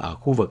lâu năm ở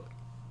khu vực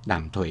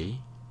Đàm Thủy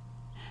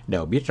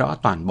đều biết rõ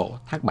toàn bộ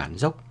thác Bản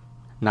Dốc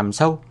nằm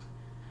sâu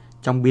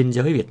trong biên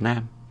giới Việt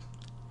Nam,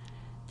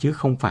 chứ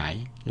không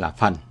phải là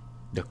phần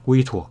được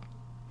quy thuộc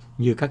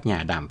như các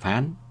nhà đàm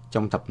phán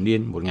trong thập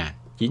niên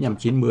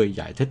 1990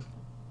 giải thích.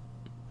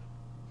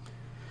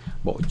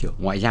 Bộ trưởng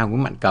Ngoại giao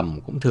Nguyễn Mạnh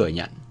Cầm cũng thừa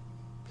nhận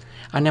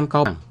anh em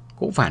Cao Bằng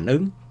cũng phản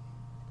ứng,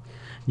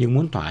 nhưng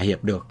muốn thỏa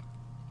hiệp được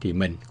thì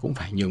mình cũng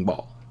phải nhường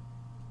bộ.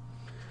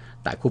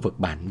 Tại khu vực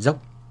Bản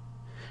Dốc,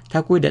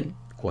 theo quy định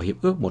của Hiệp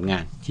ước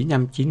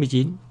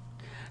 1999,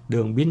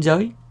 đường biên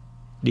giới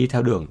đi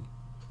theo đường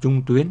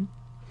trung tuyến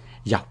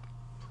dọc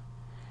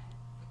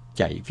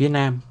chảy phía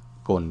nam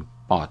cồn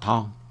Pò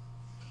Thon.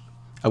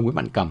 Ông Nguyễn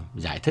Mạnh Cầm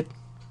giải thích,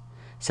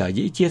 sở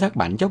dĩ chia thác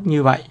Bản Dốc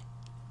như vậy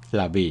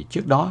là vì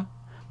trước đó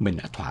mình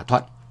đã thỏa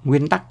thuận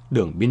nguyên tắc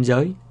đường biên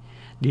giới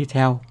đi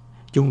theo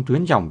trung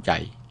tuyến dòng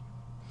chảy.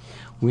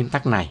 Nguyên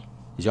tắc này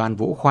do anh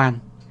Vũ Khoan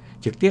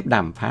trực tiếp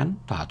đàm phán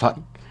thỏa thuận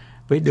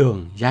với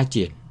Đường Gia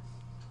Triển,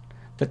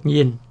 tất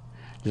nhiên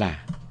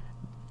là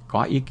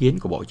có ý kiến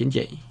của Bộ Chính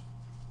trị.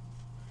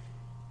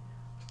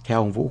 Theo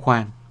ông Vũ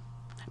Khoan,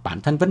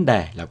 bản thân vấn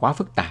đề là quá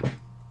phức tạp,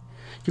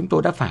 chúng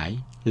tôi đã phải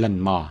lần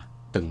mò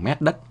từng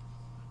mét đất.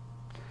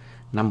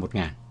 Năm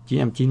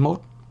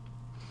 1991,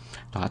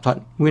 thỏa thuận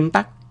nguyên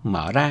tắc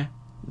mở ra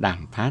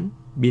đàm phán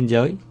biên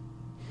giới.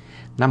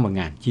 Năm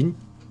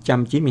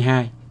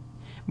 1992,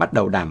 bắt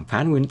đầu đàm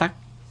phán nguyên tắc.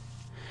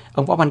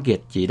 Ông Võ Văn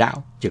Kiệt chỉ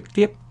đạo trực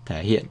tiếp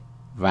thể hiện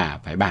và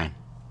phải bàn,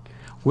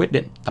 quyết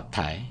định tập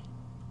thể.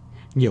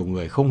 Nhiều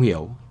người không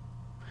hiểu,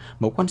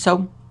 một con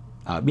sông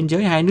ở biên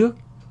giới hai nước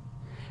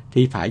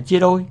thì phải chia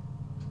đôi.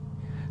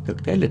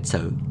 Thực tế lịch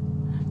sử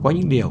có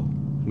những điều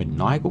mình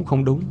nói cũng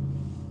không đúng.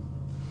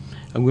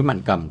 Ông Nguyễn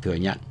Mạnh Cầm thừa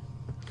nhận,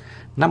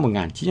 năm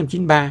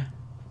 1993,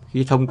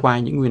 khi thông qua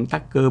những nguyên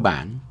tắc cơ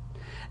bản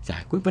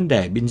giải quyết vấn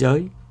đề biên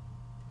giới,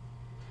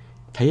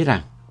 thấy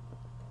rằng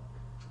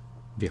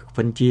Việc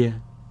phân chia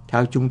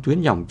theo trung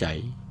tuyến dòng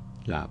chảy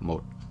là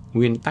một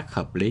nguyên tắc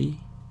hợp lý.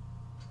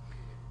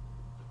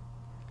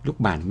 Lúc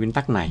bàn nguyên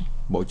tắc này,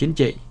 Bộ Chính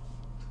trị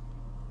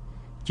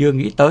chưa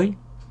nghĩ tới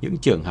những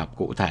trường hợp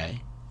cụ thể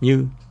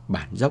như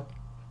Bản Dốc.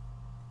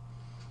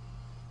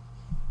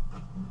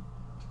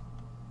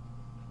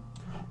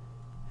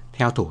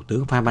 Theo Thủ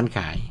tướng Phan Văn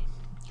Khải,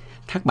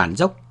 thác Bản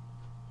Dốc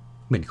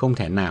mình không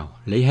thể nào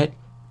lấy hết.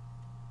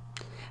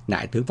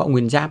 Đại tướng Võ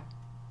Nguyên Giáp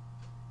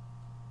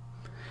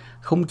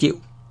không chịu,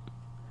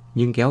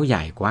 nhưng kéo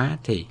dài quá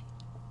thì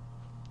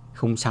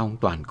không xong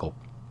toàn cục.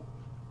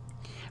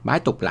 Bái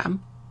Tục Lãm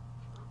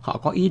họ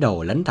có ý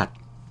đồ lấn thật.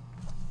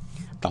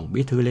 Tổng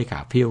Bí thư Lê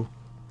Khả Phiêu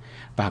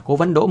và Cố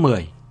vấn Đỗ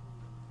Mười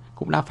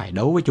cũng đã phải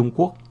đấu với Trung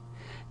Quốc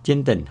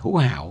trên tình hữu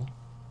hảo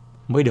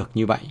mới được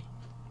như vậy.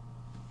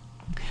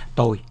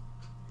 Tôi,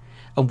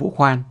 ông Vũ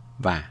Khoan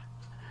và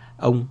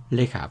ông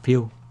Lê Khả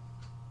Phiêu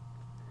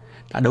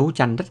đã đấu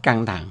tranh rất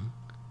căng thẳng,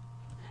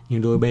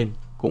 nhưng đôi bên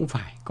cũng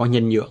phải có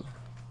nhân nhượng.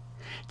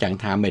 Chẳng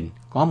thà mình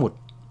có một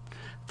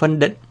phân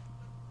định,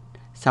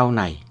 sau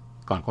này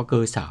còn có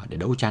cơ sở để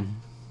đấu tranh.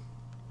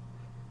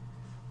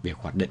 Việc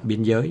hoạch định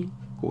biên giới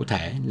cụ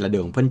thể là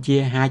đường phân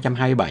chia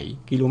 227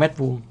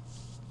 km2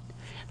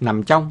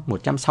 nằm trong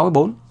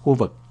 164 khu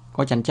vực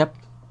có tranh chấp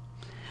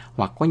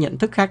hoặc có nhận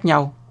thức khác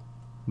nhau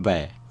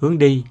về hướng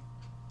đi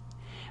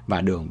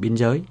và đường biên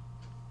giới,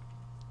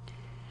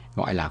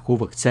 gọi là khu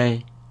vực C,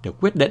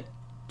 được quyết định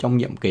trong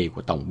nhiệm kỳ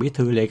của Tổng Bí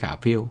thư Lê Khả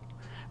Phiêu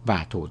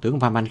và Thủ tướng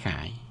Phan Văn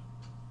Khải.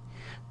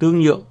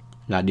 Tương nhượng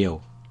là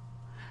điều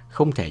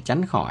không thể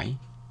tránh khỏi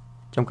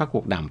trong các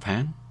cuộc đàm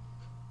phán,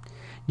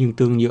 nhưng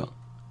tương nhượng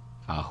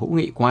ở hữu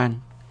nghị quan,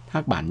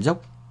 thác Bản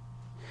Dốc,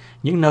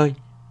 những nơi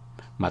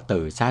mà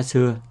từ xa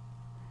xưa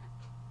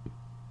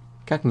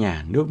các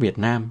nhà nước Việt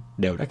Nam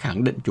đều đã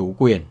khẳng định chủ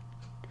quyền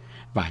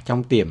và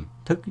trong tiềm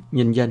thức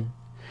nhân dân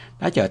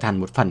đã trở thành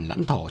một phần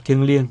lãnh thổ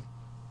thiêng liêng,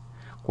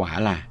 quả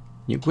là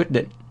những quyết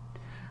định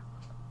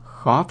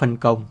khó phân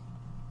công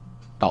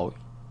tội.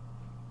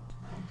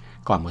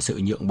 Còn một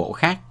sự nhượng bộ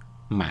khác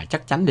mà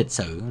chắc chắn lịch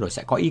sử rồi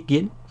sẽ có ý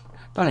kiến,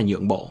 đó là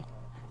nhượng bộ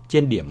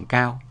trên điểm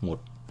cao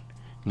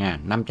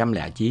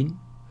 1509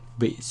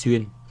 Vị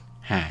Xuyên,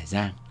 Hà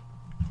Giang.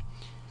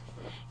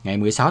 Ngày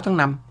 16 tháng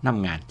 5 năm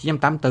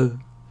 1984,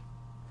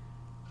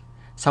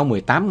 sau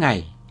 18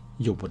 ngày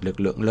dùng một lực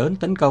lượng lớn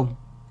tấn công,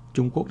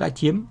 Trung Quốc đã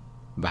chiếm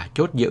và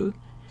chốt giữ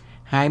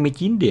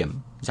 29 điểm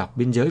dọc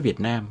biên giới Việt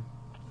Nam.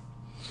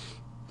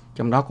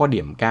 Trong đó có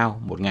điểm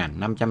cao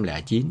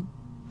 1509.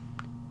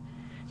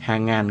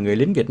 Hàng ngàn người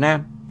lính Việt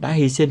Nam đã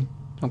hy sinh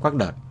trong các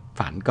đợt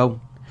phản công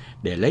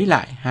để lấy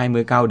lại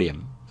 20 cao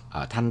điểm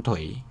ở Thanh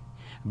Thủy,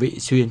 Vị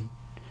Xuyên,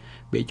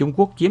 bị Trung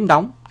Quốc chiếm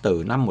đóng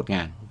từ năm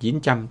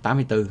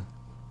 1984.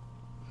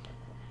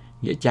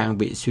 Nghĩa trang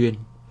Vị Xuyên,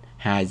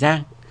 Hà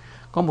Giang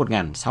có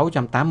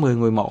 1.680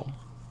 ngôi mộ.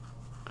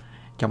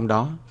 Trong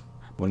đó,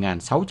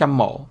 1.600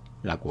 mộ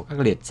là của các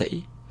liệt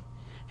sĩ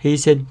hy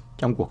sinh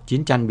trong cuộc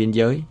chiến tranh biên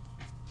giới.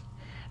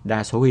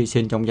 Đa số hy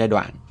sinh trong giai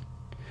đoạn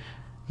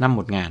năm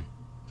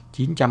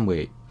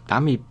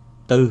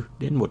 1984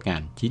 đến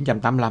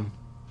 1985.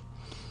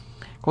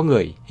 Có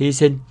người hy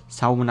sinh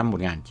sau năm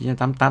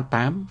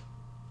 1988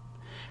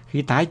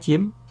 khi tái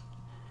chiếm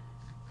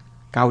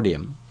cao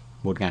điểm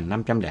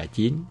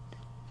 1509.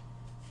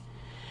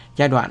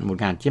 Giai đoạn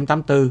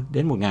 1984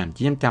 đến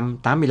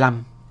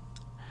 1985,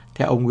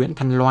 theo ông Nguyễn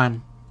Thanh Loan,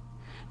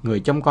 người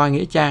trông coi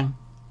nghĩa trang,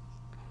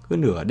 cứ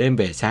nửa đêm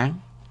về sáng,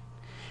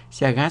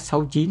 xe gát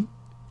 69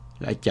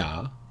 lại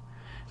chở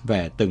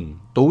về từng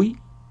túi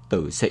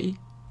tử sĩ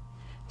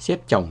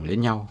xếp chồng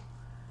lên nhau.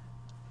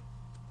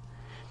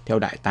 Theo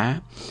Đại tá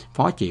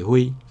Phó Chỉ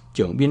huy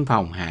trưởng biên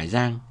phòng Hà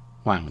Giang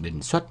Hoàng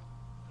Đình Xuất,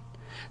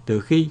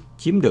 từ khi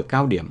chiếm được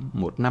cao điểm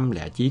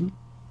 1509,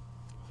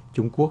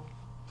 Trung Quốc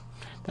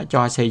đã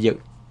cho xây dựng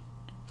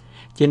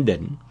trên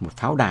đỉnh một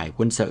pháo đài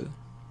quân sự.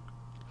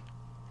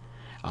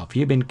 Ở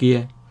phía bên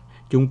kia,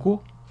 Trung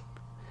Quốc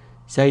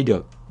xây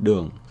được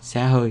đường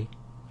xe hơi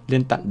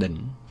lên tận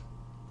đỉnh,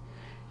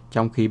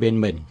 trong khi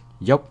bên mình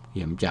dốc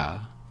hiểm trở.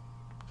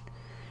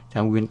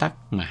 Theo nguyên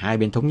tắc mà hai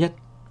bên thống nhất,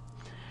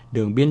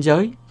 đường biên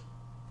giới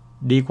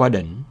đi qua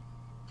đỉnh,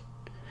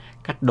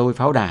 cắt đôi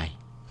pháo đài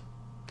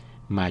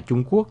mà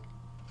Trung Quốc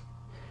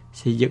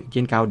xây dựng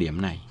trên cao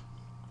điểm này.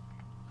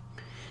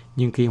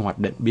 Nhưng khi hoạch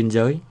định biên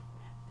giới,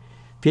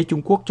 phía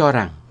Trung Quốc cho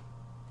rằng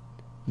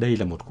đây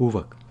là một khu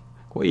vực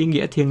có ý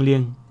nghĩa thiêng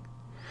liêng,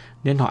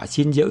 nên họ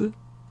xin giữ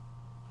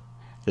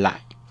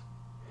lại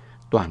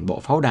toàn bộ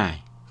pháo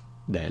đài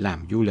để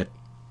làm du lịch.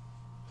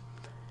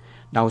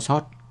 Đau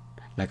xót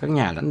là các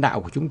nhà lãnh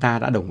đạo của chúng ta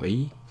đã đồng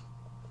ý.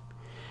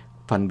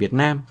 Phần Việt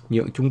Nam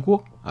nhượng Trung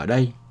Quốc ở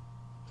đây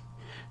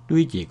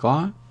tuy chỉ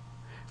có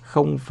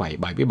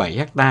 0,77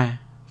 hectare,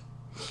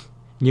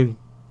 nhưng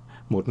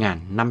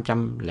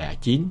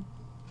 1509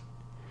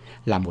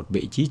 là một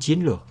vị trí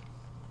chiến lược.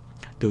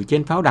 Từ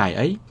trên pháo đài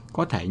ấy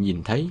có thể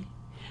nhìn thấy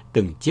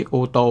từng chiếc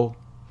ô tô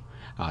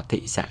ở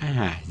thị xã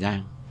Hà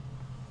Giang.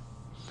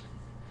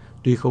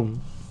 Tuy không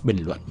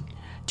bình luận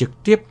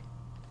trực tiếp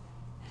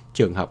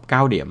trường hợp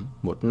cao điểm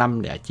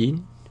 1509.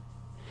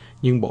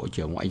 Nhưng Bộ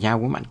trưởng Ngoại giao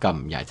Nguyễn Mạn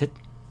Cầm giải thích: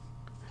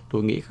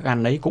 tôi nghĩ các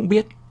anh ấy cũng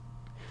biết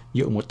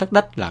giữ một tấc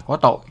đất là có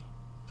tội.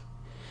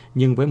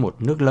 Nhưng với một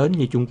nước lớn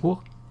như Trung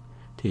Quốc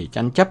thì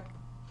tranh chấp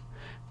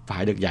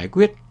phải được giải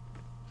quyết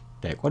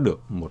để có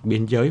được một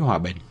biên giới hòa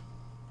bình.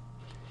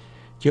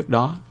 Trước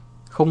đó,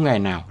 không ngày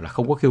nào là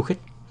không có khiêu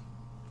khích.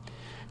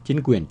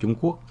 Chính quyền Trung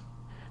Quốc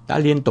đã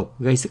liên tục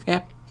gây sức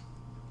ép,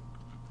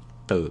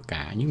 từ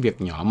cả những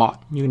việc nhỏ mọn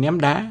như ném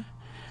đá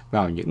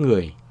vào những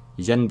người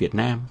dân Việt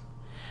Nam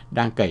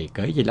đang cày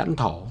cấy trên lãnh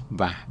thổ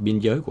và biên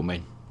giới của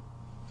mình.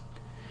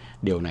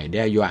 Điều này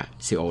đe dọa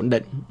sự ổn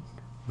định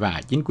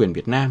và chính quyền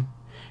Việt Nam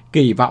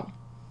kỳ vọng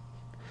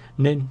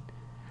nên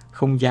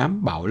không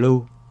dám bảo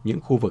lưu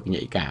những khu vực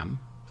nhạy cảm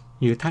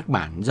như Thác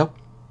Bản Dốc,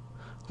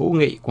 Hữu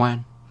Nghị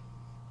Quan.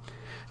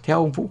 Theo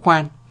ông Vũ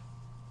Khoan,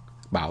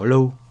 bảo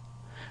lưu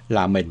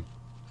là mình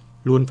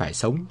luôn phải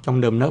sống trong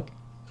nơm nớp.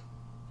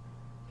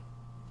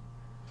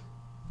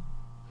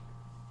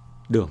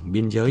 Đường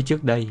biên giới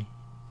trước đây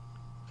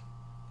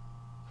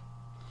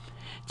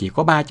chỉ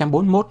có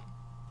 341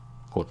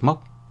 cột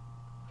mốc,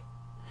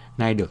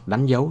 nay được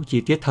đánh dấu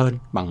chi tiết hơn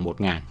bằng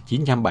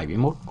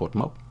 1.971 cột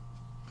mốc,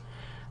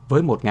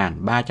 với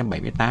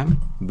 1.378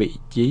 vị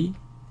trí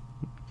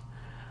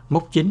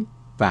mốc chính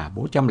và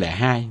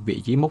 402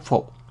 vị trí mốc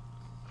phụ.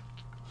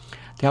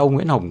 Theo ông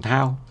Nguyễn Hồng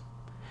Thao,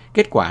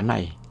 kết quả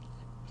này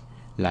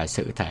là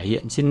sự thể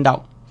hiện sinh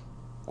động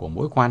của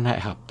mối quan hệ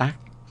hợp tác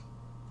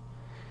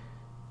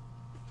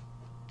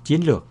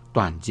chiến lược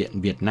toàn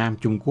diện Việt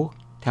Nam-Trung Quốc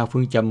theo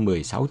phương châm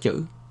 16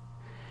 chữ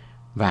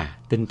và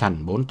tinh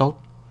thần 4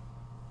 tốt.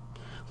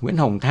 Nguyễn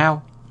Hồng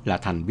Thao là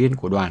thành viên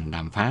của đoàn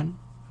đàm phán.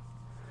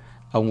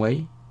 Ông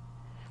ấy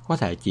có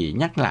thể chỉ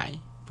nhắc lại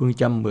phương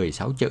châm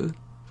 16 chữ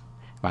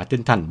và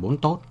tinh thần 4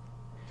 tốt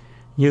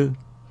như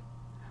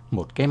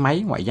một cái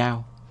máy ngoại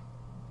giao.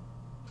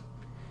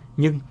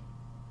 Nhưng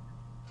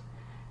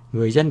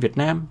người dân Việt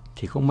Nam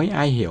thì không mấy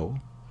ai hiểu,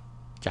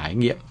 trải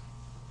nghiệm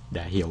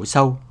để hiểu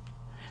sâu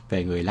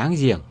về người láng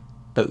giềng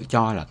tự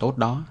cho là tốt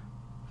đó.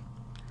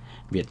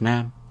 Việt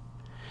Nam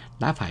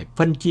đã phải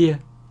phân chia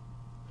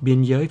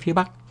biên giới phía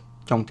Bắc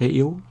trong thế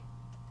yếu.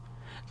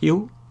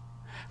 Yếu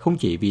không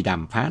chỉ vì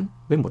đàm phán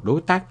với một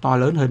đối tác to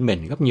lớn hơn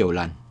mình gấp nhiều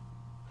lần,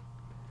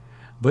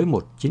 với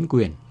một chính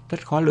quyền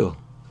rất khó lường,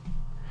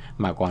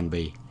 mà còn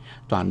vì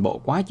toàn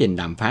bộ quá trình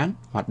đàm phán,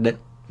 hoạch định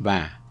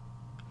và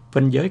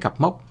phân giới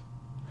cặp mốc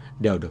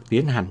đều được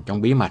tiến hành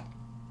trong bí mật.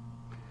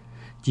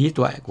 Trí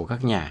tuệ của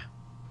các nhà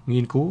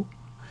nghiên cứu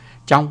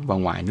trong và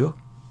ngoài nước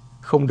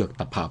không được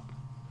tập hợp.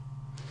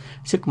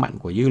 Sức mạnh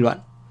của dư luận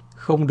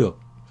không được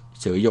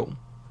sử dụng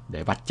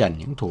để vạch trần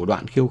những thủ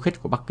đoạn khiêu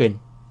khích của Bắc Kinh.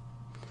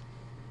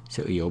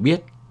 Sự hiểu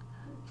biết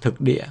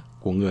thực địa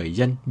của người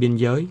dân biên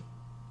giới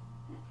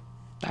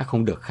đã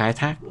không được khai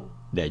thác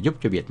để giúp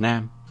cho Việt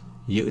Nam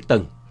giữ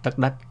từng tấc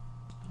đất.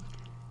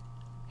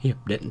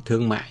 Hiệp định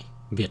thương mại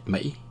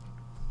Việt-Mỹ.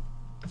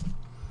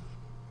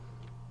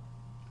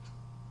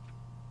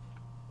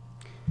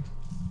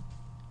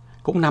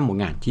 Cũng năm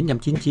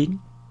 1999,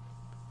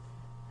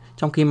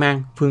 trong khi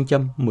mang phương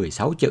châm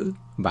 16 chữ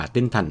và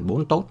tinh thần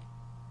 4 tốt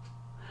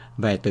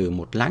về từ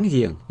một láng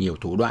giềng nhiều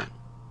thủ đoạn,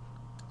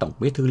 Tổng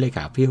Bí thư Lê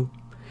Khả Phiêu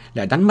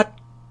lại đánh mất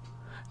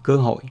cơ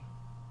hội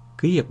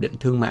ký hiệp định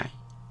thương mại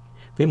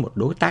với một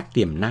đối tác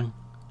tiềm năng,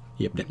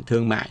 hiệp định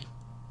thương mại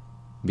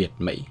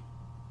Việt-Mỹ.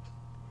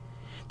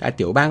 Tại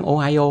tiểu bang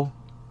Ohio,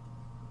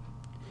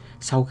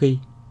 sau khi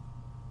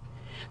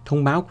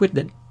thông báo quyết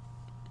định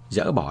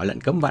dỡ bỏ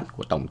lệnh cấm vận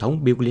của Tổng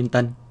thống Bill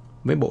Clinton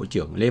với Bộ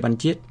trưởng Lê Văn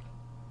Chiết,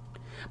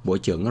 Bộ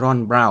trưởng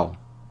Ron Brown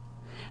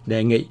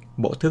đề nghị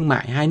Bộ Thương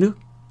mại hai nước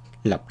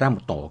lập ra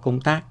một tổ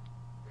công tác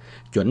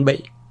chuẩn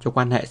bị cho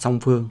quan hệ song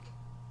phương.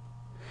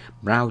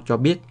 Brown cho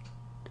biết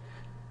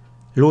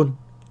luôn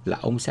là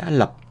ông sẽ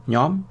lập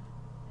nhóm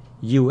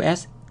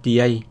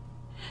USDA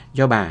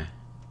do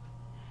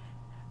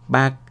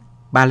bà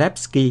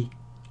Balevsky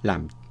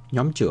làm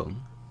nhóm trưởng.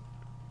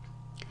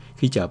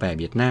 Khi trở về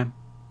Việt Nam,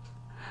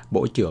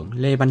 Bộ trưởng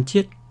Lê Văn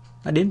Chiết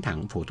đã đến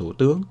thẳng phủ Thủ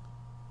tướng.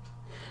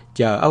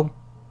 Chờ ông,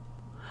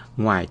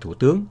 ngoài Thủ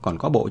tướng còn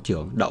có Bộ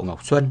trưởng Đậu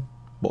Ngọc Xuân,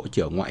 Bộ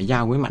trưởng Ngoại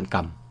giao Nguyễn Mạn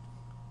Cầm.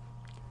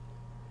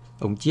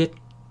 Ông Chiết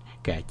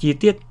kể chi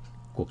tiết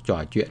cuộc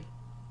trò chuyện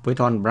với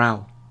Ron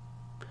Brown.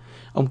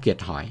 Ông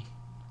Kiệt hỏi,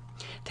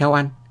 theo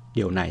anh,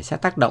 điều này sẽ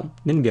tác động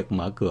đến việc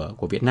mở cửa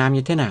của Việt Nam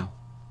như thế nào?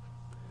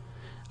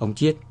 Ông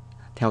Chiết,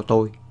 theo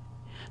tôi,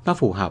 nó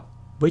phù hợp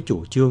với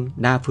chủ trương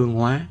đa phương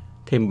hóa,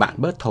 thêm bạn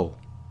bớt thù.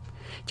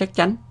 Chắc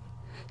chắn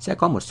sẽ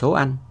có một số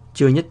anh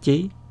chưa nhất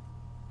trí,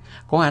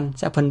 có anh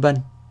sẽ phân vân.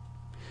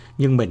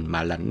 Nhưng mình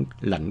mà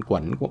lẩn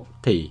quẩn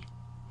thì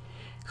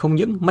không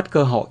những mất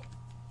cơ hội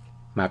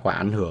mà còn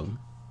ảnh hưởng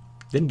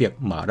đến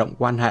việc mở rộng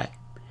quan hệ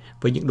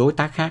với những đối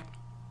tác khác.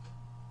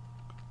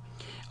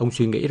 Ông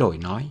suy nghĩ rồi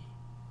nói,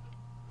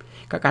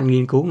 các anh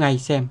nghiên cứu ngay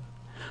xem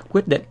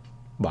quyết định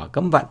bỏ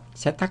cấm vận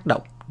sẽ tác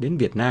động đến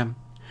Việt Nam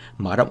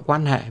mở rộng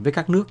quan hệ với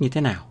các nước như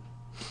thế nào.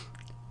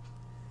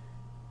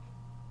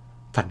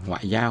 Phần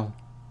ngoại giao,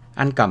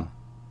 anh Cầm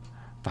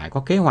phải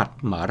có kế hoạch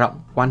mở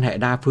rộng quan hệ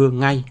đa phương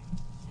ngay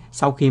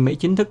sau khi Mỹ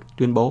chính thức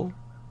tuyên bố.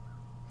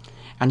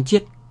 Anh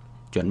Chiết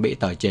chuẩn bị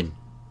tờ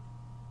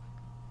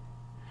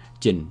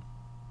trình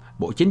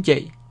Bộ Chính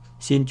trị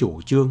xin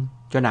chủ trương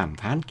cho đàm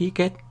phán ký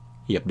kết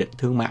hiệp định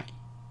thương mại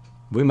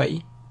với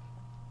Mỹ.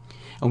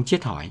 Ông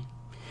Chiết hỏi,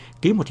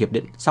 ký một hiệp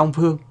định song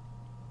phương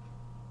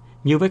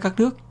như với các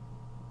nước?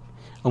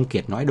 Ông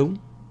Kiệt nói đúng.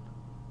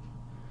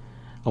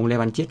 Ông Lê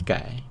Văn Chiết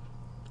kể,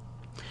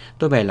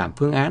 tôi về làm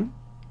phương án,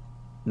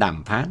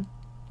 đàm phán,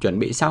 chuẩn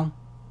bị xong.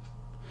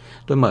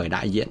 Tôi mời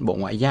đại diện Bộ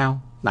Ngoại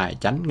giao, Tài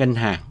chánh, Ngân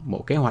hàng,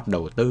 Bộ Kế hoạch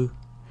Đầu tư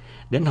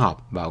đến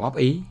họp và góp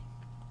ý.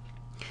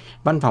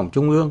 Văn phòng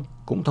Trung ương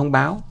cũng thông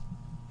báo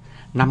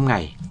 5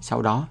 ngày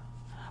sau đó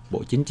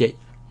Bộ Chính trị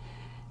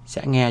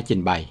sẽ nghe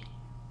trình bày.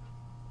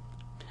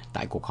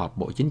 Tại cuộc họp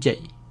Bộ Chính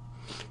trị,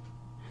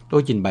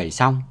 tôi trình bày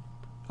xong,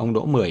 ông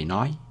Đỗ Mười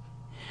nói,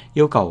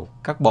 yêu cầu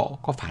các bộ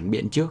có phản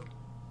biện trước.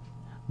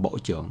 Bộ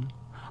trưởng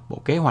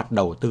Bộ Kế hoạch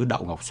Đầu tư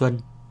Đậu Ngọc Xuân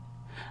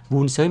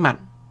vun sới mặn.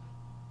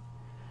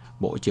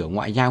 Bộ trưởng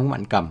Ngoại giao Nguyễn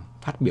Mạnh Cầm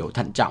phát biểu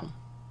thận trọng.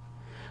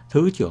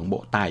 Thứ trưởng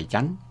Bộ Tài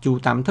chánh Chu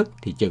Tam Thức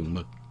thì chừng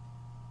mực.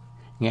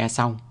 Nghe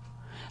xong,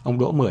 ông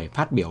Đỗ Mười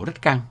phát biểu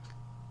rất căng.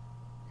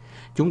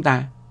 Chúng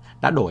ta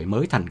đã đổi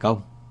mới thành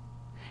công.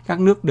 Các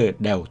nước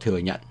đều thừa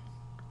nhận.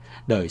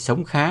 Đời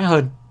sống khá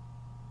hơn.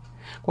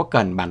 Có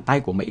cần bàn tay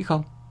của Mỹ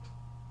không?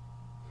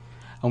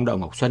 Ông Đậu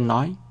Ngọc Xuân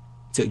nói,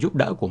 sự giúp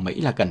đỡ của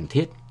Mỹ là cần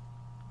thiết.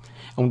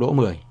 Ông Đỗ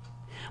Mười,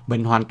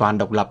 mình hoàn toàn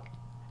độc lập,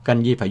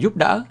 cần gì phải giúp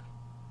đỡ?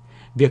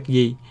 Việc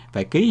gì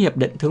phải ký hiệp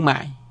định thương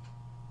mại?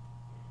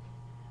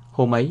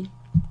 Hôm ấy,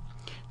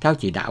 theo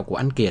chỉ đạo của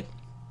anh Kiệt,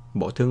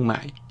 Bộ Thương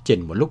mại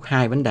trình một lúc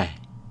 2 vấn đề.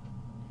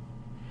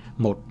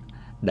 Một,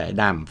 để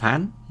đàm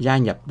phán gia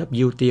nhập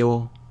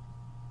WTO.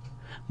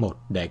 Một,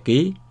 để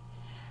ký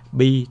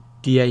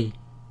BTA.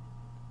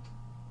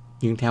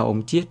 Nhưng theo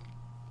ông Chiết,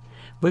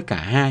 với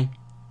cả hai,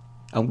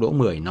 ông Đỗ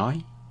Mười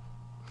nói,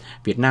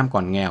 Việt Nam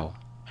còn nghèo,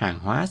 hàng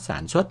hóa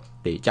sản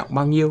xuất tỷ trọng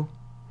bao nhiêu,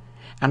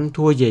 ăn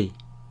thua gì,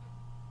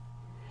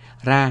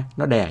 ra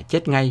nó đè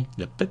chết ngay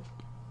lập tức.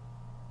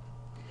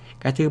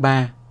 Cái thứ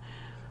ba,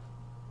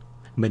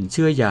 mình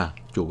xưa giờ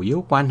chủ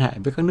yếu quan hệ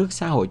với các nước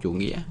xã hội chủ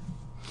nghĩa,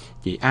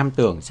 chỉ am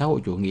tường xã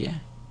hội chủ nghĩa.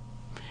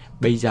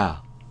 Bây giờ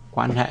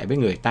quan hệ với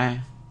người ta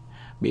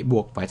bị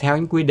buộc phải theo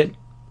những quy định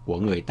của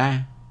người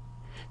ta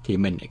thì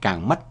mình lại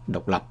càng mất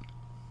độc lập.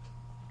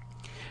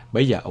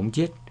 Bây giờ ông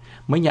Chiết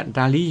mới nhận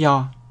ra lý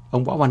do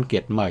ông Võ Văn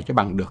Kiệt mời cho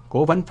bằng được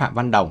cố vấn Phạm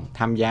Văn Đồng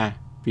tham gia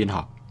phiên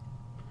họp.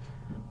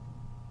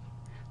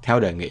 Theo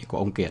đề nghị của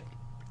ông Kiệt,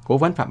 cố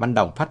vấn Phạm Văn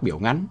Đồng phát biểu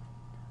ngắn.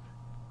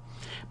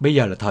 Bây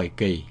giờ là thời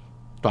kỳ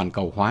toàn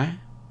cầu hóa.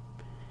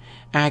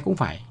 Ai cũng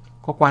phải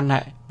có quan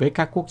hệ với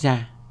các quốc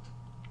gia.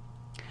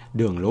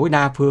 Đường lối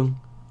đa phương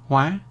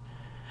hóa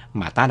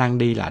mà ta đang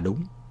đi là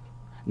đúng.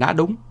 Đã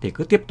đúng thì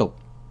cứ tiếp tục.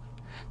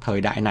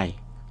 Thời đại này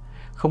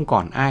không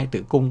còn ai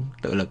tự cung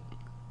tự lực.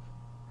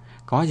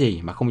 Có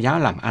gì mà không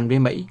dám làm ăn với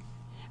Mỹ,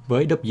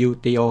 với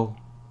WTO.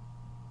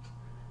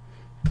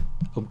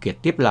 Ông Kiệt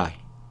tiếp lời,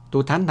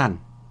 tôi tán thành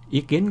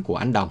ý kiến của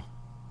anh Đồng.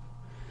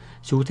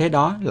 Xu thế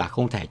đó là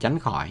không thể tránh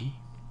khỏi.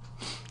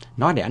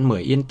 Nói để anh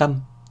Mười yên tâm,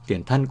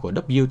 tiền thân của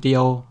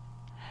WTO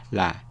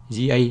là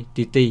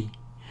GATT,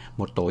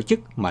 một tổ chức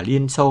mà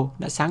Liên Xô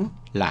đã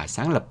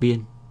sáng lập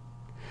viên.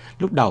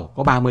 Lúc đầu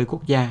có 30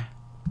 quốc gia.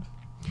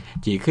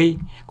 Chỉ khi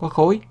có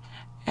khối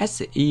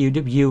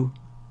SEUW,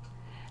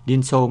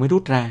 Liên Xô mới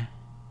rút ra.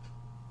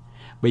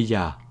 Bây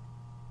giờ,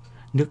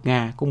 nước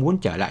Nga cũng muốn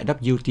trở lại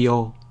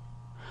WTO.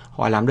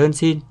 Họ làm đơn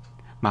xin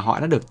mà họ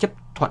đã được chấp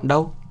thuận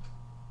đâu.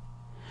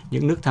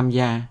 Những nước tham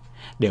gia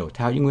đều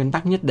theo những nguyên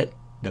tắc nhất định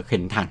được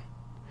hình thành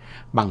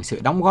bằng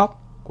sự đóng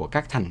góp của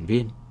các thành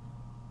viên.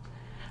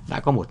 Đã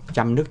có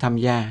 100 nước tham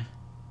gia.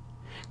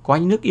 Có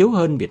những nước yếu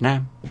hơn Việt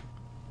Nam.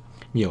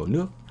 Nhiều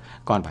nước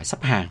còn phải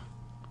sắp hàng.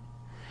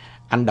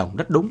 Anh Đồng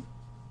rất đúng.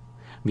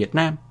 Việt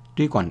Nam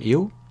tuy còn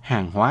yếu,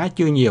 hàng hóa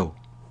chưa nhiều,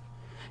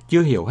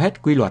 chưa hiểu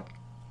hết quy luật.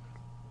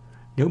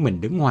 Nếu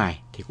mình đứng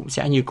ngoài thì cũng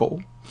sẽ như cũ.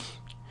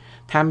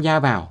 Tham gia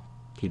vào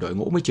thì đội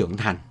ngũ mới trưởng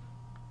thành,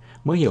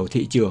 mới hiểu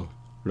thị trường,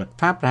 luật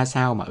pháp ra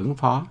sao mà ứng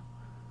phó.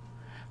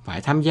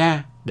 Phải tham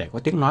gia để có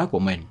tiếng nói của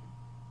mình.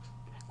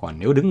 Còn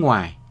nếu đứng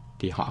ngoài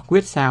thì họ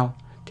quyết sao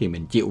thì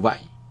mình chịu vậy.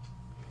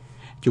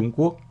 Trung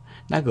Quốc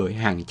đã gửi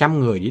hàng trăm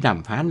người đi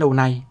đàm phán lâu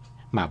nay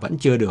mà vẫn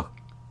chưa được.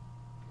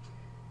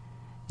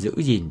 Giữ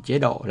gìn chế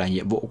độ là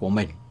nhiệm vụ của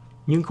mình,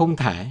 nhưng không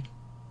thể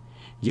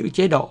giữ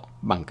chế độ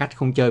bằng cách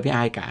không chơi với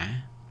ai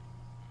cả.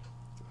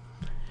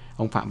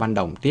 Ông Phạm Văn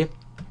Đồng tiếp,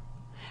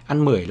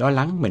 anh Mười lo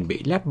lắng mình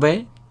bị lép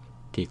vế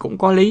thì cũng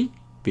có lý,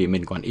 vì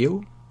mình còn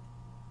yếu.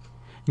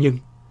 Nhưng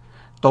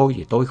tôi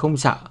thì tôi không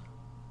sợ.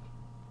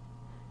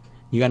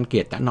 Như anh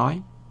Kiệt đã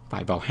nói,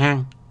 phải vào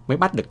hang mới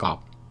bắt được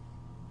cọp.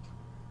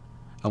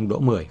 Ông Đỗ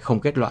Mười không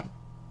kết luận.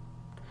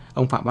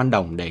 Ông Phạm Văn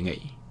Đồng đề nghị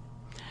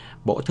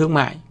Bộ Thương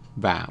mại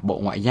và Bộ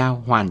Ngoại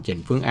giao hoàn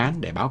chỉnh phương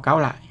án để báo cáo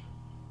lại.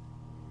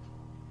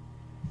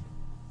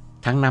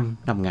 Tháng 5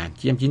 năm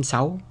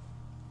 1996,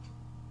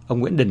 ông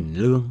Nguyễn Đình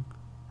Lương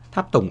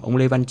tháp tùng ông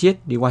Lê Văn Chiết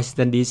đi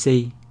Washington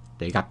DC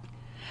để gặp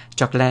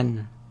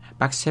Jacqueline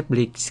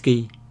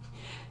Paksevsky,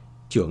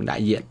 trưởng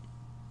đại diện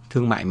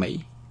thương mại Mỹ.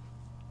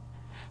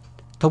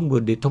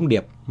 Thông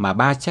điệp mà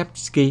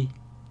Paksevsky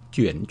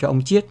chuyển cho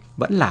ông Chiết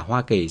vẫn là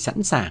Hoa Kỳ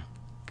sẵn sàng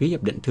ký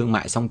hiệp định thương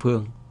mại song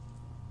phương.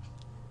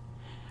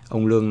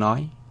 Ông Lương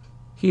nói,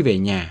 khi về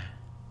nhà,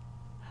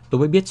 tôi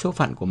mới biết số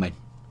phận của mình.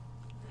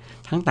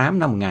 Tháng 8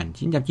 năm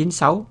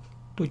 1996,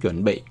 tôi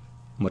chuẩn bị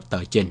một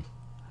tờ trình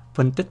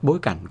phân tích bối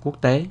cảnh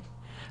quốc tế,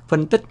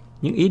 phân tích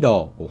những ý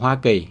đồ của Hoa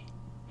Kỳ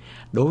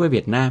đối với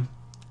Việt Nam,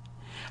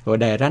 rồi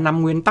đề ra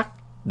 5 nguyên tắc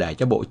để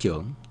cho Bộ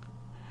trưởng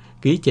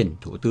ký trình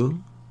Thủ tướng.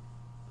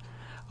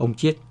 Ông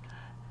Chiết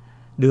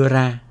đưa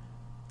ra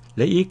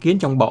lấy ý kiến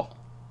trong bộ.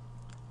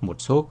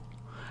 Một số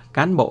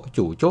cán bộ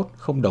chủ chốt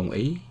không đồng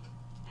ý,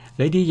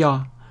 lấy lý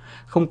do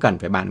không cần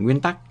phải bàn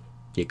nguyên tắc,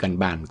 chỉ cần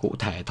bàn cụ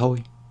thể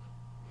thôi.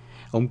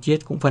 Ông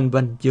Chiết cũng phân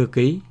vân chưa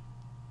ký.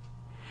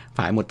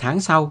 Phải một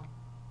tháng sau,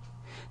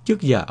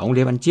 trước giờ ông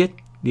Lê Văn Chiết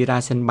đi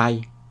ra sân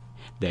bay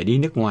để đi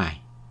nước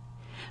ngoài,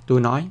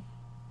 tôi nói,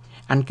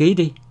 anh ký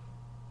đi.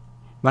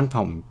 Văn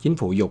phòng chính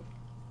phủ giục.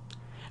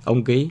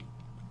 Ông ký.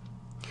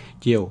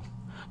 Chiều,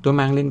 tôi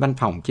mang lên văn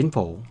phòng chính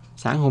phủ.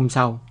 Sáng hôm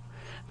sau,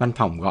 văn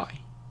phòng gọi,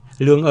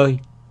 Lương ơi,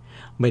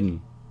 mình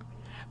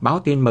báo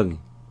tin mừng.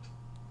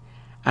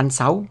 Anh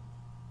Sáu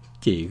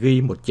chỉ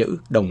ghi một chữ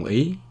đồng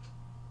ý,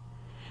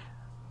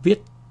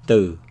 viết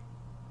từ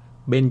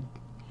bên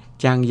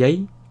trang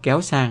giấy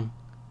kéo sang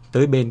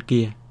tới bên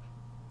kia.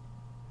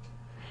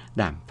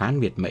 Đàm phán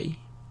Việt Mỹ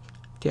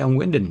theo ông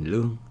Nguyễn Đình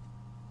Lương,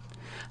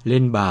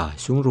 lên bờ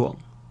xuống ruộng.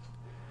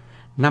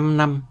 5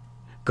 năm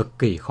cực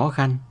kỳ khó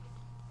khăn.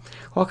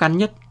 Khó khăn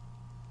nhất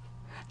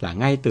là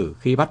ngay từ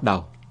khi bắt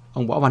đầu,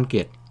 ông Võ Văn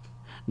Kiệt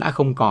đã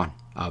không còn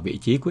ở vị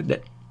trí quyết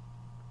định.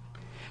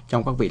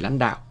 Trong các vị lãnh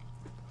đạo,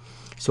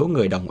 số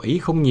người đồng ý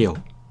không nhiều.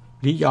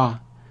 Lý do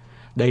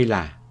đây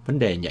là vấn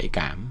đề nhạy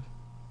cảm.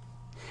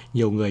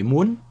 Nhiều người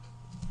muốn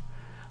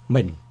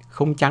mình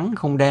không trắng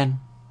không đen,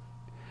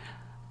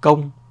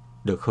 công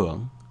được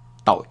hưởng,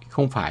 tội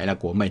không phải là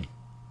của mình.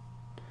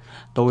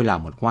 Tôi là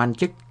một quan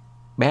chức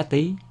bé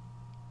tí,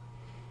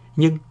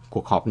 nhưng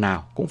cuộc họp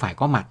nào cũng phải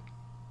có mặt,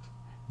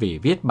 vì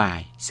viết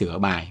bài, sửa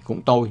bài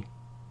cũng tôi.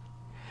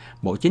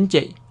 Bộ Chính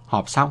trị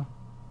họp xong,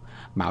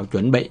 bảo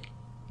chuẩn bị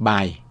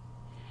bài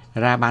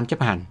ra ban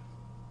chấp hành.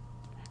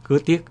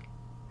 Cứ tiếc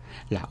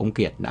là ông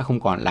Kiệt đã không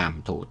còn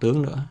làm thủ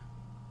tướng nữa.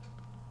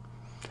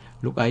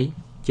 Lúc ấy,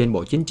 trên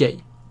Bộ Chính trị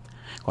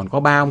còn có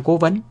 3 ông cố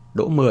vấn: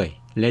 Đỗ Mười,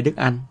 Lê Đức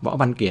Anh, Võ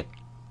Văn Kiệt.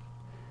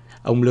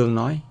 Ông Lương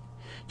nói,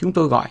 chúng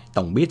tôi gọi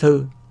Tổng Bí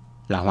thư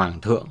là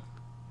Hoàng thượng.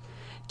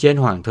 Trên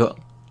Hoàng thượng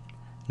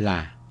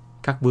là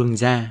các vương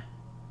gia.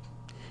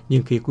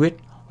 Nhưng khi quyết,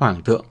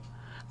 Hoàng thượng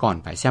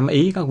còn phải xem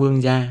ý các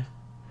vương gia.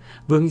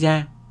 Vương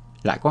gia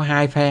lại có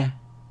 2 phe,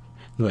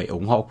 người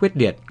ủng hộ quyết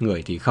liệt,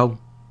 người thì không.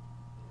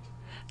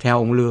 Theo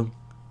ông Lương,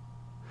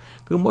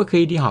 cứ mỗi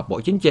khi đi họp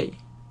Bộ Chính trị,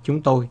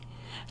 chúng tôi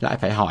lại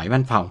phải hỏi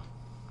văn phòng,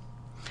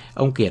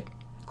 ông Kiệt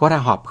có ra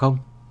họp không?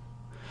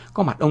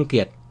 Có mặt ông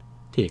Kiệt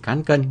thì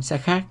cán cân sẽ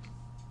khác.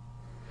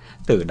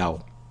 Từ đầu,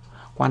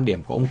 quan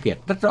điểm của ông Kiệt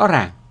rất rõ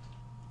ràng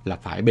là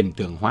phải bình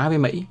thường hóa với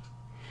Mỹ,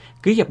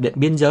 ký hiệp định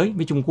biên giới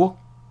với Trung Quốc,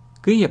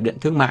 ký hiệp định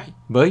thương mại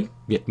với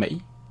Việt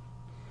Mỹ.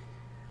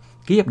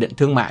 Ký hiệp định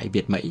thương mại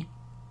Việt Mỹ.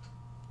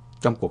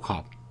 Trong cuộc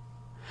họp,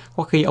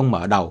 có khi ông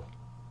mở đầu,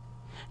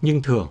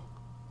 nhưng thường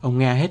ông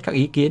nghe hết các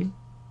ý kiến.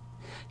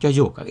 Cho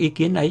dù các ý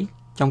kiến ấy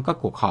trong các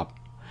cuộc họp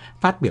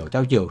phát biểu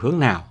theo chiều hướng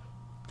nào,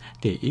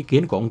 thì ý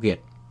kiến của ông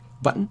Kiệt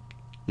vẫn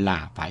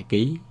là phải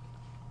ký.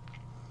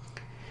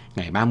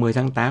 Ngày 30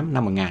 tháng 8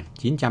 năm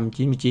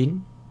 1999,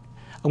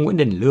 ông Nguyễn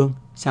Đình Lương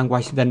sang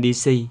Washington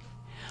DC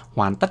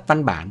hoàn tất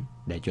văn bản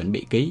để chuẩn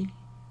bị ký.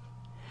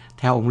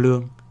 Theo ông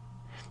Lương,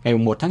 ngày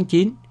 1 tháng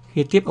 9,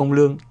 khi tiếp ông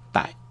Lương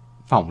tại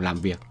phòng làm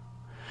việc,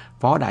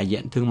 Phó đại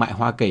diện thương mại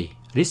Hoa Kỳ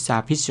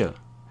Richard Fisher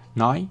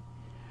nói,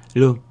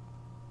 Lương,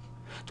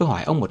 tôi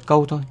hỏi ông một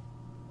câu thôi.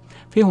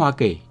 Phía Hoa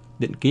Kỳ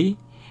định ký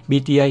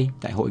BTA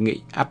tại hội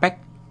nghị APEC.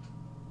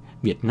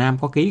 Việt Nam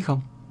có ký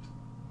không?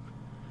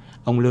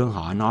 Ông Lương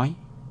họ nói,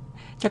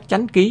 chắc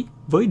chắn ký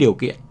với điều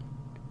kiện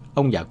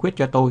ông giải quyết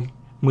cho tôi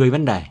 10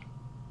 vấn đề.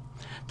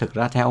 Thực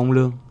ra theo ông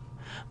Lương,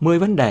 10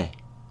 vấn đề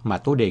mà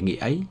tôi đề nghị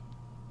ấy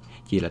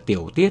chỉ là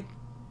tiểu tiết,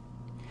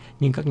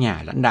 nhưng các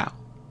nhà lãnh đạo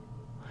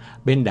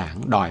bên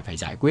đảng đòi phải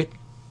giải quyết.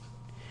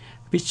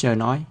 Fisher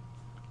nói,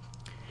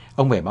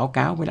 ông về báo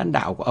cáo với lãnh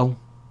đạo của ông,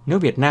 nếu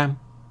Việt Nam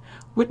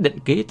quyết định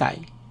ký tại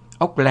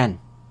Auckland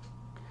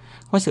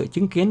có sự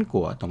chứng kiến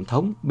của Tổng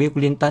thống Bill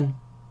Clinton,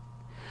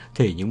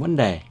 thì những vấn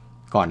đề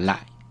còn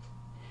lại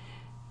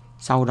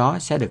sau đó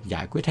sẽ được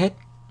giải quyết hết.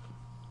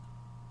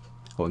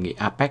 Hội nghị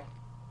APEC,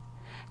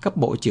 cấp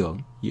bộ trưởng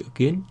dự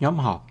kiến nhóm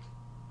họp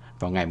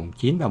vào ngày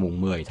 9 và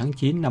 10 tháng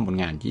 9 năm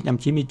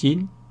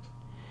 1999,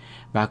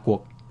 và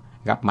cuộc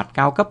gặp mặt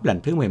cao cấp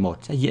lần thứ 11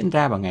 sẽ diễn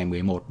ra vào ngày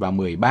 11 và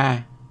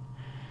 13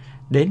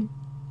 đến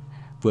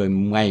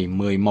ngày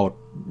 11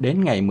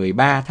 đến ngày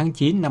 13 tháng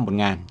 9 năm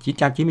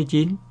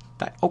 1999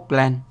 tại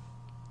Auckland,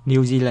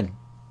 New Zealand.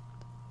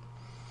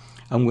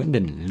 Ông Nguyễn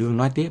Đình Lương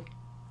nói tiếp,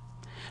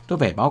 tôi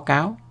về báo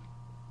cáo.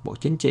 Bộ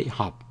Chính trị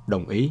họp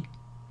đồng ý,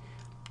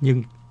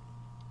 nhưng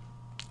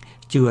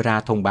chưa ra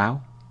thông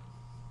báo.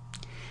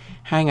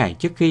 2 ngày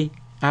trước khi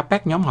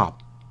APEC nhóm họp,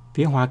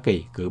 phía Hoa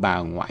Kỳ cử bà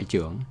Ngoại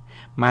trưởng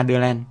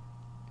Madeleine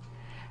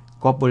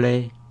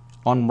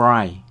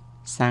Albright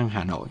sang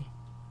Hà Nội.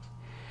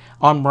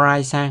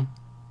 Albright sang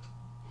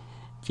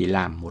chỉ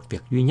làm một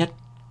việc duy nhất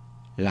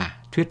là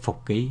thuyết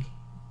phục ký.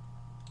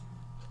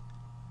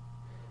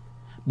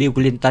 Bill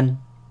Clinton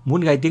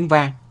muốn gây tiếng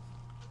vang.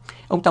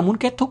 Ông ta muốn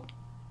kết thúc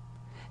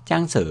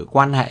trang sử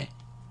quan hệ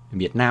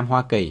Việt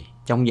Nam-Hoa Kỳ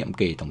trong nhiệm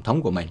kỳ tổng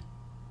thống của mình.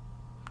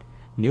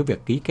 Nếu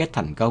việc ký kết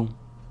thành công,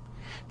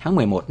 tháng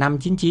 11 năm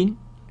 99,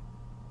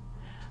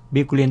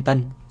 Bill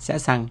Clinton sẽ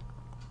sang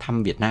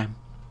thăm Việt Nam.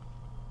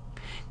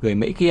 Người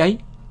Mỹ khi ấy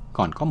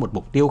còn có một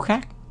mục tiêu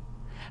khác.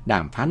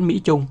 Đàm phán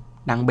Mỹ-Trung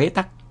đang bế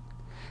tắc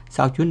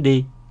sau chuyến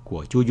đi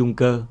của Chu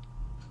Juncker.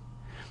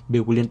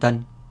 Bill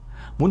Clinton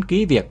muốn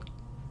ký việc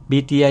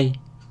PTA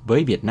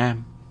với Việt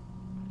Nam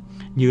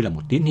như là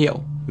một tín hiệu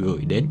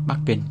gửi đến Bắc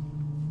Kinh.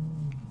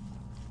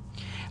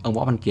 Ông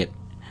Võ Văn Kiệt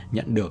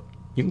nhận được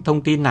những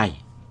thông tin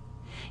này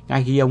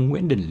ngay khi ông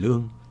Nguyễn Đình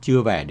Lương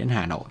chưa về đến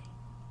Hà Nội.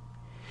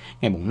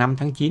 Ngày 5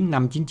 tháng 9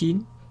 năm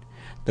 99,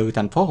 từ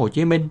thành phố Hồ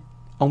Chí Minh,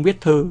 ông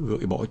viết thư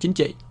gửi Bộ Chính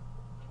trị.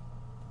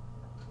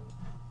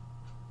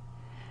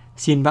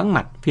 Xin vắng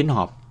mặt phiên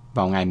họp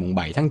vào ngày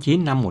 7 tháng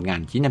 9 năm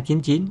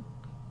 1999,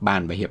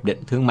 bàn về Hiệp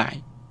định Thương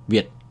mại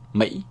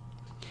Việt-Mỹ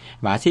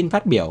và xin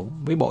phát biểu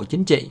với Bộ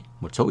Chính trị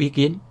một số ý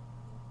kiến.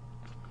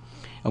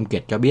 Ông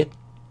Kiệt cho biết,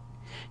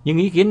 những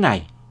ý kiến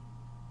này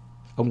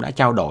ông đã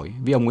trao đổi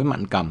với ông Nguyễn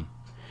Mạnh Cầm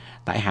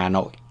tại Hà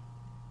Nội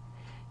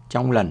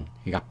trong lần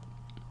gặp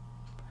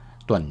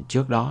tuần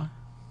trước đó.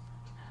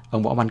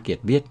 Ông Võ Văn Kiệt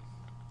viết,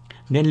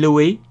 nên lưu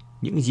ý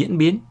những diễn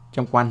biến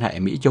trong quan hệ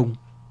Mỹ-Trung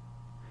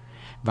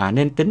và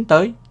nên tính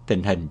tới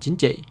tình hình chính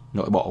trị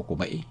nội bộ của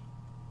Mỹ.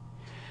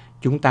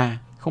 Chúng ta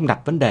không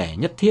đặt vấn đề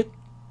nhất thiết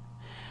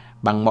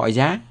bằng mọi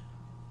giá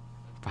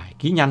phải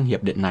ký nhanh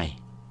hiệp định này,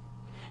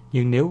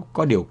 nhưng nếu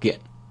có điều kiện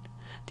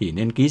thì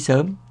nên ký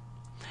sớm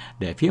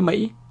để phía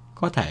Mỹ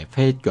có thể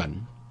phê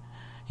chuẩn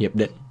hiệp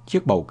định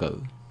trước bầu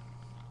cử.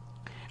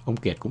 Ông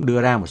Kiệt cũng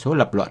đưa ra một số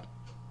lập luận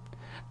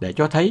để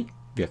cho thấy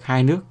việc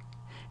hai nước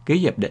ký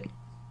hiệp định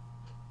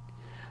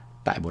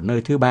tại một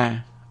nơi thứ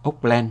ba,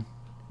 Auckland,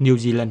 New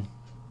Zealand,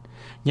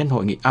 nhân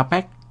hội nghị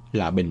APEC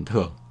là bình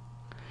thường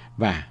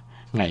và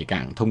ngày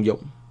càng thông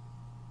dụng.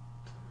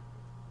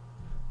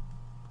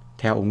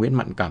 Theo ông Nguyễn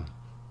Mạnh Cầm,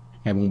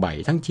 ngày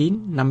 7 tháng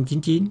 9 năm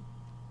 99,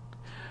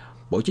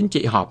 Bộ Chính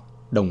trị họp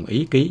đồng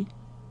ý ký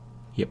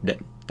hiệp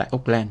định tại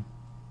Auckland.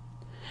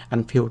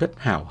 Anh Phiêu rất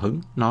hào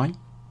hứng nói,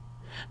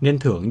 nên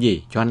thưởng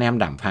gì cho anh em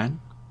đàm phán.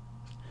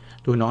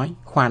 Tôi nói,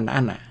 khoan đã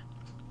anh ạ,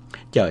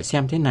 chờ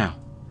xem thế nào,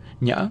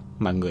 nhỡ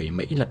mà người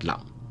Mỹ lật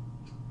lọng.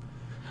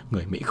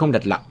 Người Mỹ không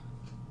lật lọng,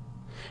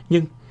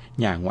 nhưng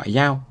nhà ngoại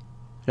giao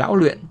lão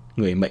luyện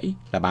người Mỹ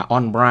là bà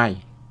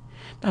Albright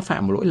đã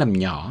phạm một lỗi lầm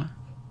nhỏ,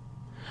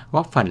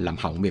 góp phần làm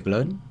hỏng việc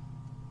lớn.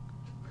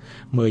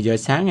 10 giờ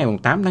sáng ngày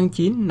 8 tháng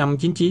 9 năm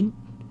 99,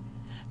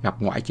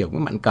 gặp Ngoại trưởng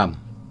Nguyễn Mạnh Cầm,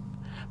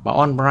 bà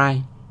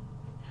Albright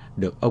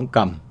được ông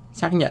Cầm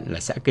xác nhận là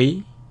sẽ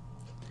ký.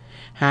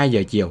 2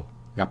 giờ chiều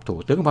gặp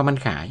Thủ tướng Phan Văn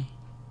Khải,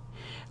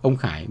 ông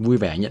Khải vui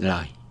vẻ nhận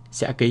lời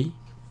sẽ ký.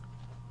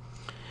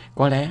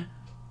 Có lẽ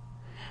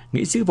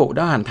nghĩ sứ vụ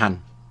đã hoàn thành,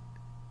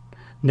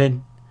 nên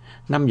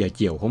 5 giờ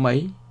chiều hôm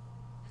ấy,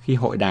 khi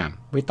hội đàm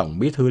với Tổng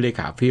Bí thư Lê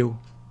Khả Phiêu,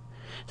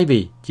 thay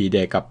vì chỉ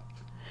đề cập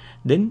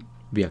đến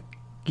việc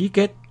ký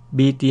kết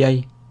PTA,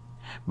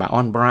 bà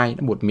Albright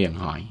đã buột miệng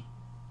hỏi,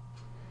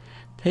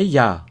 thế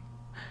giờ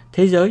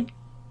thế giới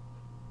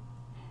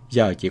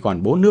giờ chỉ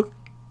còn 4 nước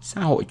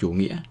xã hội chủ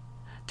nghĩa,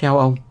 theo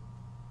ông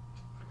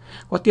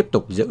có tiếp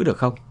tục giữ được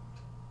không?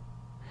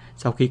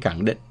 Sau khi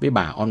khẳng định với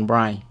bà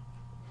Albright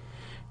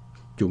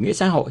chủ nghĩa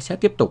xã hội sẽ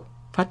tiếp tục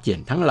phát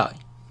triển thắng lợi,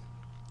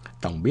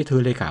 Tổng Bí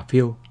thư Lê Khả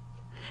Phiêu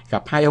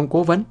gặp hai ông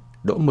cố vấn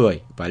Đỗ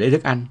Mười và Lê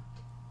Đức Anh.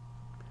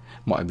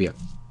 Mọi việc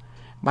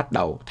bắt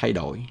đầu thay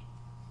đổi.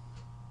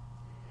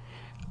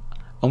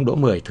 Ông Đỗ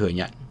Mười thừa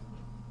nhận,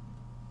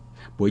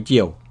 buổi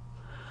chiều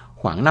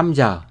khoảng 5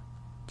 giờ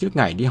trước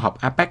ngày đi họp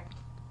APEC,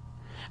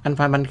 anh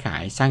Phan Văn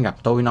Khải sang gặp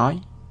tôi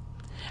nói,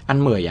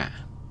 anh Mười ạ,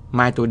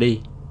 mai tôi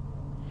đi,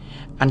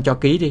 anh cho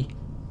ký đi.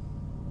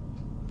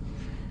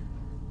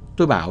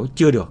 Tôi bảo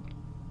chưa được,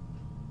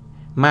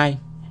 mai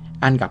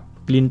anh gặp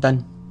Clinton,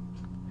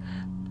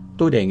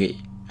 tôi đề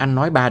nghị anh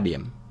nói 3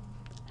 điểm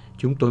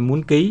chúng tôi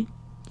muốn ký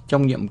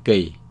trong nhiệm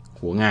kỳ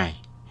của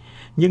ngài,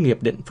 nhưng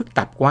hiệp định phức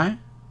tạp quá,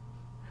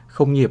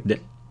 không như hiệp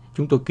định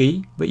chúng tôi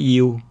ký với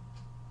EU,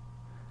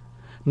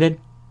 nên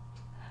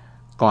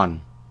còn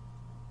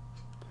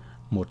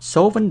một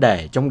số vấn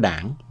đề trong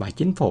đảng và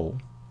chính phủ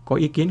có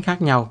ý kiến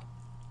khác nhau.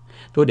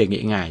 Tôi đề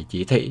nghị ngài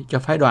chỉ thị cho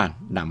phái đoàn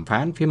đàm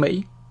phán phía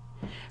Mỹ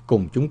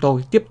cùng chúng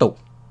tôi tiếp tục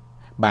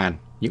bàn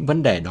những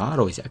vấn đề đó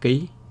rồi sẽ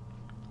ký.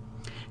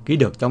 Ký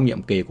được trong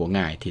nhiệm kỳ của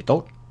ngài thì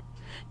tốt,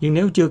 nhưng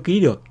nếu chưa ký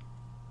được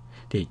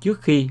thì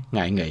trước khi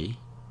ngài nghỉ,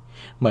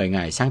 mời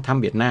ngài sang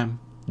thăm Việt Nam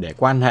để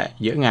quan hệ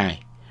giữa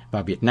ngài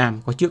và Việt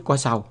Nam có trước có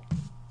sau.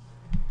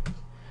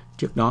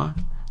 Trước đó,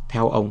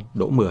 theo ông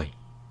Đỗ Mười,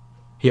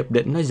 hiệp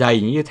định nó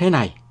dày như thế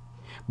này,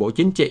 Bộ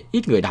Chính trị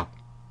ít người đọc.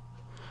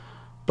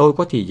 Tôi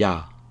có thì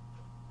giờ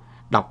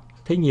đọc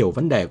thấy nhiều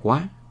vấn đề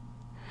quá.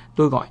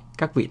 Tôi gọi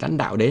các vị lãnh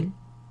đạo đến,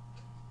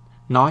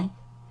 nói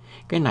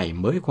cái này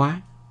mới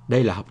quá,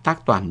 đây là hợp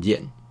tác toàn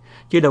diện,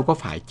 chứ đâu có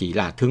phải chỉ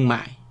là thương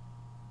mại.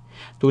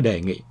 Tôi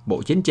đề nghị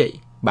Bộ Chính trị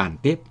bàn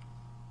tiếp.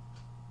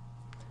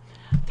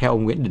 Theo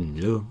ông Nguyễn Đình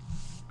Lương,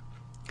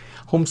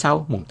 hôm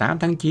sau mùng 8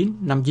 tháng 9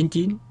 năm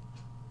 99,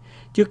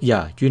 trước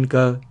giờ chuyên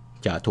cơ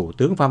chở Thủ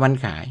tướng Phan Văn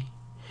Khải,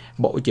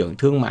 Bộ trưởng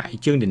Thương mại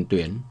Trương Đình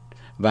Tuyển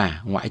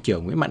và Ngoại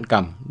trưởng Nguyễn Mạn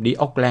Cầm đi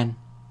Auckland.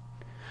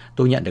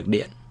 Tôi nhận được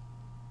điện.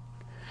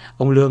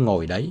 Ông Lương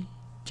ngồi đấy,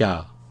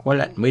 chờ có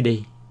lệnh mới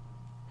đi.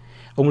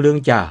 Ông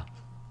Lương chờ.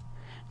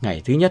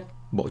 Ngày thứ nhất,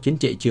 Bộ Chính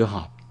trị chưa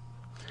họp.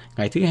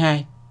 Ngày thứ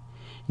hai,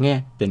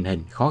 nghe tình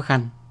hình khó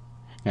khăn.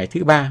 Ngày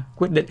thứ ba,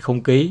 quyết định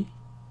không ký.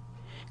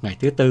 Ngày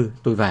thứ tư,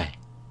 tôi về.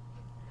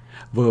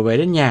 Vừa về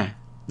đến nhà,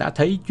 đã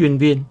thấy chuyên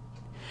viên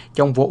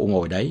trong vụ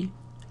ngồi đấy,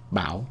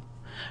 bảo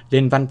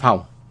lên văn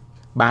phòng,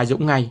 ba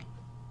Dũng ngay.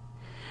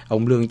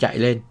 Ông Lương chạy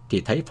lên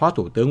thì thấy Phó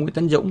Thủ tướng Nguyễn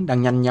Tấn Dũng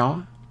đang nhăn nhó.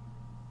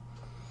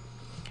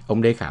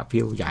 Ông Lê Khả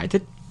Phiêu giải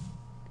thích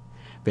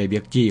về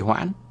việc trì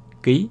hoãn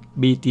ký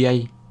BTA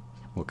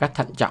một cách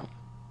thận trọng.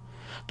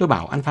 Tôi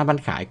bảo anh Phan Văn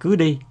Khải cứ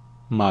đi,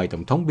 mời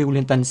Tổng thống Bill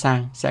Clinton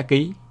sang sẽ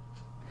ký.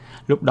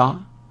 Lúc đó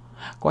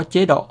có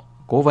chế độ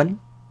cố vấn,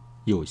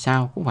 dù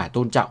sao cũng phải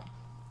tôn trọng.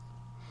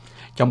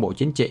 Trong Bộ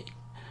Chính trị,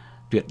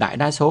 tuyệt đại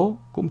đa số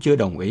cũng chưa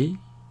đồng ý.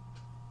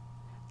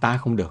 Ta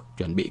không được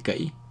chuẩn bị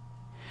kỹ.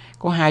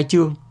 Có 2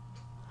 chương,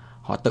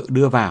 họ tự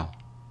đưa vào,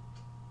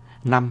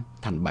 5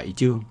 thành 7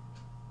 chương,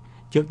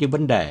 trước những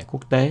vấn đề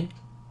quốc tế.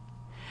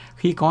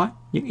 Khi có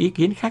những ý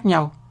kiến khác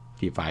nhau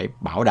thì phải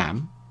bảo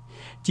đảm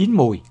chín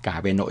mùi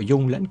cả về nội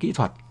dung lẫn kỹ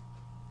thuật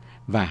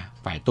và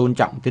phải tôn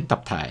trọng tính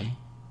tập thể.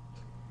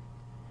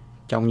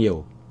 Trong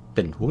nhiều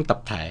tình huống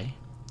tập thể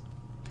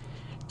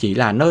chỉ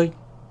là nơi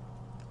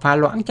pha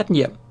loãng trách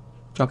nhiệm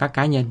cho các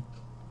cá nhân.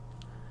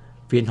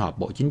 Phiên họp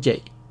Bộ Chính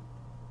trị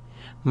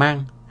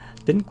mang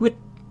tính quyết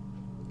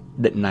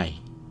định này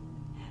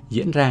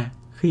diễn ra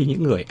khi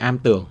những người am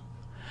tường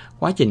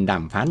quá trình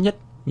đàm phán nhất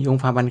như ông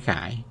Phan Văn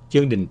Khải,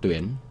 Trương Đình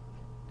Tuyển,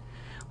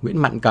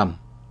 Nguyễn Mạn Cầm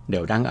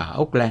đều đang ở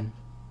Auckland.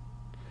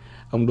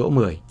 Ông Đỗ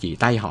Mười chỉ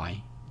tay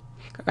hỏi: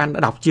 các anh đã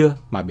đọc chưa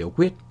mà biểu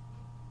quyết?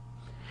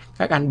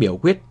 Các anh biểu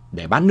quyết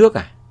để bán nước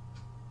à?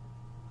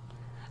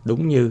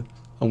 Đúng như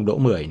ông Đỗ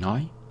Mười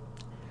nói,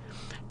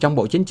 trong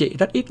Bộ Chính trị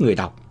rất ít người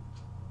đọc,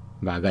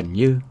 và gần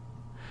như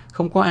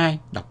không có ai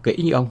đọc kỹ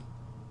như ông.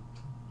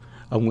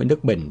 Ông Nguyễn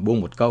Đức Bình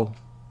buông một câu: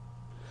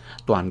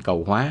 toàn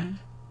cầu hóa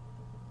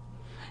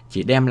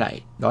chỉ đem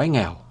lại đói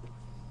nghèo.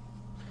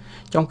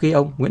 Trong khi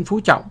ông Nguyễn Phú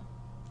Trọng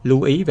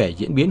lưu ý về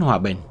diễn biến hòa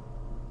bình.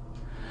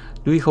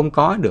 Tuy không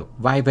có được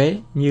vai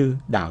vế như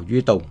Đào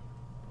Duy Tùng,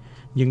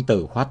 nhưng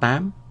từ khóa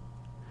 8,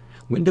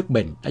 Nguyễn Đức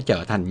Bình đã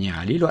trở thành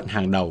nhà lý luận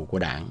hàng đầu của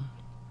Đảng.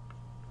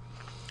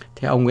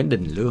 Theo ông Nguyễn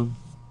Đình Lương,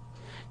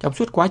 trong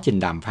suốt quá trình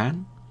đàm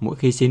phán, mỗi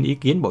khi xin ý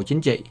kiến Bộ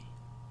Chính trị,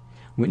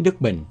 Nguyễn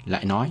Đức Bình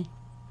lại nói: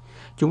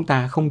 chúng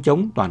ta không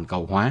chống toàn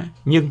cầu hóa,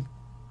 nhưng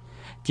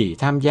chỉ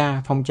tham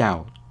gia phong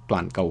trào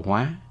toàn cầu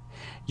hóa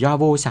do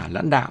vô sản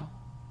lãnh đạo,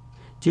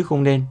 chứ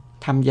không nên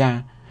tham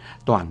gia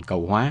toàn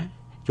cầu hóa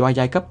do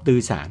giai cấp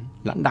tư sản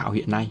lãnh đạo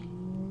hiện nay.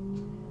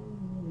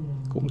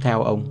 Cũng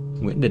theo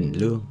ông Nguyễn Đình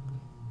Lương,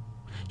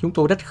 chúng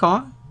tôi rất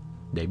khó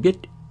để biết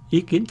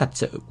ý kiến thật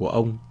sự của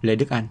ông Lê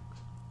Đức Anh.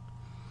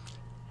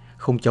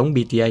 Không chống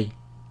BTA,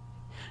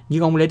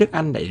 nhưng ông Lê Đức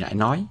Anh lại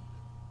nói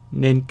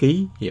nên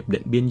ký hiệp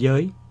định biên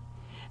giới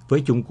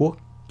với Trung Quốc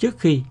trước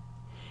khi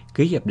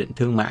ký hiệp định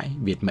thương mại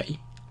Việt-Mỹ.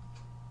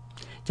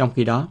 Trong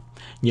khi đó,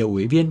 nhiều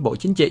ủy viên Bộ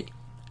Chính trị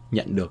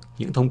nhận được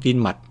những thông tin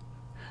mật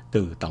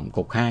từ Tổng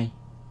cục 2.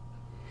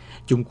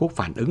 Trung Quốc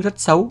phản ứng rất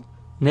xấu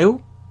nếu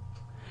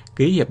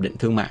ký hiệp định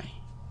thương mại.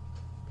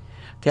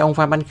 Theo ông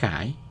Phan Văn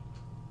Khải,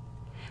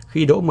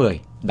 khi Đỗ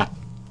Mười đặt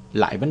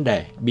lại vấn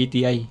đề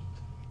BTA,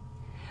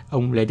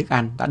 ông Lê Đức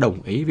Anh đã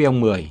đồng ý với ông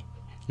Mười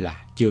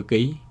là chưa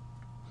ký.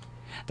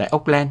 Tại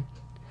Auckland,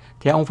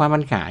 theo ông Phan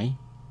Văn Khải,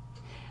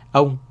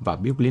 ông và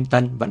Bill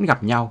Clinton vẫn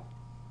gặp nhau.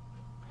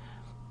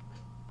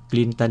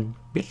 Clinton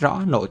biết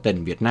rõ nội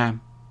tình Việt Nam,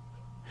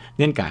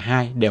 nên cả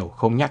hai đều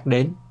không nhắc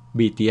đến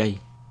BTA.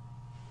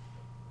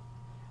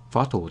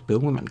 Phó Thủ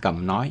tướng Nguyễn Mạn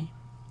Cầm nói: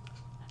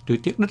 tôi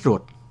tiếc đứt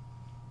ruột.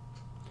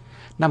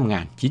 Năm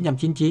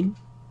 1999,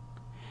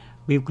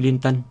 Bill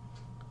Clinton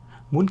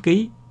muốn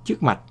ký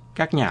trước mặt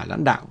các nhà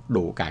lãnh đạo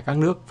đủ cả các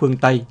nước phương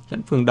Tây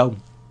lẫn phương Đông.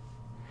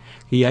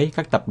 Khi ấy,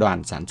 các tập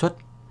đoàn sản xuất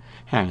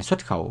hàng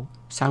xuất khẩu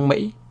sang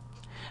Mỹ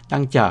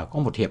đang chờ có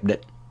một hiệp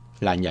định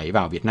là nhảy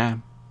vào Việt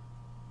Nam.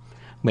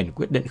 Mình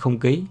quyết định không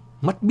ký,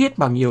 mất biết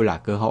bao nhiêu là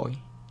cơ hội.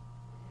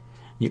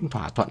 Những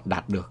thỏa thuận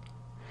đạt được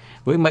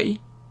với Mỹ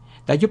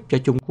đã giúp cho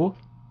Trung Quốc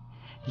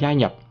gia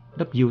nhập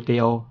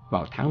WTO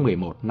vào tháng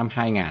 11 năm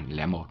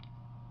 2001.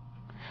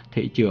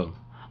 Thị trường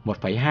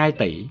 1,2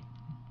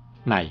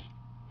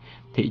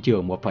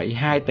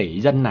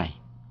 tỷ dân này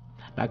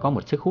đã có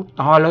một sức hút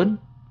to lớn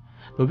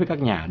đối với các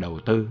nhà đầu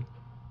tư.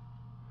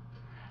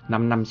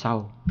 5 năm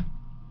sau,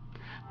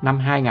 năm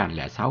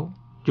 2006,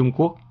 Trung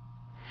Quốc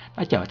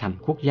đã trở thành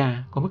quốc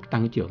gia có mức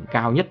tăng trưởng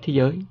cao nhất thế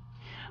giới,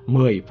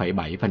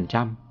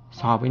 10,7%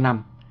 so với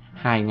năm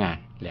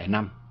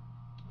 2005.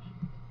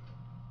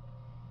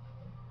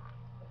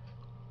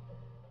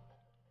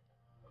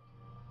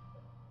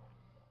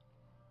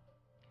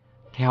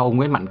 Theo ông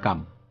Nguyễn Mạnh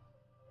Cầm,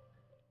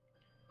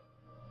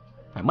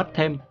 phải mất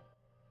thêm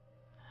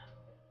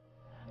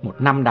 1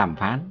 năm đàm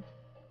phán,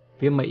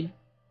 phía Mỹ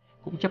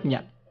cũng chấp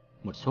nhận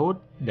một số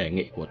đề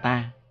nghị của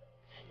ta,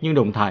 nhưng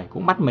đồng thời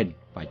cũng bắt mình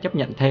phải chấp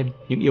nhận thêm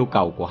những yêu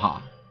cầu của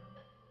họ.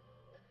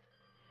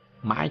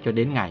 Mãi cho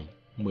đến ngày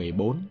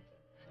 14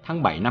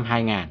 tháng 7 năm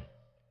 2000,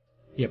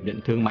 Hiệp định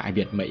Thương mại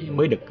Việt-Mỹ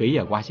mới được ký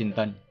ở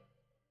Washington,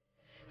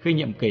 khi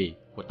nhiệm kỳ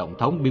của Tổng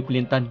thống Bill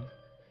Clinton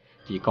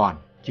chỉ còn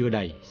chưa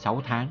đầy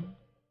 6 tháng.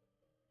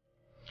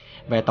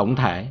 Về tổng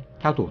thể,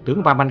 theo Thủ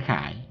tướng Phan Văn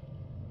Khải,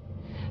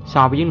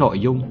 so với những nội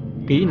dung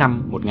ký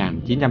năm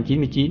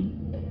 1999,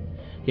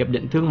 Hiệp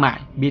định Thương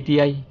mại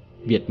BTA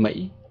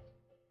Việt-Mỹ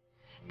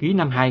ký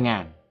năm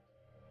 2000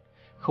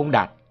 không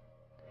đạt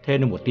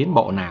thêm được một tiến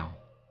bộ nào.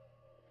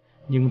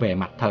 Nhưng về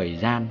mặt thời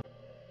gian,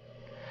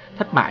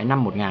 thất bại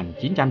năm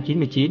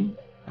 1999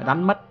 đã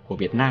đánh mất của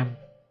Việt Nam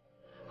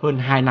hơn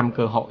 2 năm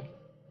cơ hội.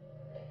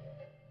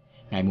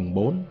 Ngày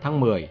 4 tháng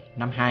 10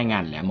 năm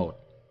 2001,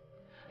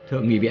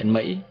 Thượng nghị viện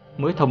Mỹ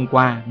mới thông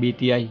qua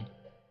BTA,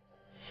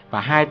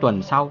 và 2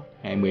 tuần sau,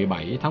 ngày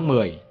 17 tháng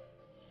 10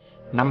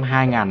 năm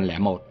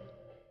 2001,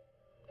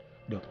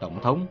 được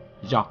Tổng thống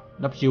George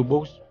W.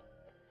 Bush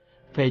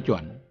phê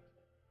chuẩn.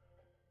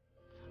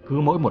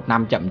 Cứ mỗi 1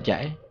 năm chậm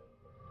trễ,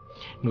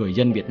 người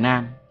dân Việt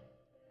Nam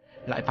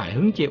lại phải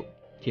hứng chịu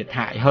thiệt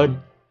hại hơn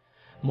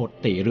 1,5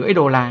 tỷ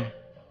đô la.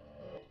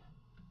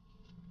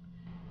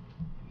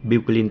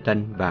 Bill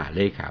Clinton và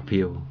Lê Khả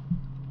Phiêu.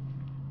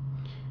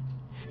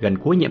 Gần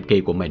cuối nhiệm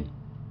kỳ của mình,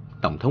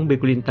 Tổng thống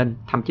Bill Clinton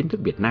thăm chính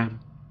thức Việt Nam.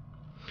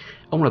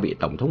 Ông là vị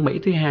Tổng thống Mỹ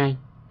thứ 2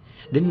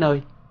 đến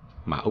nơi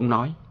mà ông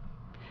nói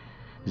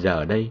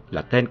giờ đây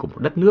là tên của một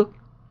đất nước,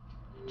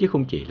 chứ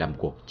không chỉ là một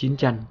cuộc chiến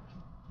tranh,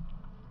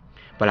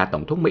 và là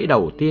Tổng thống Mỹ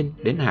đầu tiên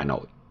đến Hà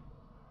Nội.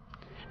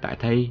 Tại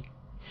đây,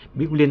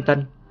 Bill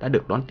Clinton đã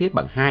được đón tiếp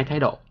bằng 2 thái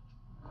độ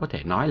có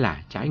thể nói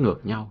là trái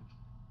ngược nhau.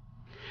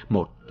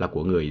 Một là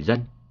của người dân,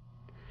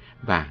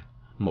 và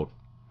một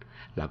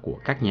là của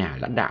các nhà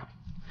lãnh đạo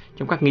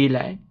trong các nghi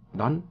lễ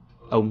đón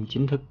ông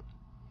chính thức.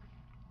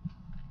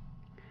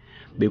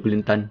 Bill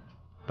Clinton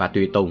và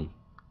tùy tùng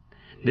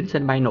đến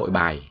sân bay Nội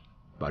Bài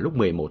vào lúc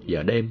 11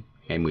 giờ đêm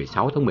ngày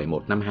 16 tháng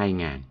 11 năm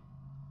 2000.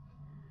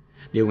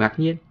 Điều ngạc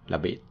nhiên là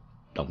vị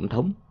Tổng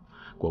thống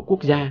của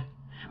quốc gia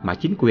mà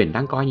chính quyền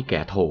đang coi như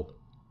kẻ thù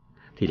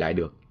thì lại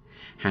được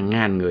hàng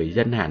ngàn người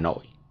dân Hà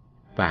Nội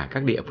và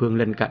các địa phương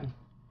lân cận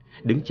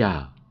đứng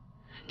chờ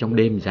trong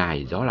đêm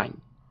dài gió lạnh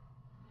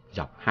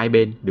dọc hai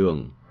bên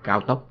đường cao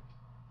tốc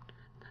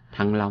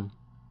Thăng Long,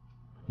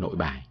 Nội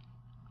Bài.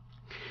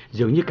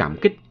 Dường như cảm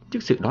kích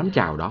trước sự đón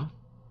chào đó,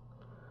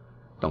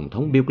 Tổng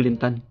thống Bill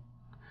Clinton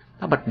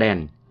đã bật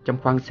đèn trong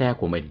khoang xe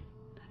của mình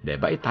để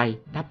vẫy tay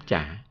đáp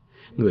trả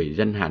người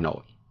dân Hà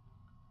Nội.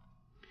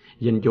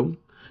 Dân chúng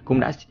cũng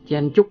đã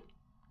chen chúc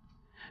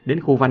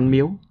đến khu Văn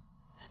Miếu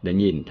để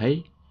nhìn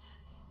thấy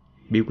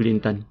Bill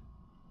Clinton.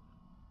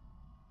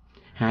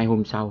 2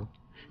 hôm sau,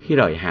 khi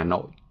rời Hà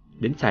Nội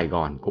đến Sài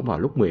Gòn cũng vào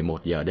lúc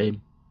 11 giờ đêm,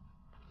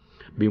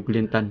 Bill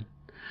Clinton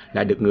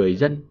lại được người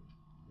dân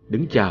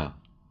đứng chờ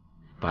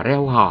và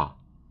reo hò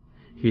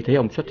khi thấy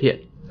ông xuất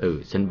hiện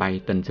từ sân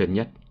bay Tân Sơn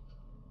Nhất.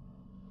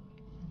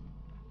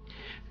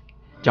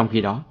 Trong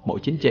khi đó, Bộ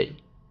Chính trị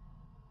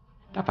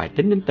đã phải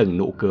tính đến từng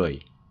nụ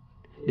cười,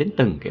 đến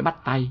từng cái bắt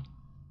tay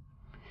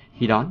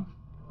khi đón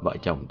vợ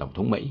chồng Tổng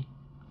thống Mỹ.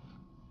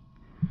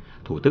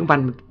 Thủ tướng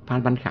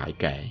Phan Văn Khải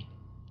kể,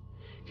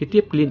 khi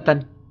tiếp Clinton,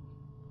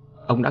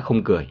 ông đã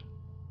không cười,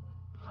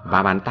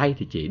 và bàn tay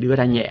thì chỉ đưa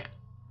ra nhẹ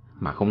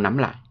mà không nắm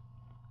lại.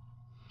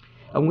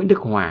 Ông Nguyễn Đức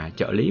Hòa,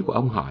 trợ lý của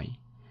ông hỏi,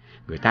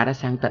 người ta đã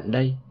sang tận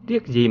đây,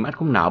 tiếc gì mà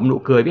không nở một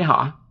nụ cười với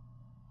họ?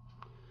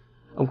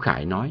 Ông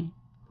Khải nói,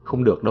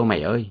 không được đâu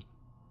mày ơi,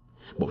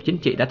 Bộ Chính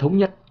trị đã thống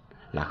nhất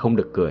là không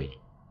được cười.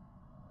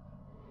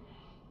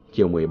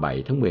 Chiều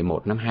 17 tháng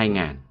 11 năm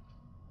 2000,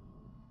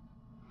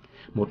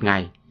 một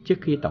ngày trước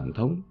khi Tổng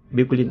thống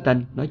Bill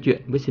Clinton nói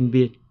chuyện với sinh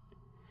viên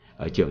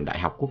ở Trường Đại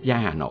học Quốc gia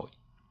Hà Nội,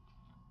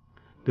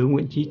 tướng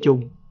Nguyễn Chí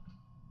Trung,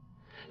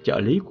 trợ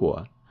lý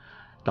của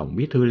Tổng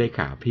Bí thư Lê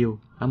Khả Phiêu,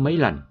 đã mấy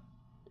lần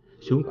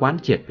xuống quán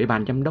triệt với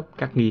ban giám đốc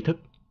các nghi thức,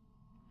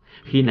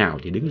 khi nào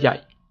thì đứng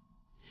dậy,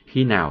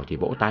 khi nào thì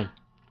vỗ tay.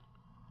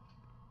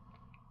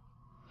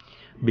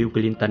 Bill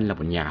Clinton là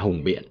một nhà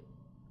hùng biện.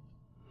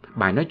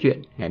 Bài nói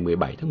chuyện ngày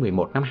 17 tháng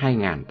 11 năm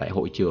 2000 tại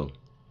hội trường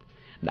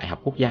Đại học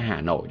Quốc gia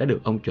Hà Nội đã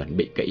được ông chuẩn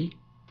bị kỹ.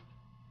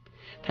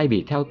 Thay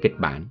vì theo kịch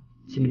bản,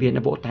 sinh viên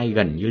đã vỗ tay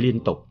gần như liên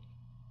tục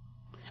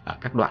ở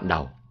các đoạn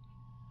đầu.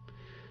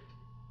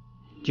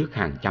 Trước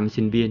hàng trăm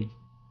sinh viên,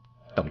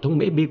 Tổng thống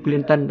Mỹ Bill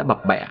Clinton đã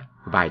bập bẹ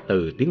vài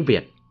từ tiếng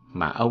Việt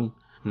mà ông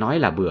nói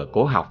là vừa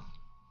cố học,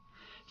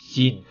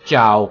 Xin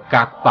chào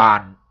các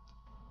bạn.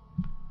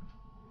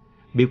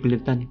 Bill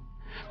Clinton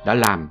đã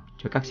làm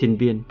cho các sinh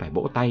viên phải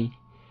vỗ tay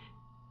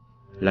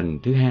lần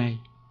thứ hai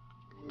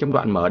trong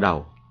đoạn mở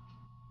đầu,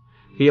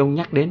 khi ông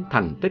nhắc đến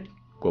thành tích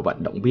của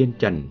vận động viên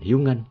Trần Hiếu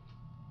Ngân,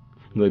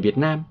 người Việt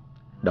Nam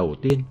đầu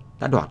tiên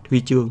đã đoạt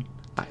huy chương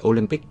tại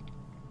Olympic,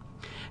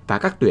 và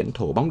các tuyển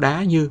thủ bóng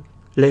đá như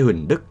Lê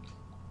Huỳnh Đức,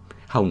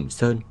 Hồng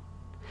Sơn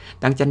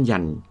đang tranh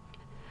giành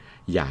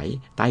giải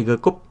Tiger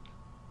Cup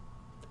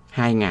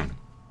 2000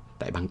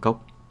 tại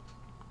Bangkok.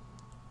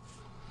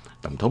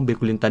 Tổng thống Bill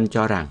Clinton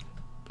cho rằng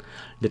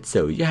lịch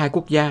sử giữa hai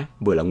quốc gia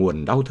vừa là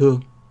nguồn đau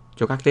thương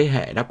cho các thế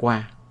hệ đã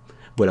qua,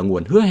 vừa là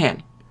nguồn hứa hẹn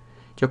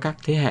cho các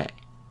thế hệ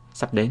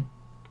sắp đến.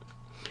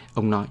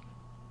 Ông nói,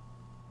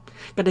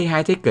 cách đây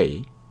 2 thế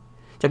kỷ,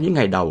 trong những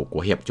ngày đầu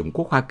của Hiệp chủng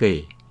quốc Hoa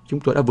Kỳ, chúng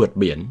tôi đã vượt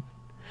biển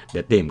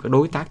để tìm các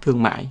đối tác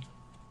thương mại.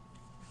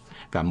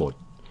 Và một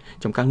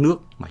trong các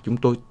nước mà chúng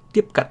tôi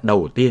tiếp cận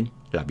đầu tiên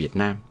là Việt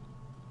Nam.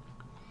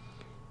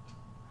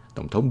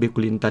 Tổng thống Bill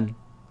Clinton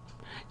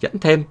dẫn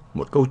thêm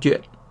một câu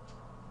chuyện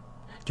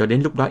cho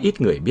đến lúc đó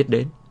ít người biết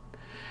đến,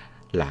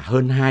 là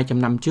hơn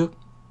 200 năm trước,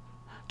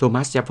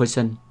 Thomas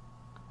Jefferson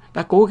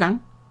đã cố gắng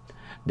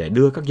để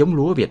đưa các giống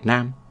lúa Việt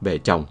Nam về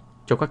trồng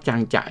cho các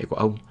trang trại của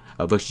ông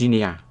ở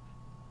Virginia.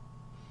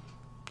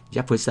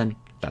 Jefferson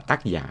là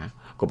tác giả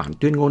của bản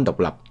tuyên ngôn độc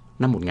lập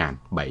năm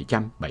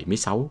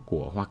 1776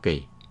 của Hoa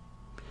Kỳ.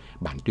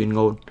 Bản tuyên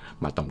ngôn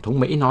mà Tổng thống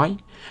Mỹ nói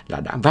là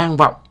đã vang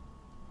vọng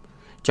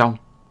trong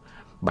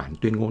bản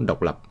tuyên ngôn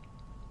độc lập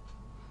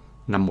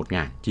năm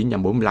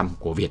 1945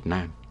 của Việt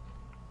Nam.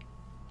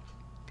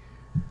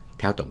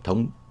 Theo Tổng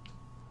thống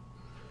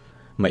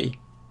Mỹ,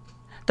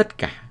 tất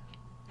cả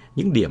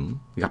những điểm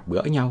gặp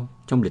gỡ nhau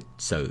trong lịch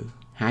sử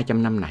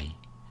 200 năm này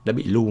đã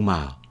bị lu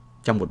mờ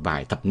trong một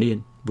vài thập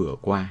niên vừa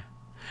qua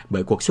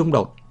bởi cuộc xung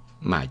đột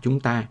mà chúng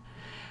ta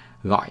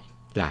gọi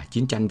là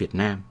chiến tranh Việt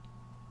Nam,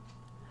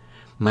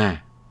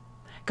 mà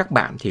các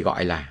bạn thì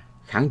gọi là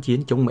kháng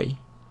chiến chống Mỹ.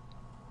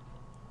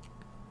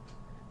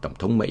 Tổng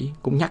thống Mỹ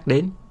cũng nhắc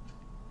đến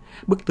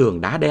bức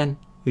tường đá đen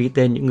ghi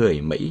tên những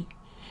người Mỹ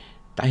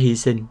đã hy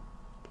sinh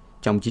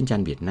trong chiến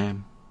tranh Việt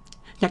Nam,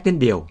 nhắc đến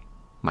điều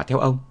mà theo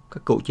ông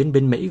các cựu chiến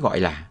binh Mỹ gọi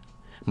là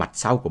mặt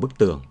sau của bức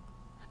tường,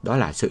 đó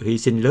là sự hy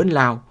sinh lớn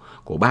lao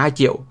của 3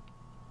 triệu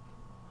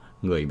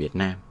người Việt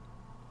Nam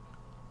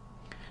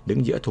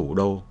đứng giữa thủ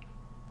đô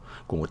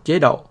của một chế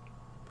độ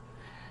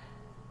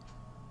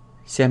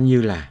xem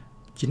như là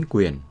chính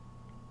quyền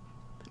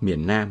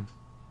miền Nam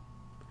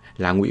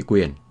là ngụy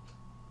quyền,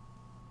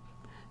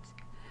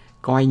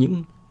 coi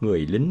những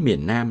người lính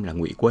miền Nam là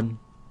ngụy quân.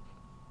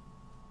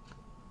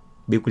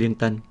 Bill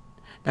Clinton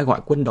đã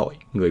gọi quân đội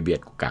người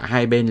Việt của cả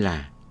hai bên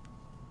là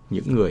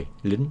những người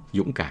lính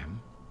dũng cảm.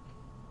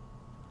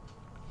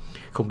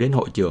 Không đến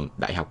hội trường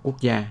Đại học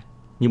Quốc gia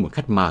như một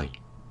khách mời,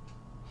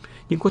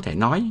 nhưng có thể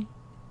nói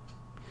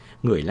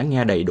người lắng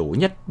nghe đầy đủ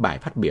nhất bài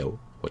phát biểu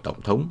của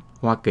Tổng thống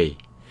Hoa Kỳ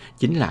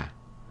chính là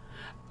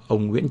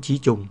ông Nguyễn Chí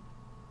Trung.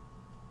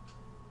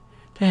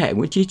 Thế hệ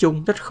Nguyễn Chí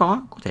Trung rất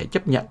khó có thể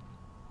chấp nhận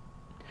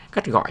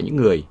cách gọi những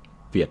người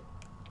Việt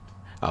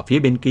ở phía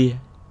bên kia,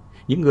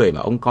 những người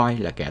mà ông coi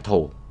là kẻ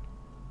thù,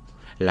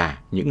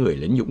 là những người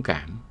lính dũng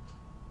cảm.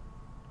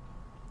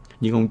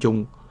 Nhưng ông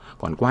Trung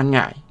còn quan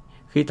ngại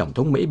khi Tổng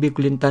thống Mỹ Bill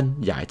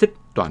Clinton giải thích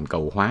toàn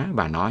cầu hóa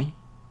và nói,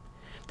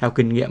 theo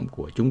kinh nghiệm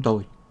của chúng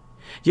tôi,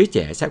 giới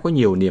trẻ sẽ có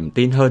nhiều niềm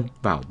tin hơn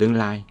vào tương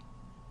lai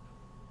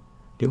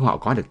nếu họ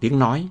có được tiếng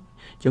nói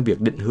trong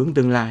việc định hướng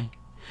tương lai,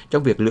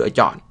 trong việc lựa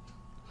chọn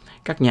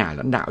các nhà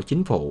lãnh đạo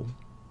chính phủ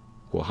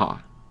của họ,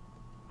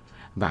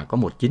 và có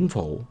một chính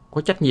phủ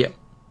có trách nhiệm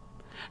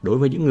đối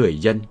với những người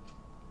dân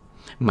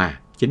mà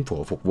chính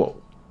phủ phục vụ.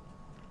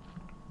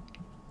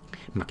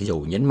 Mặc dù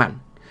nhấn mạnh,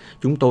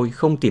 chúng tôi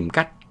không tìm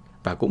cách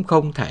và cũng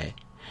không thể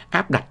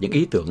áp đặt những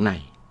ý tưởng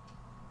này.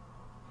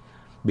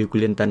 Bill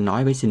Clinton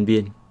nói với sinh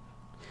viên,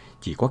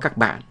 chỉ có các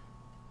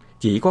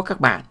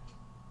bạn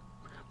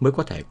mới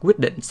có thể quyết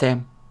định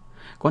xem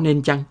có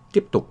nên chăng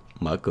tiếp tục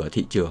mở cửa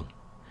thị trường,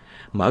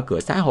 mở cửa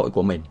xã hội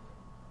của mình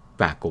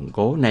và củng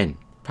cố nền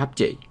pháp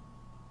trị.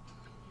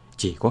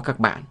 Chỉ có các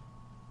bạn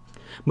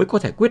mới có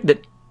thể quyết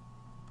định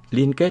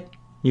liên kết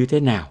như thế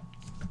nào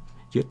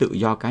giữa tự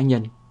do cá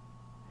nhân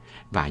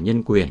và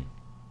nhân quyền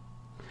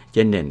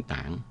trên nền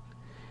tảng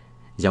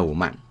giàu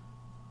mặn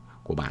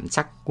của bản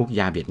sắc quốc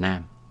gia Việt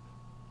Nam.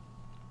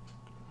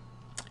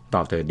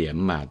 Vào thời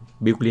điểm mà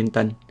Bill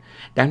Clinton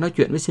đang nói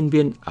chuyện với sinh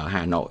viên ở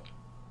Hà Nội,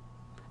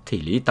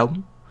 thì Lý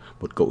Tống,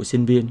 một cựu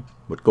sinh viên,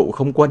 một cựu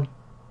không quân,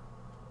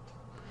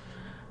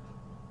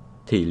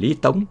 thì Lý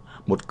Tống,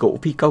 một cựu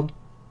phi công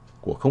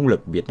của không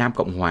lực Việt Nam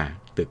Cộng Hòa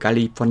từ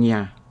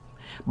California,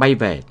 bay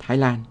về Thái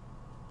Lan,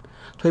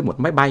 thuê một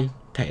máy bay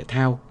thể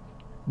thao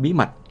bí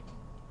mật,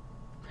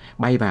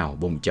 bay vào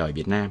vùng trời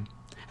Việt Nam,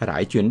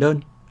 rải truyền đơn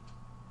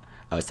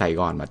ở Sài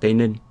Gòn và Tây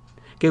Ninh,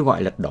 kêu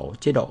gọi lật đổ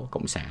chế độ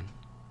Cộng sản.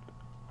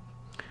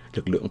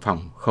 Lực lượng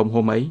phòng không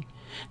hôm ấy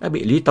đã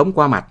bị Lý Tống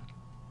qua mặt,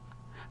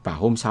 và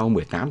hôm sau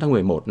 18 tháng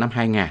 11 năm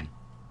 2000,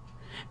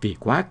 vì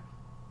quá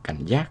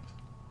cảnh giác,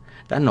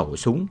 đã nổ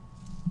súng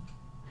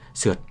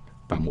sượt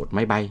vào một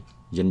máy bay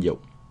dân dụng.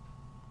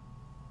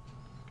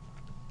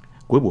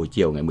 Cuối buổi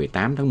chiều ngày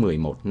 18 tháng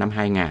 11 năm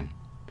 2000,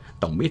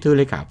 Tổng bí thư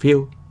Lê Khả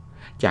Phiêu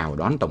chào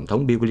đón Tổng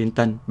thống Bill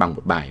Clinton bằng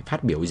một bài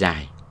phát biểu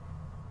dài.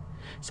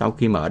 Sau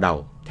khi mở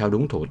đầu theo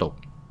đúng thủ tục,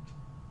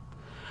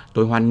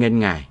 tôi hoan nghênh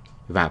ngài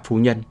và phu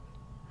nhân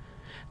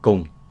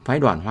cùng phái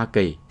đoàn Hoa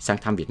Kỳ sang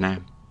thăm Việt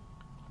Nam.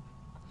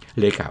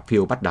 Lê Khả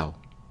Phiêu bắt đầu: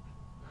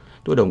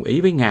 tôi đồng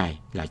ý với ngài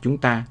là chúng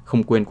ta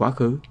không quên quá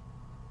khứ,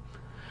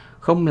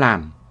 không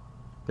làm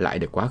lại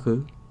được quá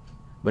khứ.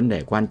 Vấn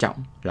đề quan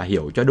trọng là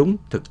hiểu cho đúng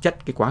thực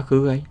chất cái quá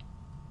khứ ấy.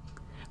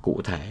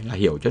 Cụ thể là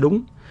hiểu cho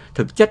đúng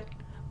thực chất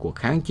của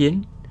kháng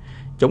chiến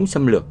chống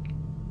xâm lược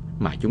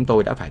mà chúng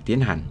tôi đã phải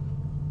tiến hành.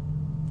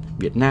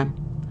 Việt Nam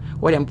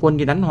có đem quân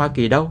đi đánh Hoa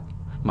Kỳ đâu,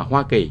 mà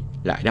Hoa Kỳ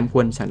lại đem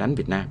quân sang đánh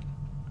Việt Nam.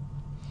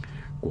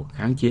 Cuộc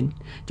kháng chiến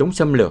chống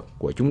xâm lược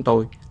của chúng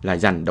tôi là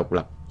giành độc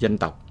lập dân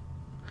tộc,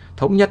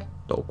 thống nhất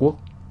tổ quốc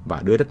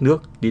và đưa đất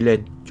nước đi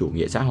lên chủ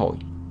nghĩa xã hội.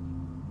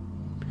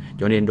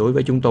 Cho nên đối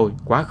với chúng tôi,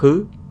 quá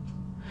khứ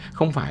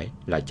không phải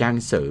là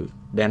trang sử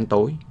đen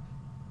tối,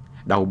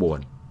 đau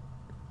buồn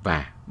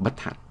và bất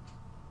hạnh.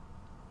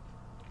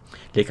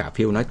 Lê Khả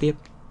Phiêu nói tiếp: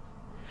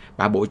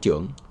 bà Bộ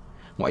trưởng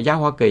Ngoại giao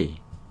Hoa Kỳ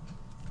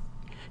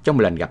trong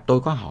một lần gặp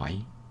tôi có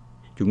hỏi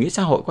chủ nghĩa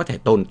xã hội có thể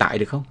tồn tại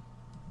được không?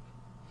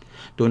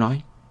 Tôi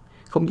nói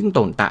không những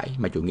tồn tại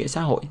mà chủ nghĩa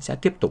xã hội sẽ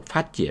tiếp tục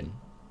phát triển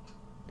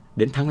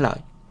đến thắng lợi.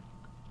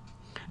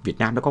 Việt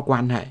Nam đã có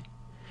quan hệ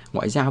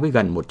ngoại giao với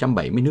gần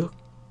 170 nước,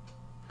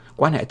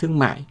 quan hệ thương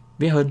mại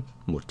với hơn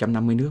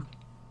 150 nước.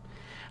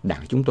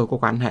 Đảng chúng tôi có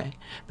quan hệ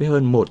với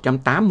hơn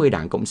 180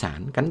 đảng cộng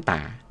sản cánh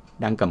tả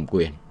đang cầm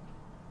quyền.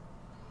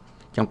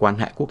 Trong quan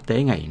hệ quốc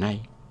tế ngày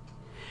nay,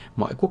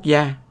 mọi quốc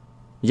gia,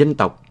 dân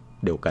tộc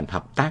đều cần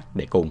hợp tác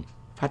để cùng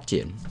phát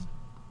triển.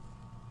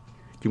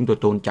 Chúng tôi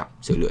tôn trọng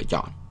sự lựa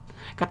chọn,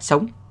 cách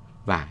sống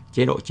và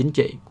chế độ chính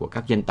trị của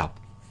các dân tộc.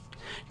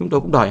 Chúng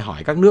tôi cũng đòi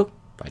hỏi các nước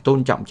phải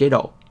tôn trọng chế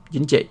độ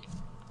chính trị,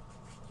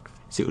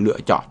 sự lựa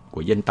chọn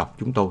của dân tộc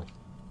chúng tôi.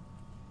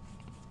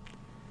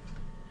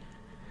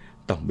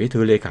 Tổng bí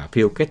thư Lê Khả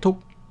Phiêu kết thúc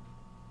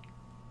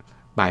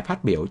bài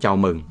phát biểu chào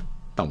mừng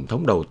Tổng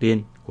thống đầu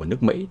tiên của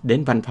nước Mỹ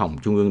đến văn phòng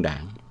Trung ương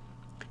Đảng.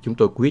 Chúng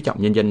tôi quý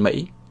trọng nhân dân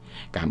Mỹ,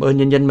 cảm ơn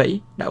nhân dân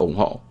Mỹ đã ủng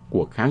hộ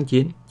cuộc kháng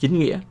chiến chính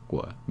nghĩa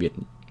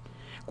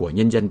của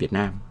nhân dân Việt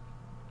Nam.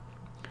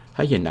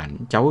 Thấy hình ảnh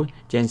cháu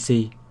Chelsea,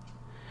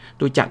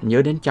 tôi chặn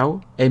nhớ đến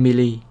cháu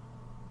Emily,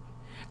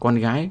 con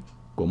gái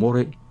của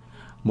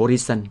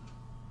Morrison,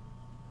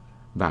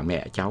 và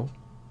mẹ cháu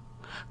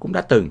cũng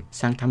đã từng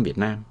sang thăm Việt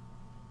Nam.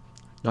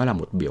 Đó là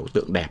một biểu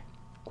tượng đẹp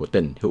của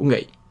tình hữu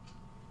nghị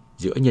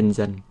giữa nhân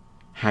dân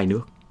hai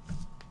nước.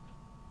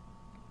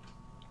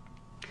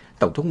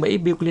 Tổng thống Mỹ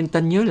Bill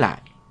Clinton nhớ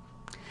lại,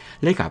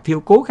 Lê Khả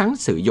Phiêu cố gắng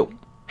sử dụng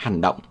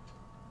hành động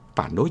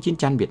phản đối chiến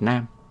tranh Việt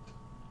Nam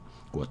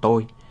của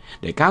tôi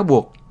để cáo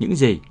buộc những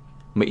gì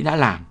Mỹ đã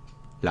làm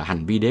là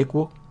hành vi đế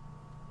quốc.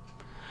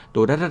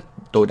 Tôi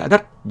đã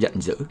rất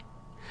giận dữ,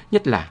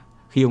 nhất là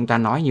khi ông ta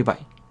nói như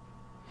vậy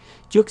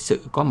trước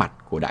sự có mặt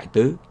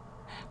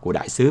của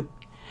đại sứ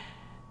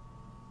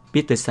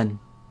Peterson,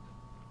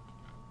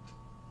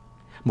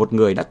 một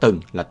người đã từng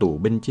là tù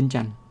binh chiến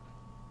tranh.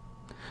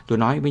 Tôi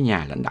nói với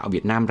nhà lãnh đạo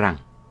Việt Nam rằng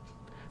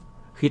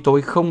khi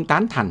tôi không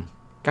tán thành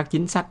các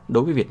chính sách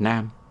đối với Việt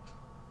Nam,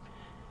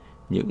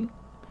 những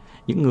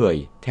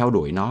người theo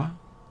đuổi nó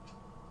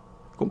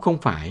cũng không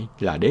phải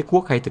là đế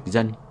quốc hay thực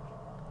dân,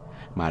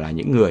 mà là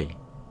những người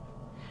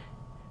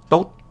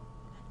tốt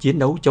chiến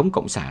đấu chống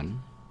cộng sản.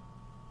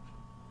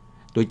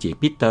 Tôi chỉ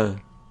Peter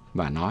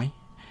và nói: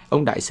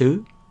 ông đại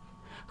sứ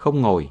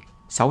không ngồi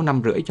 6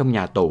 năm rưỡi trong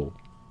nhà tù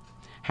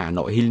Hà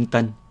Nội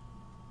Hilton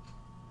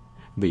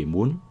vì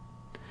muốn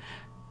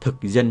thực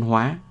dân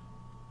hóa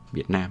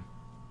Việt Nam.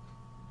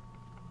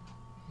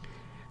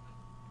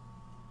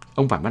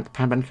 Ông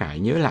Phan Văn Khải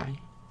nhớ lại,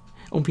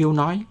 ông Phiêu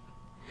nói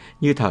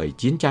như thời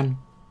chiến tranh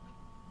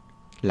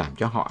làm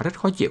cho họ rất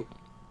khó chịu.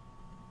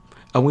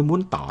 Ông ấy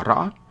muốn tỏ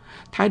rõ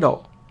thái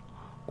độ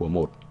của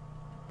một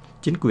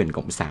chính quyền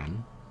cộng sản.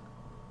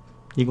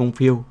 Nhưng ông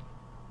Phiêu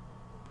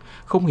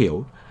không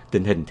hiểu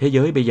tình hình thế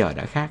giới bây giờ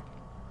đã khác.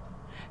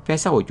 Phe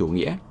xã hội chủ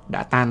nghĩa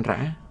đã tan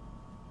rã.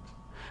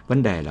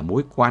 Vấn đề là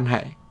mối quan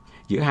hệ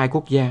giữa hai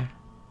quốc gia.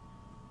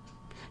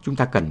 Chúng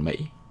ta cần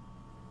Mỹ.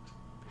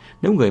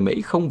 Nếu người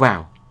Mỹ không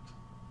vào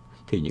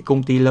thì những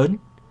công ty lớn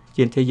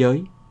trên thế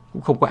giới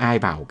cũng không có ai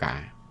vào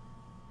cả.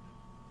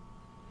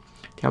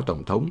 Theo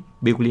Tổng thống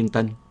Bill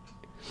Clinton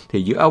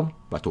thì giữa ông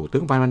và Thủ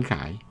tướng Phan Văn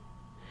Khải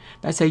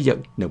đã xây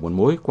dựng được một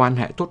mối quan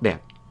hệ tốt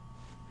đẹp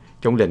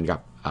trong lần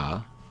gặp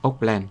ở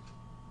Auckland.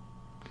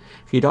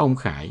 Khi đó ông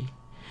Khải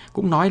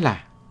cũng nói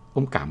là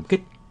ông cảm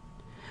kích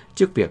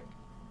trước việc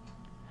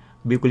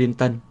Bill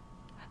Clinton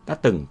đã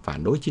từng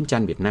phản đối chiến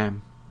tranh Việt Nam.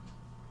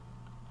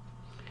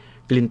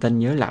 Clinton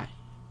nhớ lại,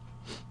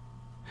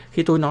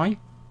 khi tôi nói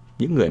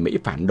những người Mỹ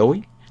phản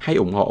đối hay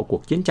ủng hộ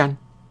cuộc chiến tranh,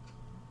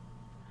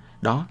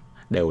 đó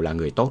đều là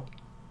người tốt.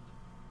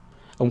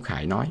 Ông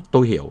Khải nói,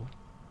 tôi hiểu.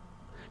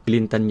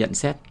 Clinton nhận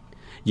xét,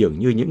 dường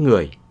như những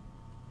người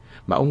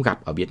mà ông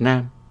gặp ở Việt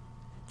Nam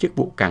chức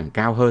vụ càng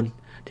cao hơn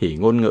thì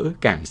ngôn ngữ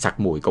càng sặc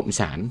mùi cộng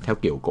sản theo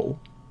kiểu cũ.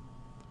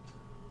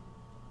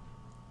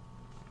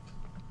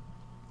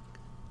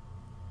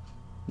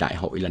 Đại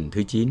hội lần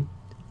thứ 9.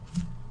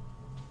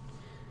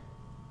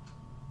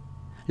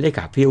 Lê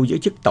Khả Phiêu giữ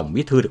chức Tổng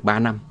Bí thư được 3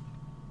 năm.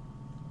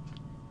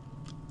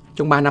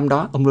 Trong 3 năm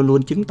đó, ông luôn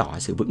luôn chứng tỏ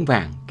sự vững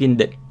vàng, kiên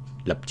định,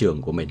 lập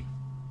trường của mình.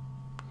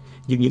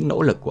 Nhưng những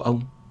nỗ lực của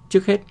ông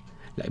trước hết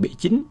lại bị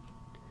chính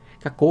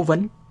các cố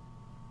vấn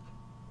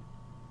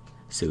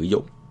sử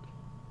dụng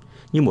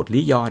như một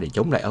lý do để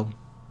chống lại ông.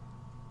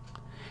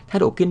 Thái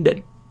độ kiên định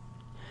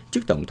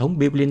trước Tổng thống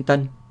Bill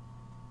Clinton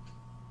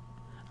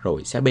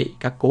rồi sẽ bị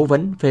các cố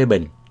vấn phê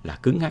bình là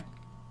cứng ngắc.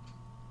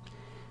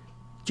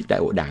 Trước Đại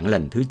hội Đảng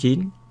lần thứ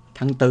 9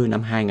 tháng 4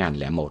 năm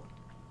 2001,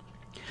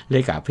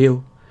 Lê Khả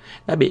Phiêu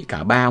đã bị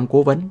cả 3 ông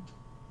cố vấn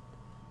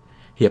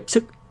hiệp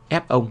sức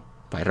ép ông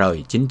phải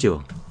rời chính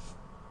trường.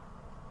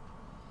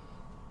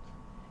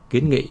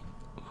 Kiến nghị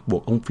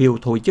buộc ông Phiêu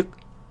thôi chức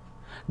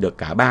được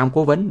cả 3 ông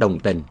cố vấn đồng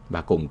tình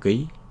và cùng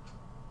ký.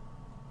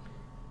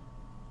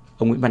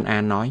 Ông Nguyễn Văn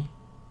An nói,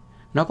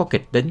 nó có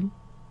kịch tính.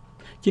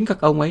 Chính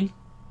các ông ấy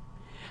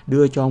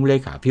đưa cho ông Lê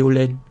Khả Phiêu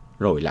lên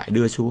rồi lại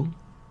đưa xuống.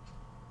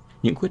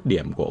 Những khuyết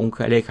điểm của ông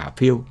Lê Khả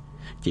Phiêu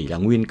chỉ là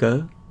nguyên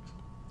cớ.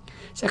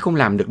 Sẽ không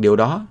làm được điều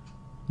đó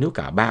nếu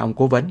cả 3 ông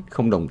cố vấn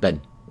không đồng tình.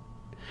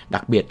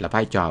 Đặc biệt là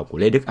vai trò của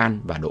Lê Đức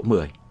Anh và Đỗ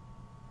Mười.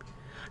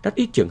 Rất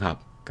ít trường hợp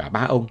cả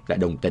 3 ông lại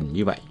đồng tình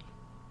như vậy.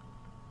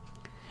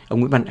 Ông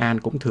Nguyễn Văn An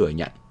cũng thừa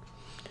nhận,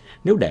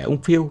 nếu để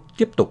ông Phiêu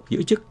tiếp tục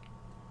giữ chức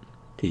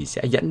thì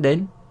sẽ dẫn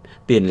đến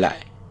tiền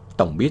lệ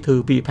Tổng Bí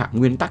thư vi phạm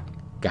nguyên tắc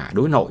cả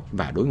đối nội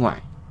và đối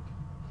ngoại.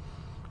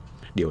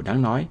 Điều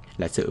đáng nói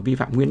là sự vi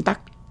phạm nguyên tắc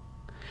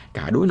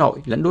cả đối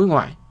nội lẫn đối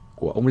ngoại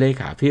của ông Lê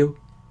Khả Phiêu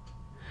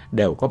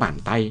đều có bàn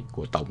tay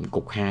của Tổng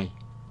cục 2.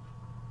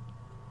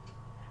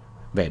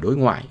 Về đối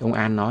ngoại, ông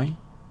An nói,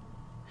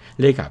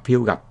 Lê Khả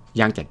Phiêu gặp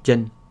Giang Trạch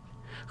Dân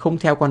không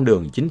theo con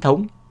đường chính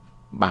thống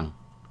bằng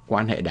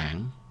quan hệ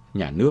đảng,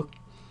 nhà nước,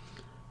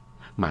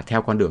 mà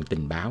theo con đường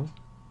tình báo.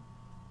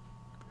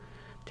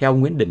 Theo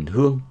Nguyễn Đình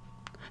Hương,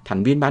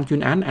 thành viên ban chuyên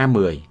án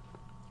A10,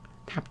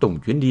 tháp tùng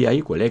chuyến đi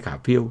ấy của Lê Khả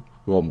Phiêu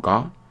gồm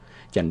có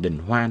Trần Đình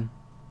Hoan,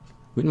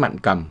 Nguyễn Mạnh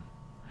Cầm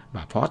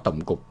và Phó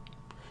Tổng cục,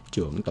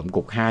 trưởng Tổng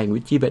cục 2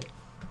 Nguyễn Chí Vịnh.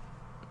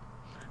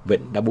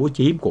 Vịnh đã bố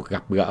trí một cuộc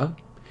gặp gỡ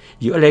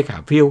giữa Lê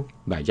Khả Phiêu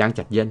và Giang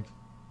Trạch Dân.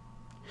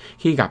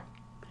 Khi gặp,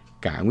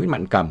 cả Nguyễn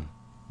Mạnh Cầm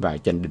và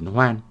Trần Đình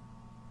Hoan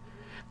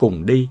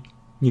cùng đi,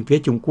 nhưng phía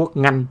Trung Quốc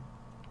ngăn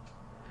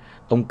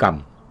ông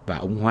Cầm và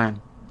ông Hoan,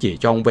 chỉ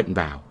cho ông Vịnh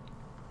vào.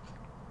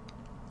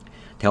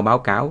 Theo báo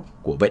cáo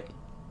của Vịnh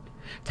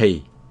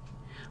thì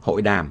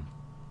hội đàm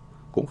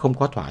cũng không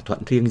có thỏa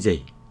thuận riêng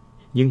gì,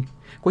 nhưng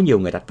có nhiều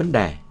người đặt vấn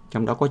đề,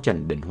 trong đó có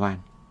Trần Đình Hoan.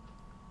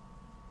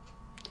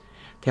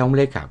 Theo ông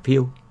Lê Khả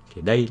Phiêu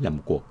thì đây là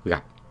một cuộc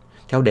gặp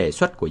theo đề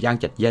xuất của Giang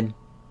Trạch Dân.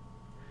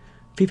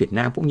 Phía Việt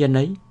Nam cũng nhân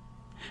ấy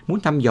muốn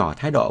thăm dò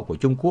thái độ của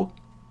Trung Quốc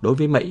đối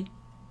với Mỹ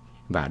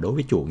và đối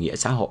với chủ nghĩa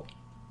xã hội.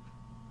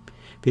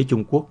 Phía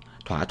Trung Quốc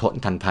thỏa thuận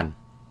thành phần.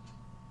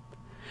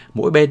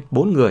 Mỗi bên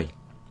 4 người,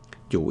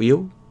 chủ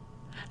yếu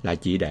là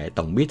chỉ để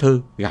Tổng Bí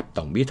thư gặp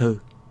Tổng Bí thư.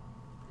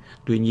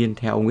 Tuy nhiên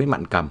theo ông Nguyễn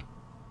Mạnh Cầm,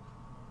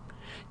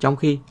 trong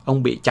khi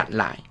ông bị chặn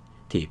lại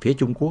thì phía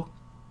Trung Quốc,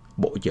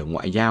 Bộ trưởng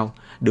Ngoại giao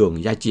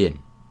Đường Gia Triền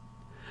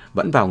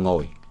vẫn vào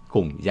ngồi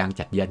cùng Giang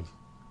Trạch Dân.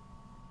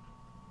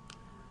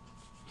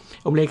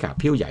 Ông Lê Khả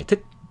Phiêu giải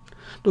thích,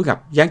 tôi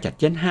gặp Giang Trạch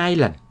Dân 2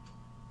 lần.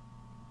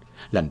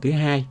 Lần thứ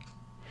 2,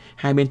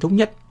 hai bên thống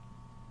nhất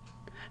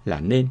là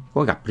nên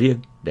có gặp riêng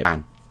để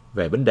bàn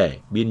về vấn đề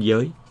biên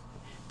giới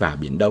và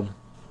Biển Đông.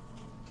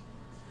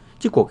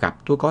 Trước cuộc gặp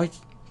tôi có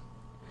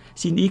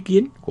xin ý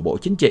kiến của Bộ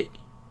Chính trị,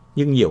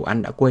 nhưng nhiều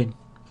anh đã quên.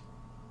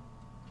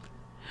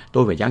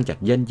 Tôi và Giang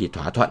Trạch Dân chỉ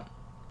thỏa thuận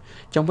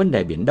trong vấn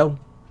đề Biển Đông,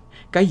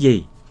 cái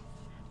gì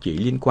chỉ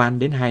liên quan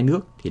đến hai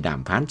nước thì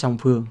đàm phán song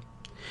phương,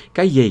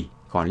 cái gì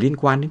còn liên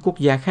quan đến quốc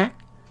gia khác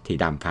thì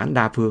đàm phán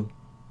đa phương.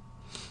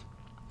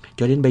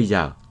 Cho đến bây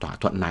giờ, thỏa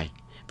thuận này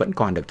vẫn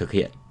còn được thực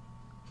hiện.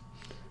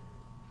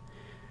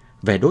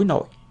 Về đối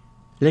nội,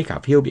 Lê Khả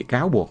Phiêu bị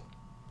cáo buộc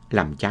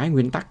làm trái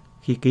nguyên tắc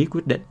khi ký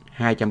quyết định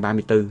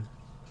 234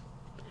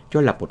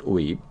 cho lập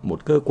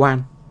một cơ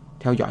quan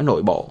theo dõi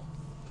nội bộ,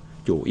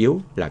 chủ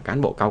yếu là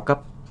cán bộ cao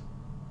cấp.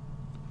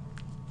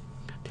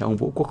 Theo ông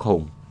Vũ Quốc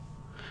Hùng,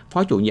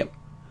 Phó chủ nhiệm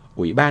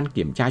Ủy ban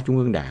Kiểm tra Trung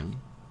ương Đảng,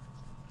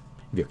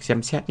 việc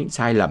xem xét những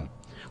sai lầm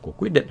của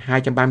quyết định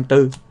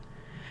 234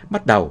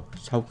 bắt đầu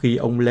sau khi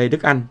ông Lê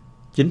Đức Anh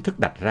chính thức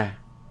đặt ra.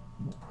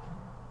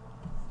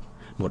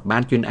 Một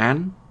ban chuyên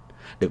án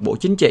được Bộ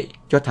Chính trị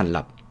cho thành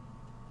lập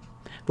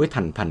với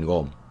thành phần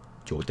gồm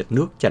Chủ tịch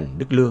nước Trần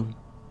Đức Lương,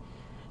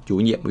 chủ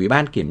nhiệm Ủy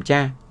ban Kiểm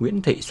tra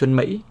Nguyễn Thị Xuân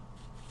Mỹ,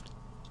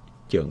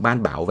 trưởng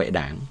ban Bảo vệ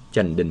Đảng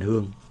Trần Đình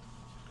Hương.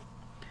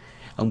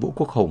 Ông Vũ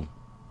Quốc Hùng,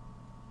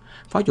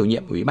 Phó chủ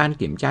nhiệm Ủy ban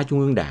Kiểm tra Trung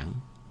ương Đảng,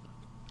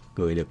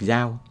 người được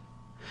giao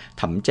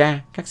thẩm tra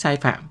các sai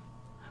phạm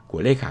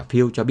của Lê Khả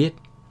Phiêu cho biết,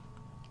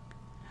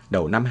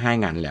 đầu năm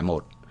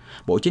 2001,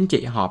 Bộ Chính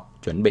trị họp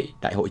chuẩn bị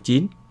Đại hội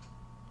 9.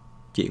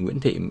 chị Nguyễn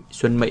Thị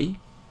Xuân Mỹ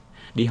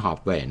đi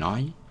họp về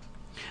nói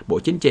Bộ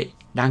Chính trị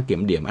đang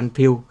kiểm điểm ăn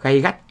phiêu gay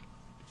gắt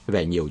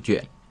về nhiều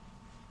chuyện.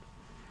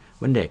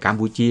 Vấn đề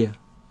Campuchia,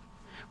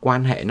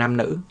 quan hệ nam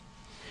nữ,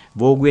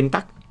 vô nguyên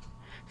tắc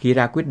khi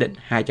ra quyết định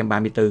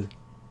 234.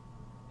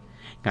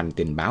 Ngành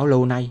tình báo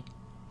lâu nay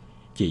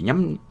chỉ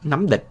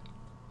nắm địch,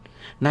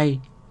 nay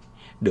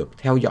được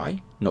theo dõi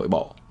nội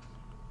bộ.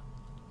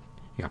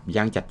 Gặp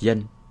Giang Trạch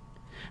Dân,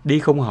 đi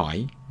không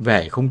hỏi,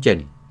 về không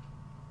trình.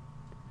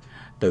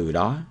 Từ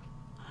đó,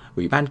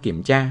 Ủy ban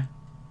kiểm tra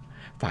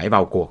phải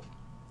vào cuộc,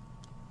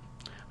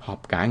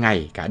 họp cả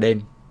ngày cả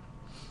đêm.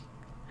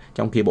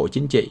 Trong khi Bộ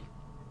Chính trị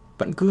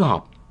vẫn cứ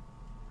họp,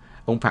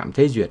 ông Phạm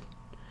Thế Duyệt,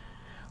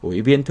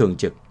 Ủy viên thường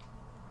trực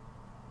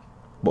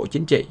Bộ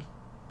Chính trị,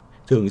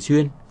 thường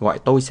xuyên gọi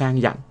tôi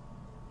sang dặn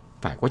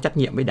phải có trách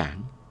nhiệm với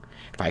Đảng,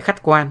 phải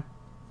khách quan,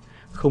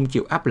 không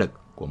chịu áp lực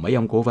của mấy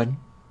ông cố vấn.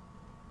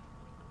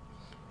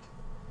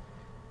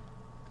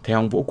 Theo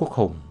ông Vũ Quốc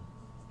Hùng,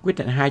 quyết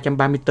định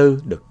 234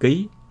 được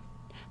ký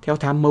theo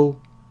tham mưu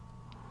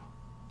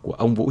của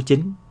ông Vũ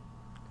Chính.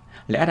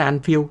 Lẽ ra ăn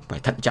phiêu phải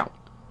thận trọng.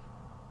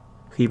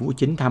 Khi Vũ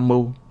Chính tham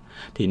mưu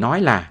thì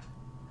nói là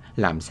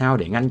làm sao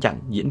để ngăn chặn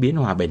diễn biến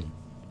hòa bình,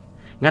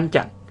 ngăn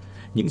chặn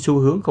những xu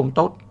hướng không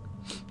tốt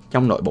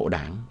trong nội bộ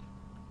Đảng.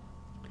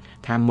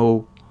 Tham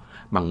mưu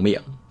bằng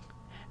miệng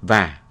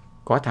và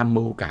có tham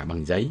mưu cả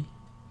bằng giấy.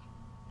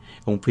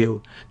 Ông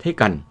Phiêu thấy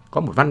cần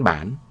có một văn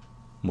bản,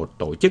 một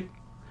tổ chức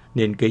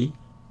nên ký.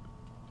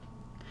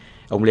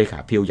 Ông Lê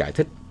Khả Phiêu giải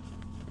thích,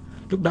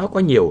 lúc đó có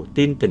nhiều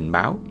tin tình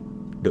báo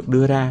được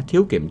đưa ra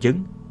thiếu kiểm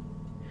chứng.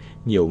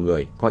 Nhiều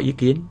người có ý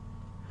kiến.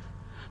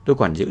 Tôi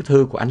còn giữ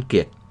thư của anh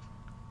Kiệt,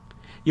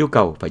 yêu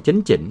cầu phải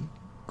chấn chỉnh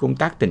công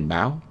tác tình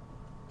báo.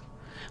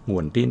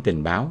 Nguồn tin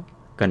tình báo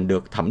cần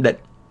được thẩm định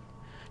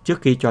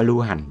trước khi cho lưu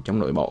hành trong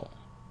nội bộ.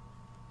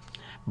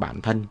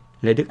 Bản thân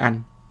Lê Đức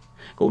Anh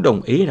cũng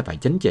đồng ý là phải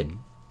chấn chỉnh.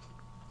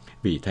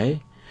 Vì thế,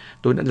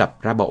 tôi đã lập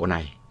ra bộ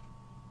này,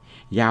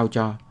 giao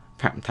cho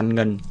Phạm Thanh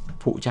Ngân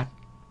phụ trách.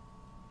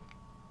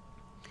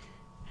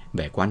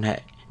 Về quan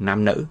hệ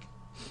nam nữ,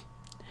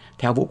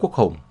 theo Vũ Quốc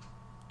Hùng,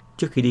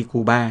 trước khi đi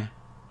Cuba,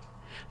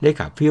 Lê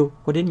Khả Phiêu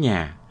có đến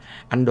nhà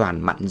anh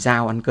Đoàn Mặn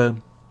Giao ăn cơm.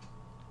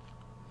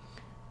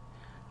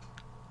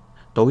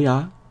 Tối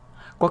đó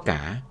có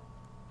cả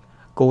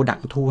cô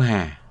Đặng Thu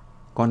Hà,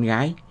 con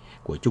gái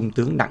của Trung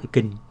tướng Đặng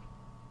Kinh.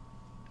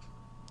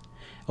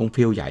 Ông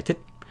Phiêu giải thích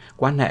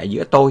quan hệ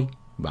giữa tôi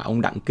và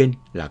ông Đặng Kinh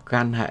là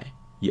quan hệ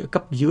giữa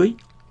cấp dưới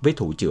với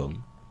thủ trưởng.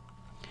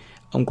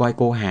 Ông coi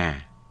cô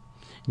Hà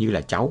như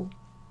là cháu.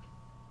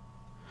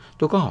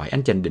 Tôi có hỏi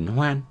anh Trần Đình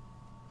Hoan,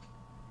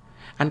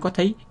 anh có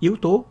thấy yếu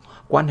tố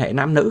quan hệ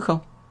nam nữ không?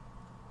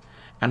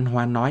 Anh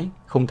Hoan nói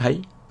không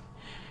thấy.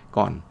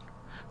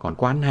 Còn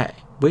quan hệ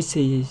với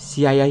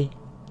CIA.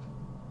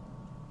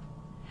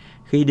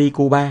 Khi đi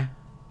Cuba,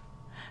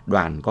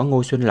 đoàn có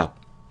Ngô Xuân Lộc,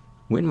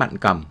 Nguyễn Mạn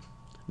Cầm,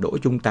 Đỗ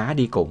Trung Tá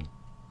đi cùng.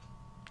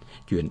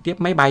 Chuyển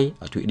tiếp máy bay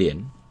ở Thụy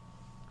Điển.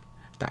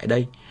 Tại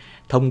đây,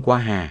 thông qua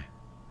Hà,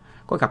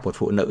 có gặp một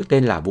phụ nữ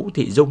tên là Vũ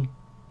Thị Dung.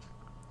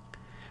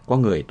 Có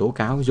người tố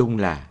cáo Dung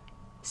là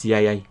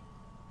CIA.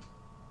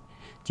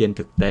 Trên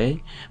thực tế,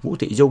 Vũ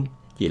Thị Dung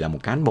chỉ là một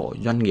cán bộ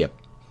doanh nghiệp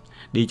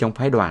đi trong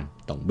phái đoàn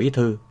Tổng Bí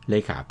thư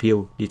Lê Khả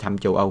Phiêu đi thăm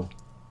châu Âu.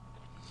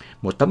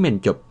 Một tấm hình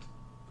chụp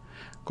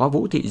có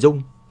Vũ Thị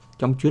Dung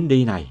trong chuyến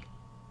đi này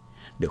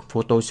được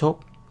Photoshop,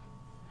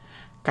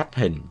 cắt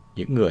hình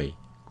những người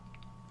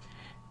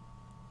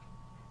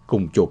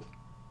cùng chụp,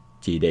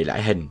 chỉ để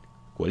lại hình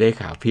của Lê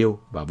Khả Phiêu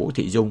và Vũ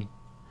Thị Dung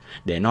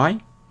để nói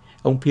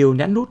ông Phiêu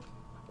lén lút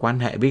quan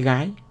hệ với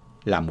gái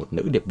là một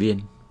nữ điệp viên.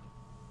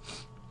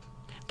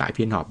 Tại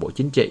phiên họp Bộ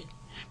Chính trị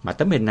mà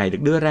tấm hình này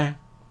được đưa ra,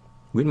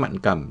 Nguyễn Mạn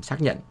Cầm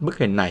xác nhận bức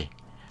hình này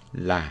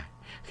là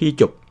khi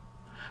chụp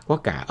có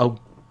cả ông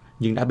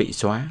nhưng đã bị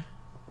xóa.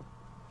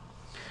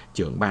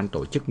 Trưởng ban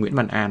tổ chức Nguyễn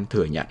Văn An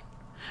thừa nhận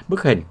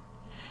bức hình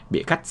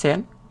bị cắt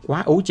xén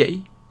quá ấu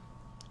trĩ.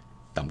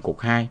 Tổng cục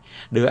 2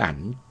 đưa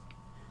ảnh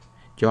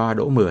cho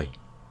Đỗ Mười.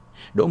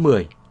 Đỗ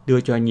Mười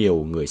đưa cho nhiều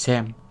người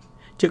xem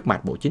trước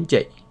mặt Bộ Chính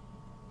trị,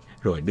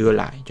 rồi đưa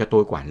lại cho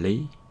tôi quản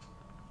lý.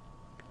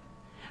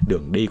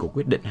 Đường đi của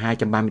quyết định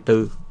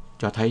 234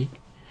 cho thấy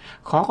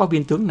khó có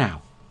viên tướng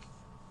nào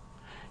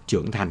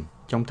trưởng thành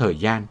trong thời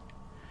gian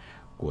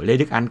của Lê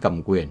Đức Anh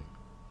cầm quyền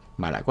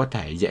mà lại có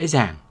thể dễ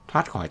dàng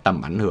thoát khỏi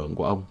tầm ảnh hưởng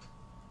của ông.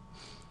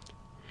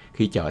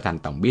 Khi trở thành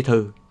Tổng Bí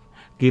thư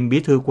kiêm Bí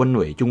thư Quân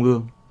ủy Trung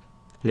ương,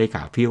 Lê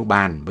Khả Phiêu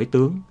bàn với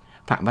tướng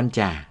Phạm Văn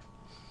Trà,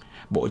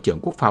 Bộ trưởng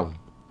Quốc phòng,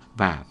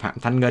 và Phạm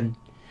Thanh Ngân,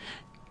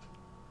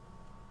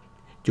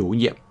 chủ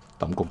nhiệm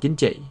Tổng cục Chính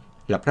trị,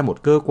 lập ra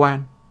một cơ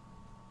quan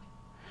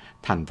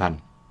thành phần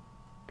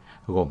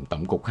gồm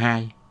Tổng cục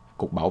 2,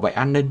 Cục Bảo vệ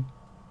An ninh,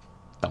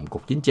 Tổng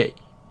cục Chính trị.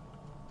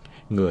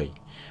 Người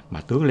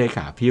mà tướng Lê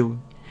Khả Phiêu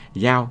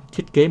giao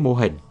thiết kế mô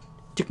hình,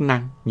 chức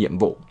năng, nhiệm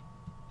vụ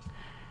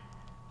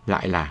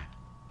lại là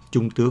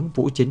Trung tướng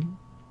Vũ Chính.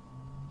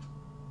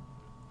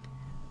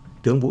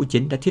 Tướng Vũ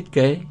Chính đã thiết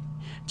kế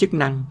chức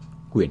năng,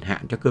 quyền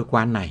hạn cho cơ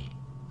quan này,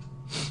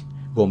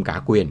 gồm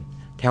cả quyền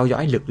theo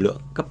dõi lực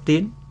lượng cấp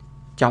tiến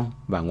trong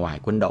và ngoài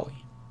quân đội.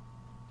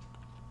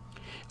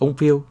 Ông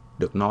Phiêu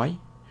được nói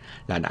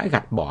là đã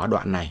gạt bỏ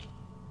đoạn này,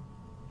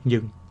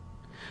 nhưng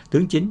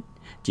tướng chính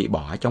chỉ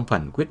bỏ trong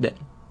phần quyết định,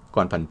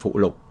 còn phần phụ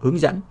lục hướng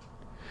dẫn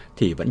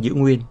thì vẫn giữ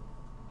nguyên.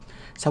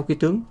 Sau khi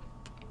tướng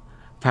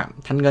Phạm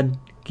Thanh Ngân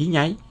ký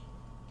nháy,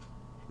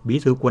 Bí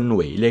thư Quân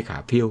ủy Lê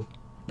Khả Phiêu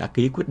đã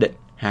ký quyết định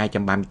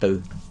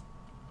 234.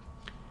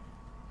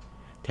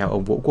 Theo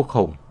ông Vũ Quốc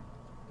Hùng,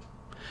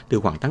 từ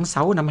khoảng tháng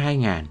 6 năm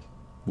 2000,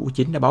 Vũ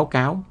Chính đã báo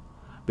cáo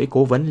với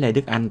cố vấn Lê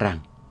Đức Anh rằng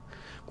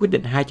quyết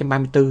định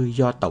 234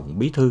 do Tổng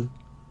Bí thư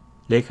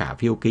Lê Khả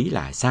Phiêu ký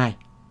là sai.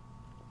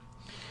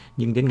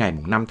 Nhưng đến ngày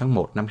 5 tháng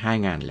 1 năm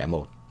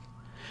 2001,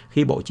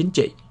 khi Bộ Chính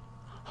trị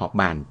họp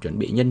bàn chuẩn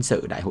bị nhân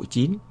sự Đại hội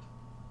 9,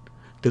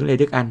 tướng Lê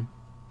Đức Anh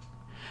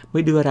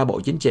mới đưa ra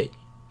Bộ Chính trị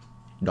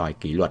đòi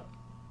kỷ luật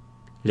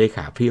Lê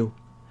Khả Phiêu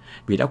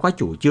vì đã có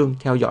chủ trương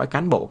theo dõi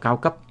cán bộ cao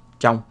cấp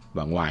trong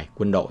và ngoài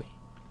quân đội.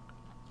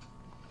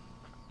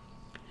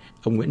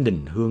 Ông Nguyễn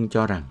Đình Hương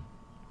cho rằng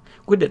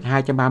quyết định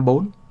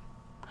 234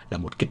 là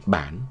một kịch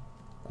bản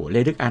của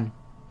Lê Đức Anh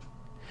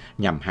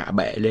nhằm hạ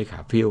bệ Lê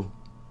Khả Phiêu,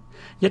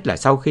 nhất là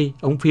sau khi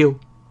ông Phiêu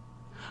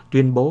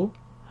tuyên bố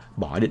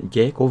bỏ định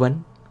chế cố vấn.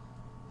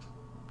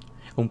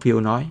 Ông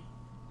Phiêu nói,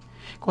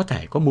 có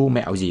thể có mưu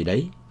mẹo gì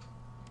đấy,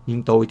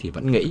 nhưng tôi thì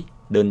vẫn nghĩ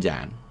đơn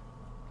giản.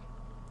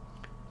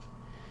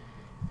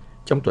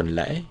 Trong tuần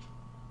lễ,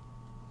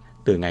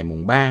 từ ngày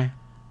mùng 3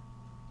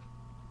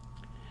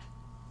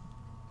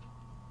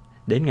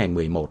 đến ngày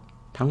 11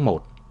 tháng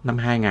 1 năm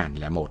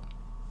 2001,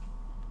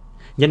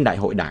 nhân Đại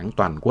hội Đảng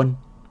Toàn quân,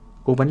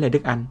 cố vấn Lê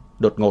Đức Anh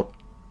đột ngột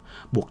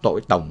buộc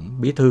tội Tổng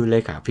Bí thư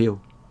Lê Khả Phiêu.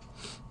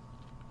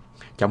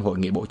 Trong hội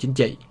nghị Bộ Chính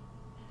trị,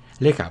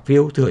 Lê Khả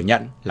Phiêu thừa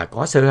nhận là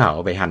có sơ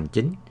hở về hành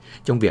chính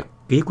trong việc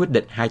ký quyết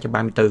định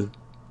 234.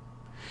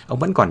 Ông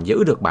vẫn còn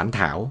giữ được bản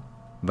thảo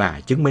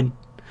và chứng minh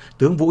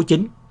tướng Vũ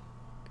Chính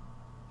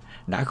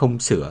đã không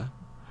sửa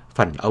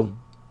phần ông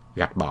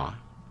gạt bỏ.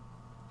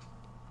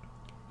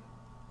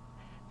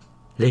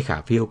 Lê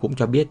Khả Phiêu cũng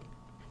cho biết,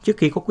 trước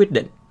khi có quyết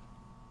định,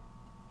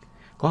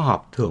 có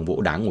họp Thường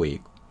vụ Đảng ủy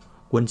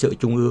Quân sự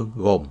Trung ương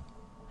gồm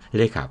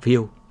Lê Khả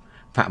Phiêu,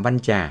 Phạm Văn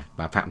Trà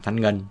và Phạm Thanh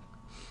Ngân.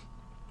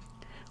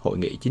 Hội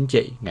nghị chính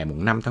trị ngày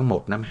 5 tháng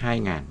 1 năm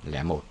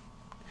 2001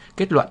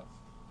 kết luận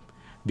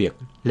việc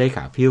Lê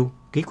Khả Phiêu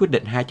ký quyết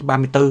định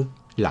 234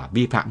 là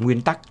vi phạm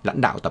nguyên tắc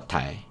lãnh đạo tập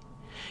thể,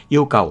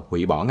 yêu cầu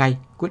hủy bỏ ngay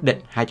quyết định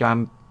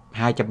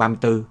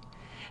 234,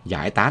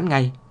 giải tán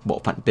ngay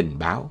bộ phận tình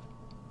báo,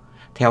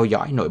 theo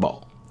dõi nội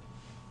bộ.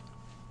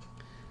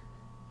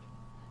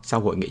 Sau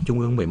Hội nghị Trung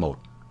ương 11,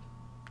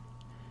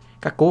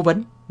 các cố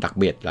vấn, đặc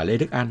biệt là Lê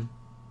Đức Anh,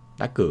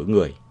 đã cử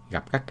người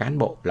gặp các cán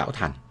bộ lão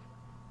thành,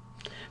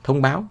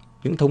 thông báo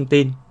những thông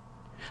tin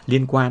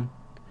liên quan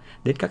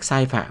đến các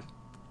sai phạm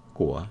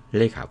của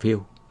Lê Khả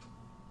Phiêu.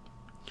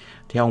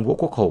 Theo ông Vũ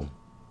Quốc Hùng,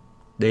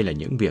 đây là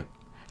những việc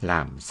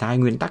làm sai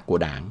nguyên tắc của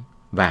Đảng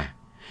và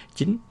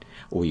chính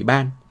Ủy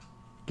ban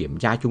Kiểm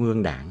tra Trung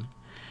ương Đảng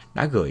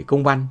đã gửi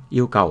công văn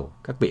yêu cầu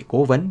các vị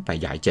cố vấn phải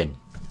giải trình.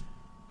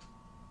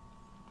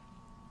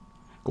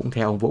 Cũng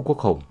theo ông Vũ Quốc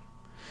Hùng,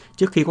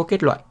 trước khi có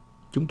kết luận,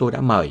 chúng tôi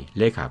đã mời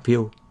Lê Khả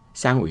Phiêu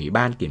sang Ủy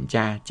ban Kiểm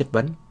tra chất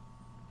vấn.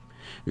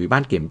 Ủy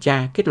ban Kiểm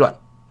tra kết luận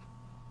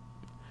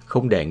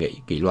không đề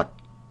nghị kỷ luật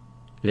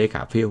Lê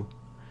Khả Phiêu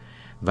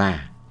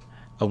và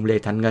ông Lê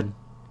Thanh Ngân,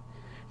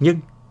 nhưng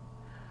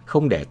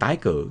không để tái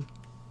cử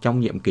trong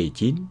nhiệm kỳ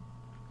 9.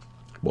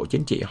 Bộ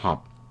Chính trị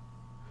họp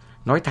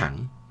nói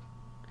thẳng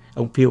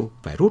ông Phiêu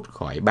phải rút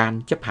khỏi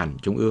Ban chấp hành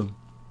Trung ương.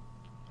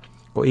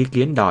 Có ý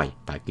kiến đòi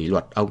phải kỷ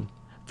luật ông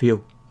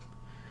Phiêu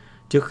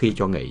trước khi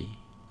cho nghỉ.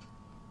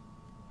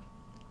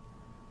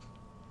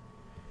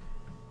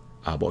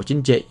 Ở Bộ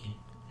Chính trị,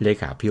 Lê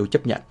Khả Phiêu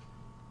chấp nhận.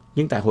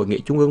 Nhưng tại Hội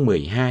nghị Trung ương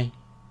 12,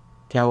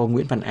 theo ông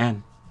Nguyễn Văn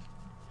An,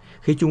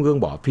 khi Trung ương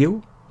bỏ phiếu,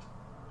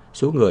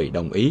 số người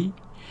đồng ý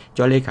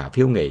cho Lê Khả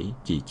Phiêu nghỉ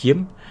chỉ chiếm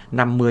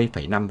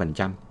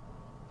 50,5%.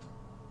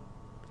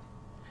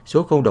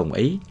 Số không đồng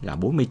ý là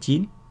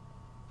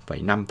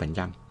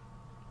 49,5%.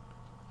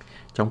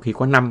 Trong khi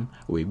có 5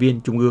 ủy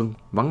viên Trung ương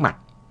vắng mặt.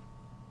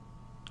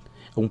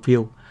 Ông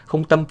Phiêu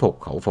không tâm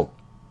phục khẩu phục,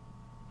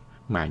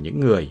 mà những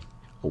người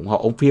ủng hộ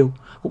ông Phiêu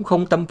cũng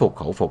không tâm phục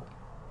khẩu phục.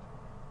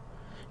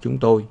 Chúng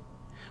tôi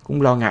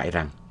cũng lo ngại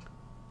rằng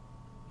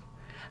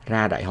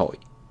ra đại hội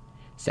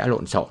sẽ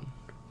lộn xộn.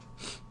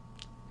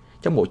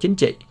 Trong Bộ Chính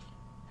trị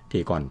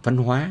thì còn phân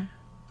hóa,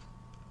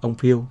 ông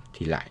Phiêu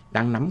thì lại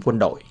đang nắm quân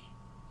đội.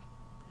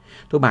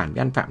 Tôi bàn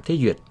với anh Phạm Thế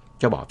Duyệt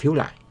cho bỏ phiếu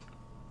lại.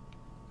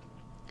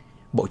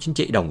 Bộ Chính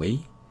trị đồng ý,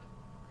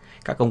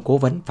 các ông cố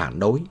vấn phản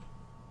đối,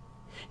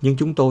 nhưng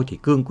chúng tôi thì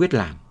cương quyết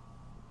làm.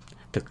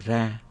 Thực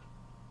ra,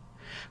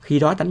 khi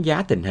đó đánh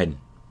giá tình hình,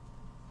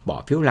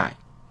 bỏ phiếu lại,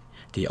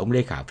 thì ông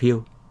Lê Khả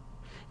Phiêu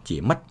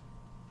chỉ mất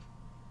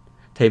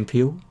thêm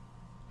phiếu.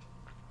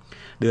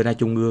 Đưa ra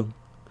Trung ương,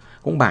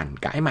 cũng bàn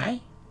cãi mãi,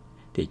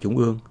 thì Trung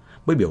ương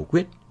mới biểu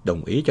quyết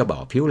đồng ý cho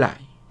bỏ phiếu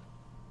lại.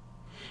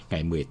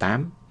 Ngày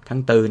 18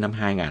 tháng 4 năm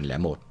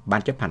 2001,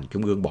 Ban chấp hành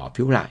Trung ương bỏ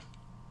phiếu lại.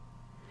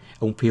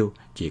 ông Phiêu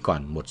chỉ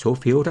còn một số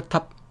phiếu rất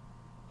thấp.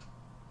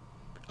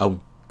 Ông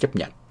chấp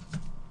nhận.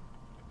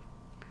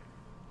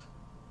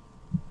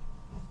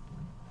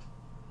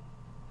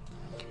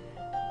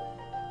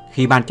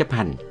 Khi Ban chấp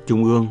hành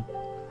Trung ương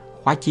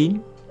khóa 9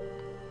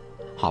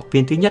 họp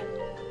phiên thứ nhất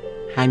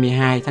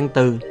 22 tháng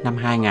 4 năm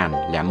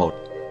 2001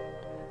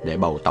 để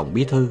bầu Tổng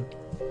Bí thư,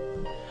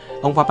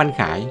 ông Phan Văn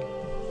Khải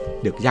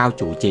được giao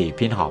chủ trì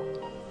phiên họp.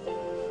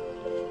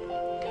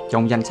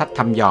 Trong danh sách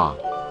thăm dò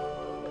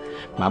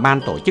mà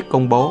ban tổ chức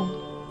công bố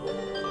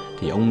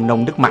thì ông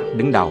Nông Đức Mạnh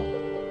đứng đầu.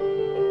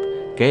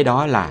 Kế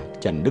đó là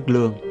Trần Đức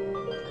Lương,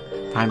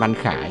 Phan Văn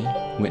Khải,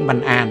 Nguyễn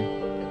Văn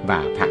An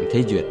và Phạm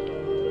Thế Duyệt.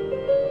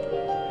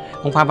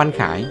 Ông Phan Văn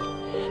Khải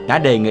đã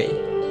đề nghị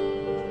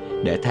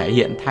để thể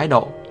hiện thái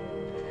độ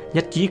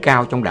nhất trí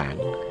cao trong đảng,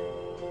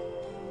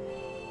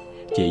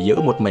 chỉ giữ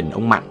một mình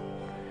ông Mạnh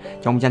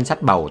trong danh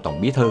sách bầu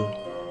Tổng Bí thư.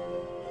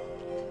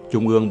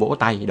 Trung ương vỗ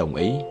tay đồng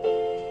ý.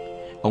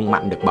 Ông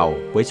Mạnh được bầu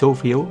với số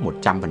phiếu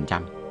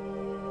 100%.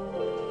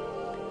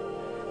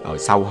 Ở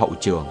sau hậu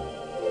trường,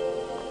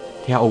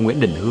 theo ông Nguyễn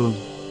Đình Hương,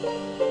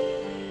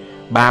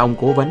 ba ông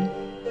cố vấn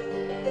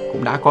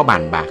cũng đã có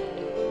bàn bạc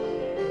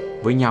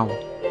với nhau.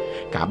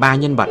 Cả ba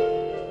nhân vật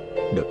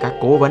được các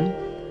cố vấn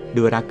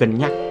đưa ra cân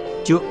nhắc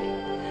trước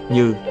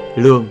như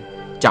Lương,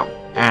 Trọng,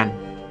 An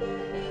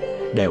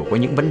đều có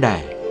những vấn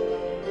đề.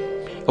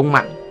 Ông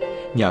Mạnh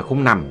nhờ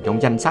không nằm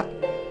trong danh sách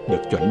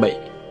được chuẩn bị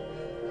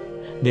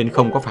nên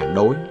không có phản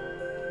đối.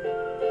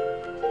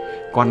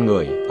 Con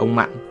người ông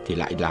Mạnh thì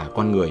lại là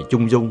con người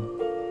trung dung.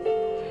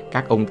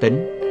 Các ông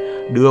tính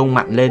đưa ông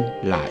Mạnh lên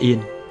là yên,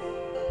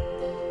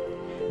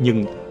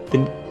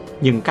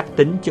 nhưng cách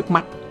tính trước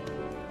mắt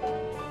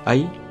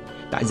ấy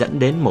đã dẫn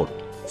đến một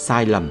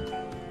sai lầm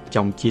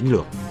trong chiến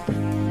lược.